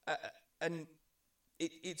 And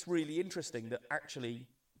it's really interesting that actually,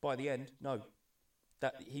 by the end, no,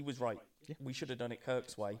 that he was right. Yeah. We should have done it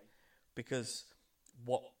Kirk's way, because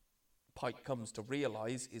what Pike comes to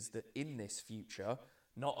realise is that in this future,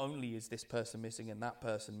 not only is this person missing and that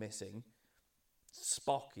person missing,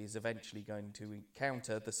 Spock is eventually going to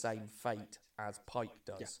encounter the same fate as Pike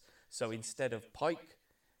does. Yeah. So instead of Pike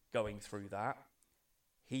going through that,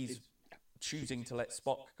 he's choosing to let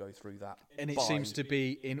Spock go through that. And it seems to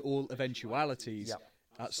be, in all eventualities,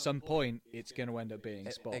 at some point, it's going to end up being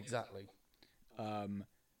Spock. Exactly.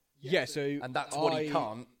 So... And that's what he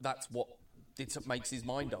can't. That's what it makes his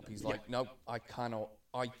mind up. He's like, no, I cannot...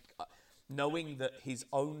 knowing that his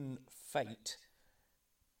own fate...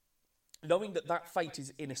 Knowing that fate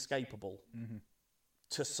is inescapable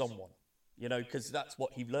to someone, you know, because that's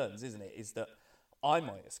what he learns, isn't it? Is that I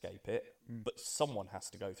might escape it, but someone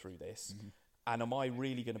has to go through this. And am I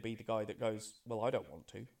really going to be the guy that goes, well, I don't want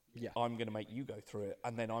to. Yeah. I'm going to make you go through it,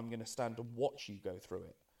 and then I'm going to stand and watch you go through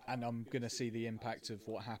it. And I'm going to see the impact of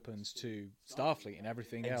what happens to Starfleet and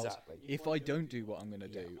everything else if I don't do what I'm going to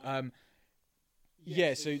do.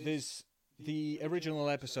 So there's... The original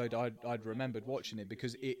episode, I'd remembered watching it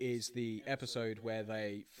because it is the episode where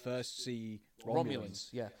they first see Romulans.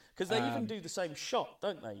 Yeah, because they even do the same shot,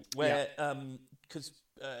 don't they? Where, because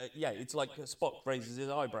it's like Spock raises his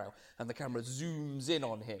eyebrow and the camera zooms in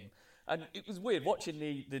on him. And it was weird watching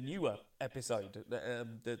the newer episode,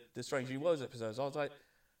 the Strange New Worlds episodes. I was like,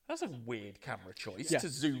 that's a weird camera choice to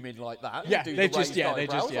zoom in like that. Yeah,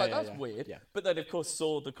 That's weird. Yeah. But then, of course,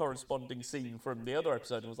 saw the corresponding scene from the other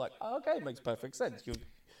episode and was like, oh, okay, it makes perfect sense.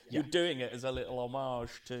 You're doing it as a little homage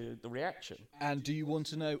to the reaction. And do you want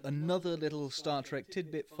to know another little Star Trek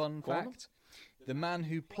tidbit fun fact? The man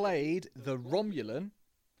who played the Romulan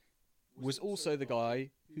was also the guy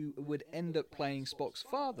who would end up playing Spock's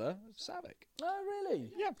father, Saavik. Oh,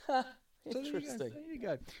 really? Yeah. Interesting. There you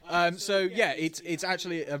go. It's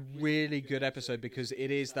actually a really good episode because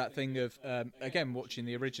it is that thing of again, watching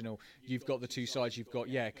the original, you've got the two sides. You've got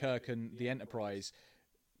Kirk and the Enterprise,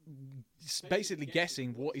 basically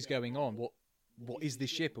guessing what is going on, what is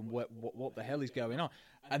this ship, and what the hell is going on,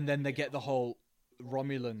 and then they get the whole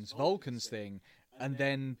Romulans Vulcans thing, and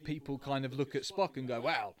then people kind of look at Spock and go,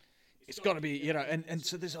 "Well, it's got to be," you know, and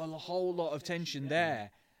so there's a whole lot of tension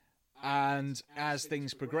there. And as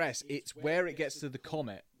things progress, it's where it gets to the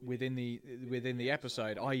comet within the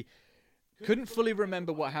episode. I couldn't fully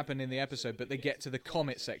remember what happened in the episode, but they get to the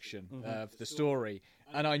comet section of the story,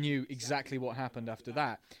 and I knew exactly what happened after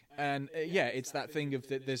that. And it's that thing of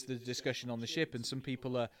there's the discussion on the ship, and some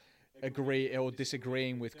people are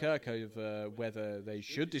disagreeing with Kirk over whether they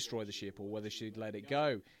should destroy the ship or whether they should let it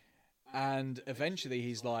go. And eventually,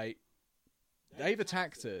 he's like, "They've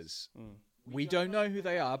attacked us." We don't know who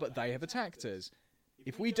they are, but they have attacked us.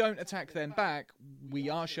 If we don't attack them back, we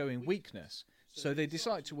are showing weakness. So they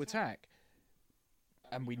decide to attack.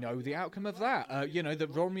 And we know the outcome of that. The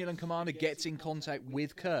Romulan commander gets in contact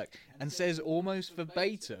with Kirk and says almost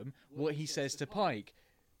verbatim what he says to Pike.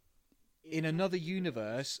 In another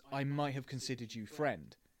universe, I might have considered you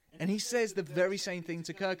friend. And he says the very same thing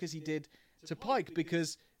to Kirk as he did to Pike,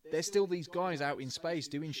 because there's still these guys out in space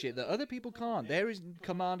doing shit that other people can't. They're in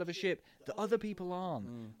command of a ship that other people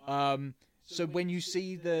aren't. So when you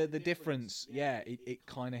see the difference, it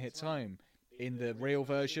kind of hits home. In the real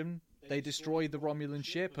version, they destroy the Romulan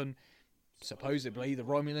ship, and supposedly the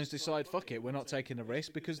Romulans decide, fuck it, we're not taking a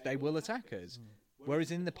risk because they will attack us.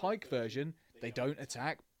 Whereas in the Pike version, they don't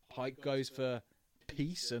attack. Pike goes for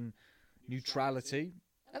peace and neutrality,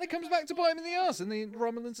 and it comes back to bite him in the ass, and the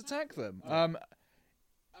Romulans attack them.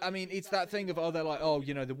 I mean, it's that thing of, they're like,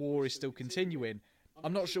 the war is still continuing.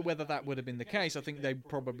 I'm not sure whether that would have been the case. I think they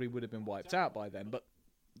probably would have been wiped out by then, but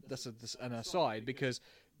that's an aside, because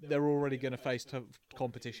they're already going to face tough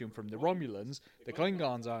competition from the Romulans. The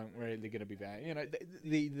Klingons aren't really going to be there. You know,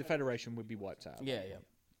 the Federation would be wiped out. Yeah.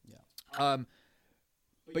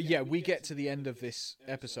 But yeah, we get to the end of this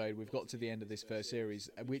episode. We've got to the end of this first series,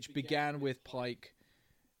 which began with Pike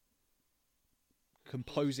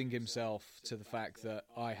composing himself to the fact that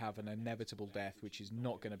I have an inevitable death, which is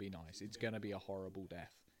not going to be nice. It's going to be a horrible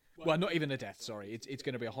death. Well, not even a death, sorry. It's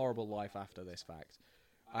going to be a horrible life after this fact.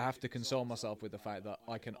 I have to console myself with the fact that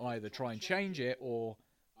I can either try and change it or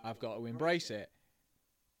I've got to embrace it.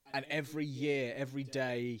 And every year, every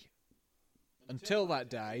day, until that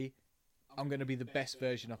day, I'm going to be the best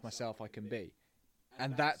version of myself I can be.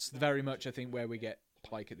 And that's very much, I think, where we get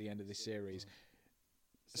Pike at the end of this series.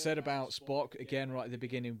 Said about Spock, again, right at the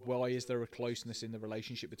beginning, why is there a closeness in the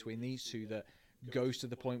relationship between these two that goes to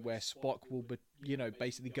the point where Spock will,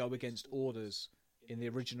 basically go against orders in the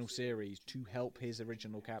original series to help his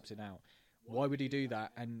original captain out? Why would he do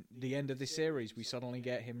that? And the end of this series, we suddenly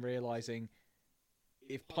get him realising,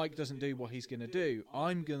 if Pike doesn't do what he's going to do,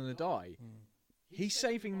 I'm going to die. He's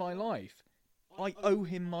saving my life. I owe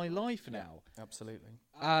him my life now. Absolutely.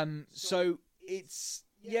 So it's,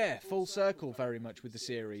 full circle very much with the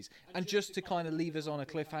series. And just to kind of leave us on a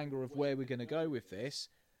cliffhanger of where we're going to go with this,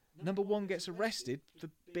 number one gets arrested for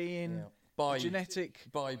being genetic...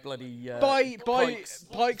 By bloody... Pike's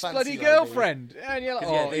bloody girlfriend. And you're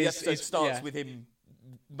like, the episode starts with him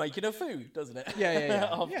making her food, doesn't it?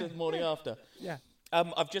 Yeah. The morning after. Yeah.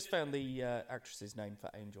 I've just found the actress's name for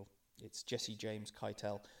Angel. It's Jessie James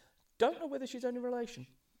Keitel. Don't know whether she's any relation.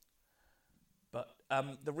 But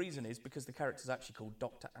the reason is because the character's actually called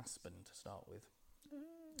Dr. Aspen to start with.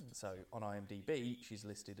 So on IMDb, she's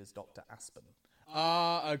listed as Dr. Aspen.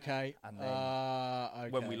 Okay. And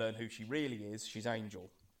then when we learn who she really is, she's Angel.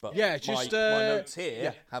 But yeah, just my notes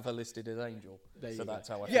here have her listed as Angel. So that's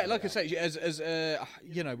how I like I say, as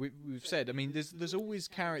we've said, I mean, there's always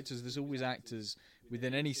characters, there's always actors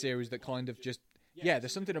within any series that kind of just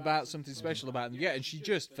there's something special about them. Yeah, and she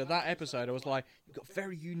just, for that episode, I was like, you've got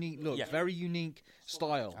very unique look, very unique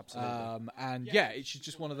style. Absolutely. She's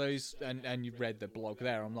just one of those, and you read the blog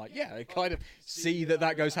there, I'm like, I kind of see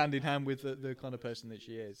that goes hand in hand with the kind of person that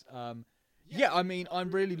she is. I mean,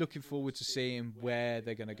 I'm really looking forward to seeing where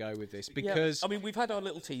they're going to go with this, because... I mean, we've had our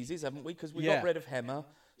little teases, haven't we? Because we got rid of Hemmer.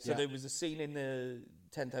 So there was a scene in the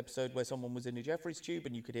 10th episode where someone was in a Jeffries tube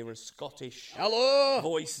and you could hear a Scottish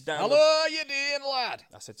voice down... Hello, you doing, lad?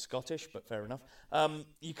 I said Scottish, but fair enough.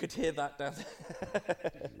 You could hear that down...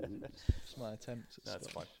 It's my attempt. That's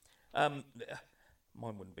fine.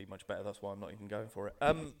 Mine wouldn't be much better, that's why I'm not even going for it.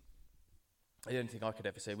 The only thing I could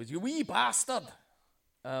ever say was, you wee bastard!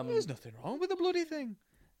 There's nothing wrong with the bloody thing.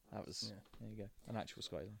 That was... There you go. An actual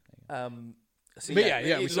Scottish. So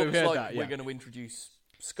it looks like we're going to introduce...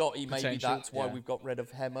 Scotty, maybe that's why we've got rid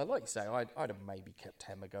of Hemmer. Like you say, I'd have maybe kept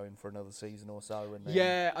Hemmer going for another season or so. And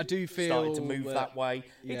then I do feel... started to move that way.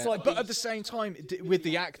 It's like, but at the same time, with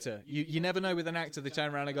the actor, you never know with an actor, they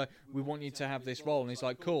turn around and go, we want you to have this role. And he's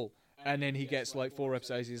like, cool. And then he gets like 4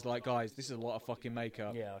 episodes, he's like, guys, this is a lot of fucking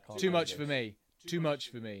makeup. Yeah, I can't Too much for me. Too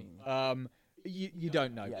much for me. You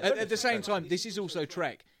don't know. At the same time, this is also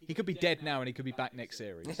Trek. He could be dead now and he could be back next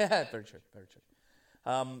series. Yeah, very true, very true.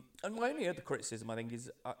 And my only other criticism, I think, is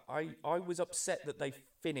I was upset that they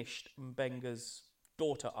finished Mbenga's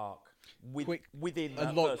daughter arc within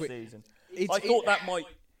that first season. I thought that might...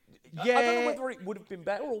 I don't know whether it would have been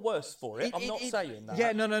better or worse for it. I'm not saying that.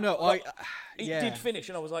 Yeah, no. It did finish,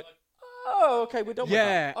 and I was like, oh, okay, we're done with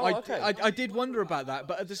that. Oh, okay. I did wonder about that,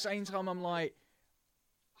 but at the same time, I'm like...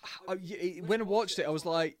 when I watched it, I was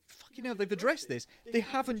like, fucking hell, they've addressed this. They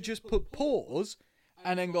haven't just put pause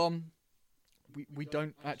and then gone... We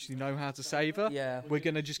don't actually know how to save her. Yeah. We're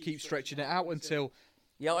going to just keep stretching it out until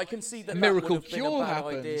I can see that miracle would have cure been a bad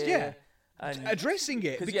happens. idea. Yeah. And addressing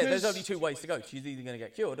it. Because there's only 2 ways to go. She's either going to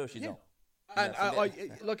get cured or she's not. And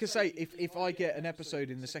like I say, if I get an episode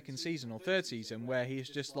in the 2nd season or 3rd season where he's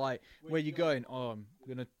just like, where you going? Oh, I'm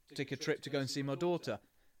going to take a trip to go and see my daughter.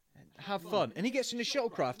 Have fun. And he gets in a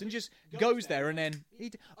shuttlecraft and just goes there and then...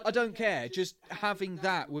 I don't care. Just having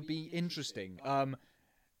that would be interesting.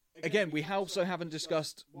 Again, we also haven't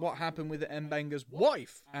discussed what happened with Mbenga's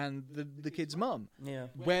wife and the kid's mum. Yeah.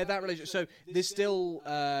 Where that relationship... So there's still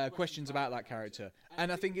questions about that character.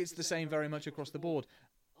 And I think it's the same very much across the board.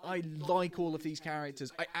 I like all of these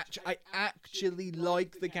characters. I actually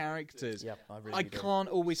like the characters. Yeah, I do. Can't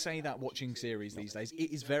always say that watching series these days.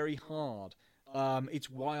 It is very hard. It's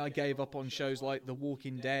why I gave up on shows like The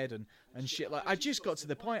Walking Dead and shit. Like, I just got to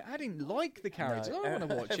the point I didn't like the characters. I don't want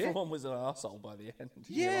to watch it. Everyone was an arsehole by the end.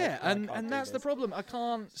 Yeah, and that's the problem. I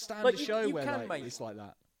can't stand a show where it's like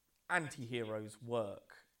that. Anti-heroes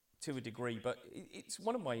work to a degree, but it's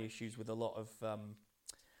one of my issues with a lot of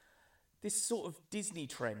this sort of Disney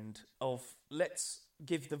trend of let's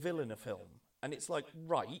give the villain a film And it's like,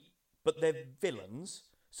 right, but they're villains,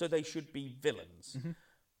 so they should be villains. Mm-hmm.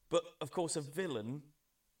 But, of course, a villain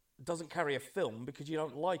doesn't carry a film because you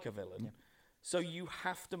don't like a villain. Yeah. So you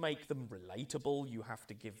have to make them relatable. You have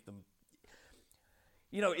to give them...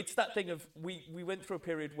 You know, it's that thing of we went through a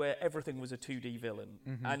period where everything was a 2D villain,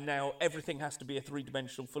 and now everything has to be a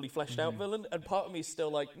three-dimensional, fully fleshed-out villain. And part of me is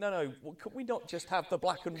still like, no, well, could we not just have the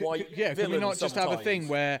black and white Yeah, can we villain not just have a sometimes? thing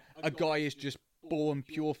where a guy is just born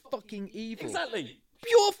pure fucking evil? Exactly.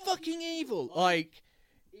 Pure fucking evil. Like,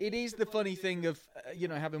 it is the funny thing of,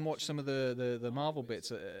 having watched some of the Marvel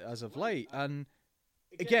bits as of late, and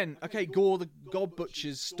again, okay, Gore the God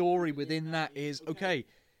Butcher's story within that is, okay,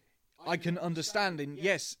 I can understand, and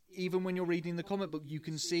yes, even when you're reading the comic book, you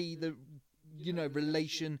can see the,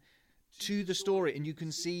 relation to the story, and you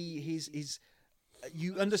can see his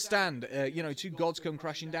you understand, two gods come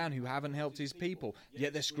crashing down who haven't helped his people,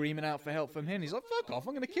 yet they're screaming out for help from him. He's like, fuck off,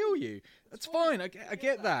 I'm going to kill you. That's fine, I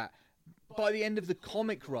get that. By the end of the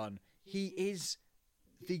comic run, he is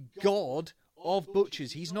the god of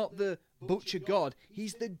butchers. He's not the butcher god,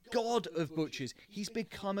 he's the god of butchers. He's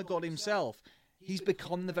become a god himself. He's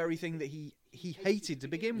become the very thing that he hated to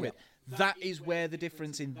begin with. That is where the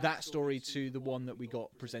difference in that story to the one that we got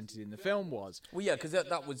presented in the film was. Well, yeah, because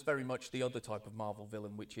that was very much the other type of Marvel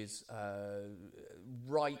villain, which is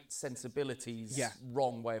right sensibilities,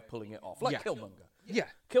 wrong way of pulling it off. Like Killmonger. Yeah.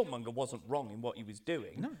 Killmonger wasn't wrong in what he was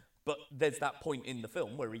doing. No. But there's that point in the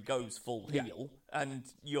film where he goes full heel, and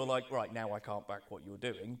you're like, right, now I can't back what you're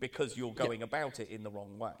doing because you're going about it in the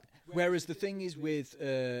wrong way. Whereas the thing is with...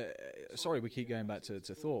 sorry, we keep going back to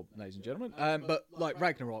Thor, ladies and gentlemen. But like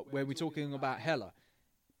Ragnarok, where we're talking about Hela,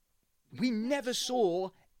 we never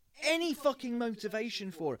saw any fucking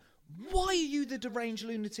motivation for it. Why are you the deranged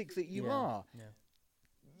lunatic that you are?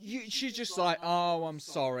 Yeah. She's just like, oh, I'm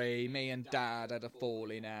sorry, me and Dad had a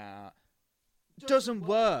falling out. Doesn't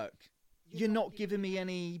work. You're not giving me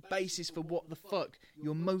any basis for what the fuck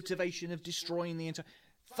your motivation of destroying the entire...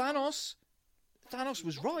 Thanos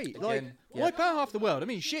was right. Like, wipe out half the world. I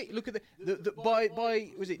mean, shit. Look at the by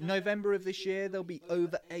was it November of this year? There'll be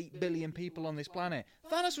over 8 billion people on this planet.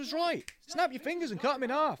 Thanos was right. Snap your fingers and cut them in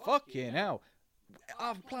half. Fucking hell,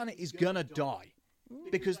 our planet is gonna die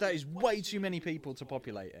because that is way too many people to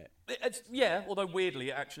populate it. Although weirdly,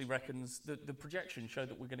 it actually reckons the projections show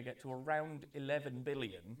that we're going to get to around 11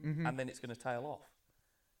 billion, and then it's going to tail off.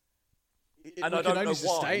 And I don't know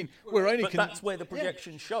why. But that's where the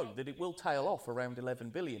projections show that it will tail off around 11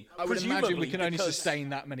 billion. I would imagine we can only sustain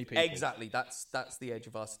that many people. Exactly, that's the edge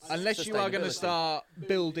of us. Unless you are going to start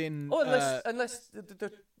building. Or unless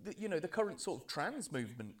the current sort of trans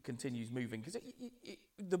movement continues moving, because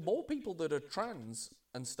the more people that are trans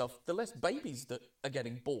and stuff, the less babies that are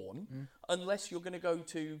getting born. Unless you're going to go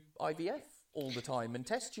to IVF all the time and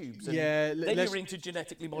test tubes, and then you're into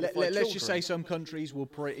genetically modified children. Let's just say some countries will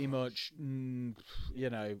pretty much,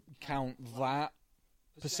 count that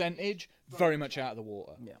percentage very much out of the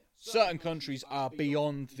water. Yeah. Certain countries are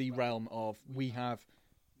beyond the realm of we have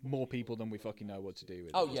more people than we fucking know what to do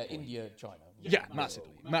with. India, China. Yeah,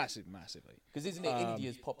 massively. Because isn't it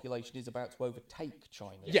India's population is about to overtake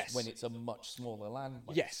China's when it's a much smaller land?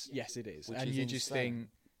 Yes, it is. And you just think,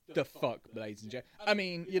 the fuck, ladies and gentlemen. I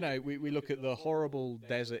mean, we look at the horrible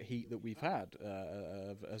desert heat that we've had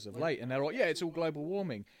as of late, and they're like, it's all global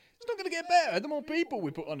warming. It's not going to get better the more people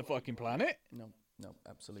we put on the fucking planet. No,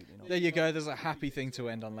 absolutely not. There you go. There's a happy thing to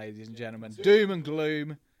end on, ladies and gentlemen. Doom and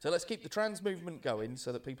gloom. So let's keep the trans movement going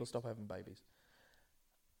so that people stop having babies.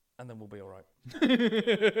 And then we'll be all right.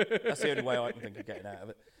 That's the only way I can think of getting out of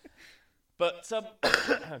it. But,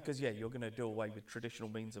 because, you're going to do away with traditional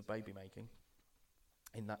means of baby making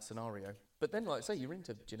in that scenario. But then, like I say, you're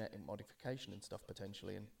into genetic modification and stuff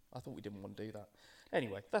potentially, and I thought we didn't want to do that.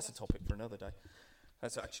 Anyway, that's a topic for another day.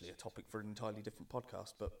 That's actually a topic for an entirely different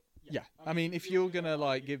podcast, but... Yeah, I mean, if you're going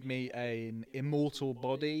to, give me an immortal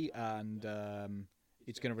body and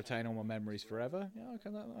it's going to retain all my memories forever,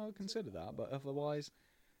 I'll consider that, but otherwise,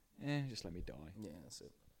 just let me die. Yeah, that's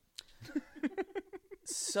it.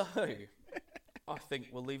 So, I think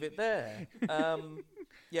we'll leave it there.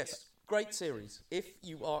 Yes, great series. If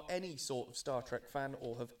you are any sort of Star Trek fan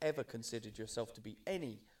or have ever considered yourself to be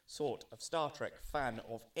any sort of Star Trek fan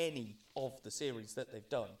of any of the series that they've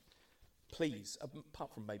done, please,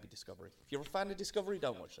 apart from maybe Discovery. If you're a fan of Discovery,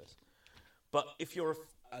 don't watch this. But if you're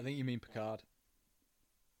I think you mean Picard.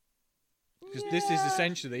 Because this is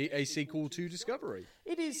essentially a sequel to Discovery.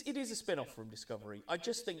 It is a spin-off from Discovery. I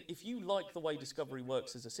just think if you like the way Discovery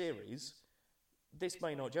works as a series, this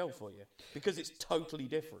may not gel for you because it's totally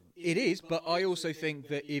different. It is, but I also think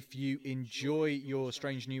that if you enjoy your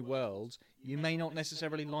Strange New Worlds, you may not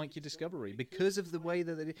necessarily like your Discovery because of the way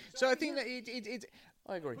that it. So I think that it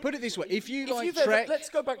I agree. Put it this way: if you If like you've Trek, let's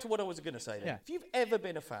go back to what I was going to say then. Yeah. If you've ever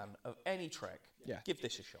been a fan of any Trek, Yeah. give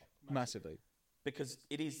this a shot massively. because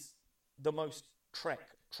it is the most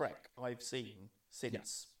Trek I've seen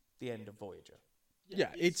since the end of Voyager. Yeah,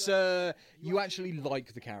 it's you actually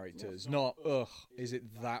like the characters, not is it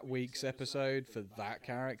that week's episode for that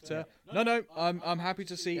character? No, I'm happy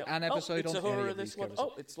to see an episode it's on Uhura any of this these one.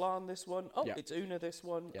 characters. Oh, it's Lan this one. Oh, Yeah. it's Una this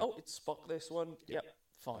one. Yeah. Oh, it's Spock this one. Yep,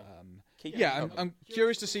 fine. Keep Yeah, it going. I'm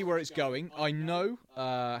curious to see where it's going. I know,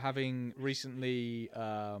 having recently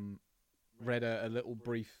read a little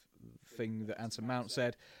brief thing that Anson Mount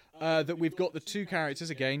said, that we've got the two characters,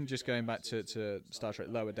 again, just going back to Star Trek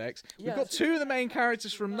Lower Decks, we've got two of the main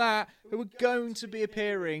characters from that who are going to be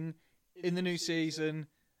appearing in the new season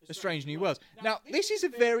of Strange New Worlds. Now, this is a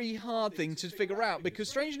very hard thing to figure out because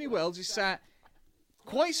Strange New Worlds is sat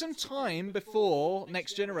quite some time before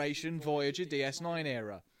Next Generation, Voyager, DS9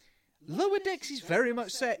 era. Lower Decks is very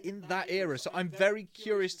much set in that era, so I'm very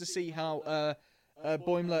curious to see how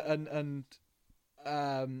Boimler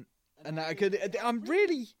and that could. I'm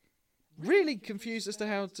really confused as to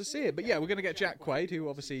how to see it. But yeah, we're going to get Jack Quaid, who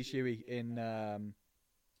obviously is Huey in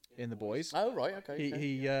The Boys. Oh right, okay.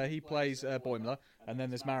 He plays Boimler, and then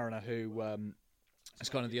there's Mariner, who is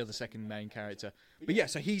kind of the other second main character. But yeah,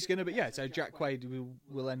 so he's going to be so Jack Quaid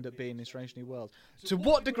will end up being in Strange New World. To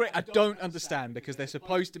what degree I don't understand because they're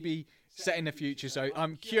supposed to be set in the future. So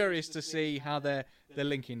I'm curious to see how they're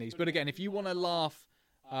linking these. But again, if you want to laugh.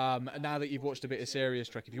 Now that you've watched a bit of serious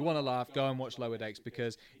Trek, if you want to laugh, go and watch Lower Decks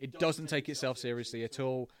because it doesn't take itself seriously at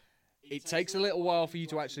all. It takes a little while for you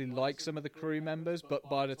to actually like some of the crew members, but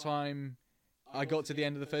by the time I got to the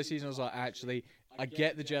end of the first season, I was like, actually, I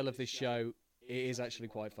get the gel of this show. It is actually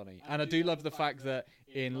quite funny. And I do love the fact that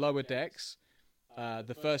in Lower Decks,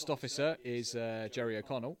 the first officer is Jerry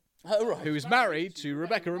O'Connell, who is married to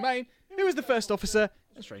Rebecca Romijn, who is the first officer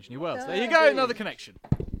in Strange New Worlds. There you go, another connection.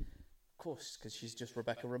 Of course, because she's just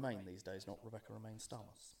Rebecca Romijn these days, not Rebecca Romijn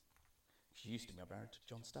Stamos. She used to be married to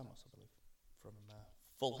John Stamos, I believe, from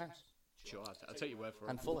Full House. Sure, I'll take your word for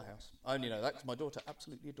it. And Fuller House. I only know that because my daughter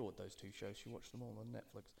absolutely adored those two shows. She watched them all on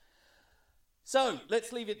Netflix. So,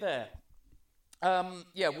 let's leave it there.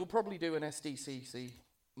 We'll probably do an SDCC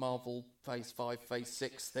Marvel Phase 5, Phase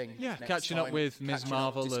 6 thing. Yeah, next catching time. up with Ms.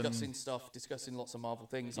 Marvel discussing lots of Marvel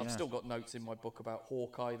things. I've still got notes in my book about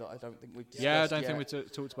Hawkeye that I don't think we've discussed. Yeah, I don't think we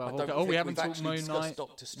talked about Hawkeye. Oh, we haven't talked Moon Knight.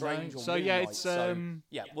 Doctor Strange. No. Or So Moon yeah, Knight.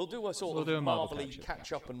 it's we'll do a sort do a of Marvel Marvel-y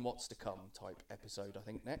catch up and what's to come type episode. I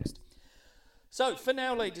think next. So for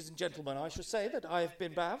now, ladies and gentlemen, I shall say that I have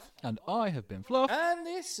been Bav, and I have been Fluff. and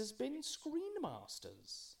this has been Screen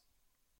Masters.